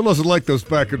Crawford. Bill doesn't like those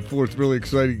back and forth, really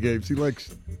exciting games. He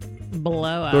likes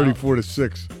blowout.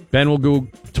 34-6. Ben will go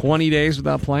 20 days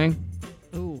without playing.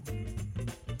 Ooh.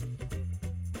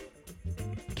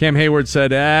 Cam Hayward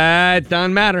said, it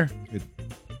doesn't matter.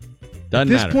 At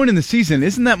this point in the season,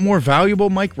 isn't that more valuable,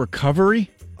 Mike? Recovery?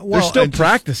 They're still and just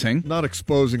practicing. Not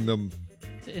exposing them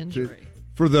To injury.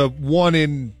 for the 1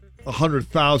 in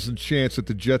 100,000 chance that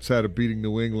the Jets had of beating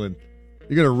New England.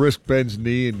 You're going to risk Ben's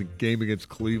knee in the game against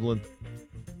Cleveland?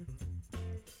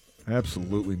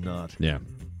 Absolutely not. Yeah.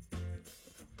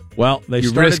 Well,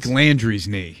 you risk Landry's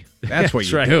knee. That's what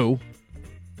you right. do.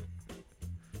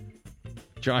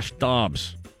 Josh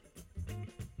Dobbs.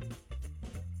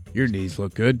 Your knees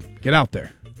look good. Get out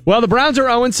there. Well, the Browns are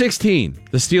 0-16.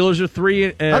 The Steelers are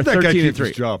How'd that guy 13 keep and 3.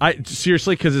 his job?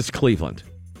 Seriously, because it's Cleveland.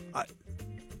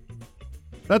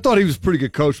 I thought he was a pretty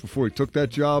good coach before he took that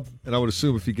job, and I would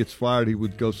assume if he gets fired, he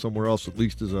would go somewhere else, at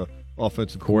least as a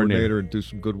offensive coordinator and do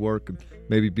some good work and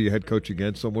maybe be a head coach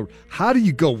again somewhere. How do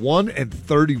you go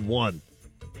 1-31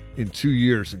 in 2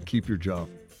 years and keep your job?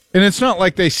 And it's not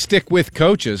like they stick with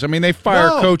coaches. I mean, they fire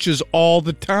coaches all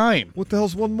the time. What the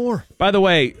hell's one more? By the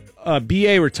way,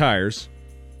 BA retires,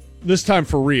 this time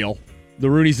for real. The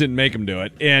Roonies didn't make him do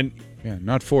it. And yeah,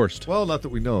 not forced. Well, not that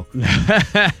we know.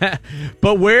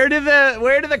 But where do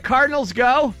the Cardinals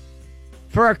go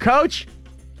for our coach?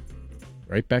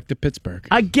 Right back to Pittsburgh.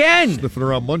 Again. Sniffing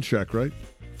around Munchak, right?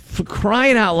 For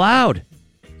crying out loud.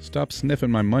 Stop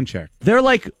sniffing my Munchak. We're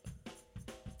like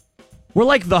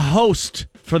the host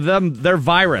for their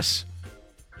virus.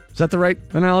 Is that the right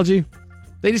analogy?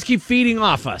 They just keep feeding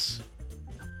off us.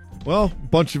 Well, a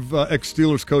bunch of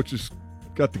ex-Steelers coaches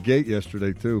got the gate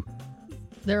yesterday, too.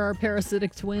 They're our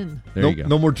parasitic twin. There you go.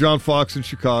 No more John Fox in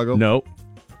Chicago. Nope.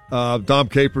 Dom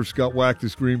Capers got whacked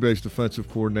as Green Bay's defensive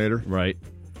coordinator. Right.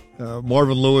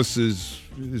 Marvin Lewis, is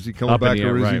he coming Up in back the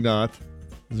air, or is he right. not?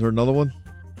 Is there another one?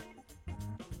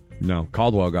 No.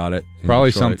 Caldwell got it. in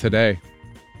Probably Detroit. some today.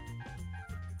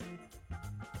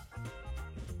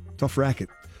 Tough racket.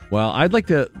 Well, I'd like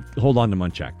to hold on to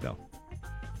Munchak, though.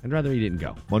 I'd rather he didn't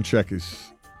go. Munchak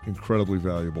is incredibly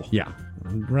valuable. Yeah.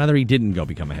 I'd rather he didn't go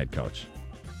become a head coach.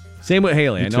 Same with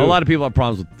Haley. Me I know too. a lot of people have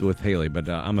problems with Haley, but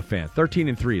I'm a fan.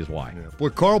 13-3 is why. Yeah. Boy,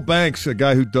 Carl Banks, a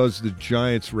guy who does the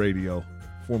Giants radio,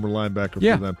 former linebacker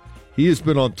Yeah. for them, he has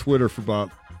been on Twitter for about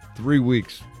 3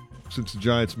 weeks since the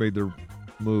Giants made their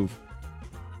move.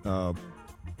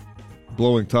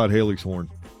 blowing Todd Haley's horn.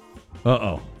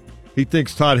 Uh-oh. He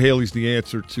thinks Todd Haley's the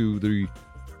answer to the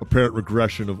apparent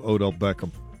regression of Odell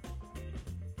Beckham.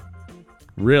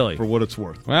 Really? For what it's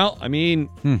worth. Well, I mean,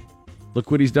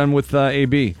 look what he's done with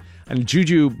AB. And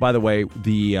Juju, by the way,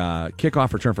 the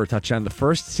kickoff return for a touchdown, the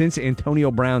first since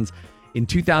Antonio Brown's in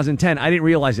 2010. I didn't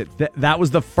realize it. That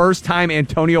was the first time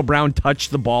Antonio Brown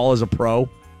touched the ball as a pro.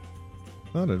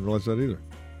 I didn't realize that either.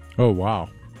 Oh, wow.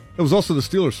 It was also the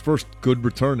Steelers' first good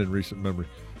return in recent memory.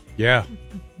 Yeah.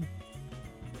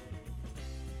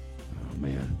 Oh,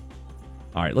 man.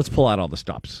 All right, let's pull out all the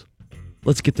stops.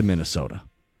 Let's get to Minnesota.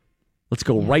 Let's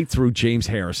go right through James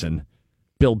Harrison,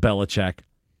 Bill Belichick.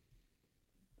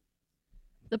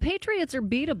 The Patriots are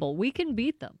beatable. We can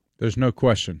beat them. There's no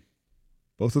question.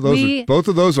 Both of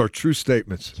those are true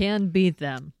statements. Can beat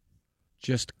them.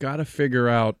 Just got to figure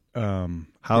out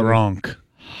Gronk.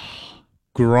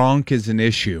 Gronk is an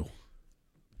issue.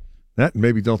 That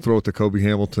maybe don't throw it to Kobe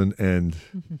Hamilton and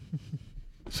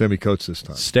Sammy Coates this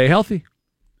time. Stay healthy.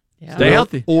 Yeah. Stay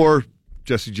healthy. Or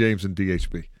Jesse James and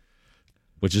DHB.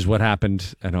 Which is what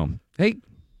happened at home. Hey,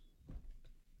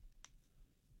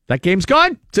 that game's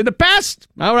gone. It's in the past.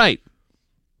 All right.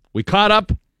 We caught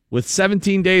up with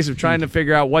 17 days of trying to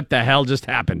figure out what the hell just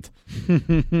happened.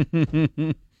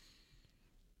 And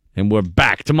we're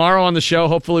back. Tomorrow on the show,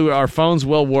 hopefully our phones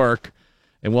will work.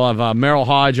 And we'll have Merrill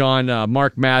Hodge on,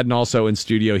 Mark Madden also in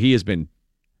studio. He has been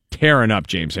tearing up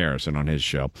James Harrison on his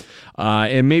show.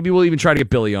 And maybe we'll even try to get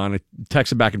Billy on. I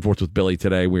texted back and forth with Billy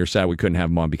today. We were sad we couldn't have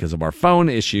him on because of our phone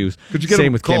issues. Could you get Same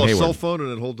him with call Cam a Hayward. cell phone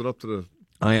and then hold it up to the...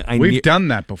 We've done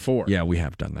that before. Yeah, we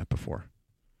have done that before.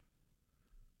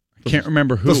 I can't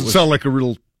remember who. Doesn't sound like a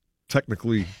real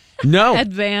technically... No.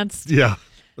 Advanced. Yeah.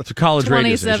 That's a college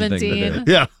radio station thing to 2017.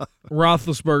 do. Yeah.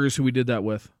 Roethlisberger's who we did that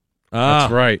with.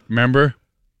 That's right. Remember?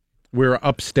 We were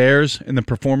upstairs in the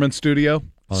performance studio,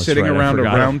 sitting right. I around a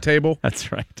forgot. round table.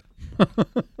 That's right.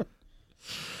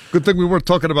 Good thing we weren't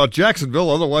talking about Jacksonville,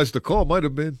 otherwise the call might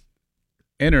have been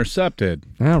intercepted.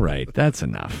 All right, that's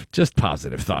enough. Just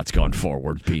positive thoughts going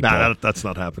forward, people. Nah, that's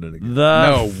not happening again.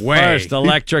 The first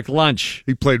electric lunch.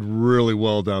 He played really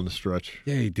well down the stretch.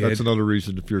 Yeah, he did. That's another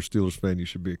reason, if you're a Steelers fan, you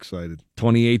should be excited.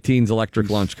 2018's electric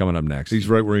lunch coming up next. He's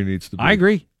right where he needs to be. I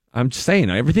agree. I'm just saying,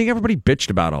 everything everybody bitched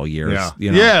about all year. Yeah,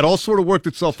 You know, yeah, it all sort of worked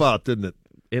itself out, didn't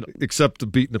it? Except the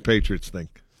beating the Patriots thing.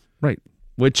 Right.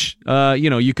 Which,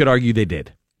 you could argue they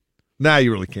did. Nah,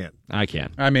 you really can't. I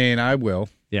can. I mean, I will.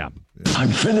 Yeah. I'm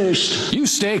finished. You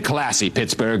stay classy,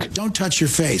 Pittsburgh. Don't touch your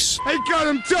face. I got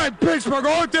him tight, Pittsburgh,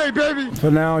 all day, baby.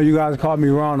 For now, you guys call me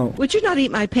Ronald. Would you not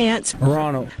eat my pants?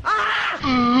 Ronald.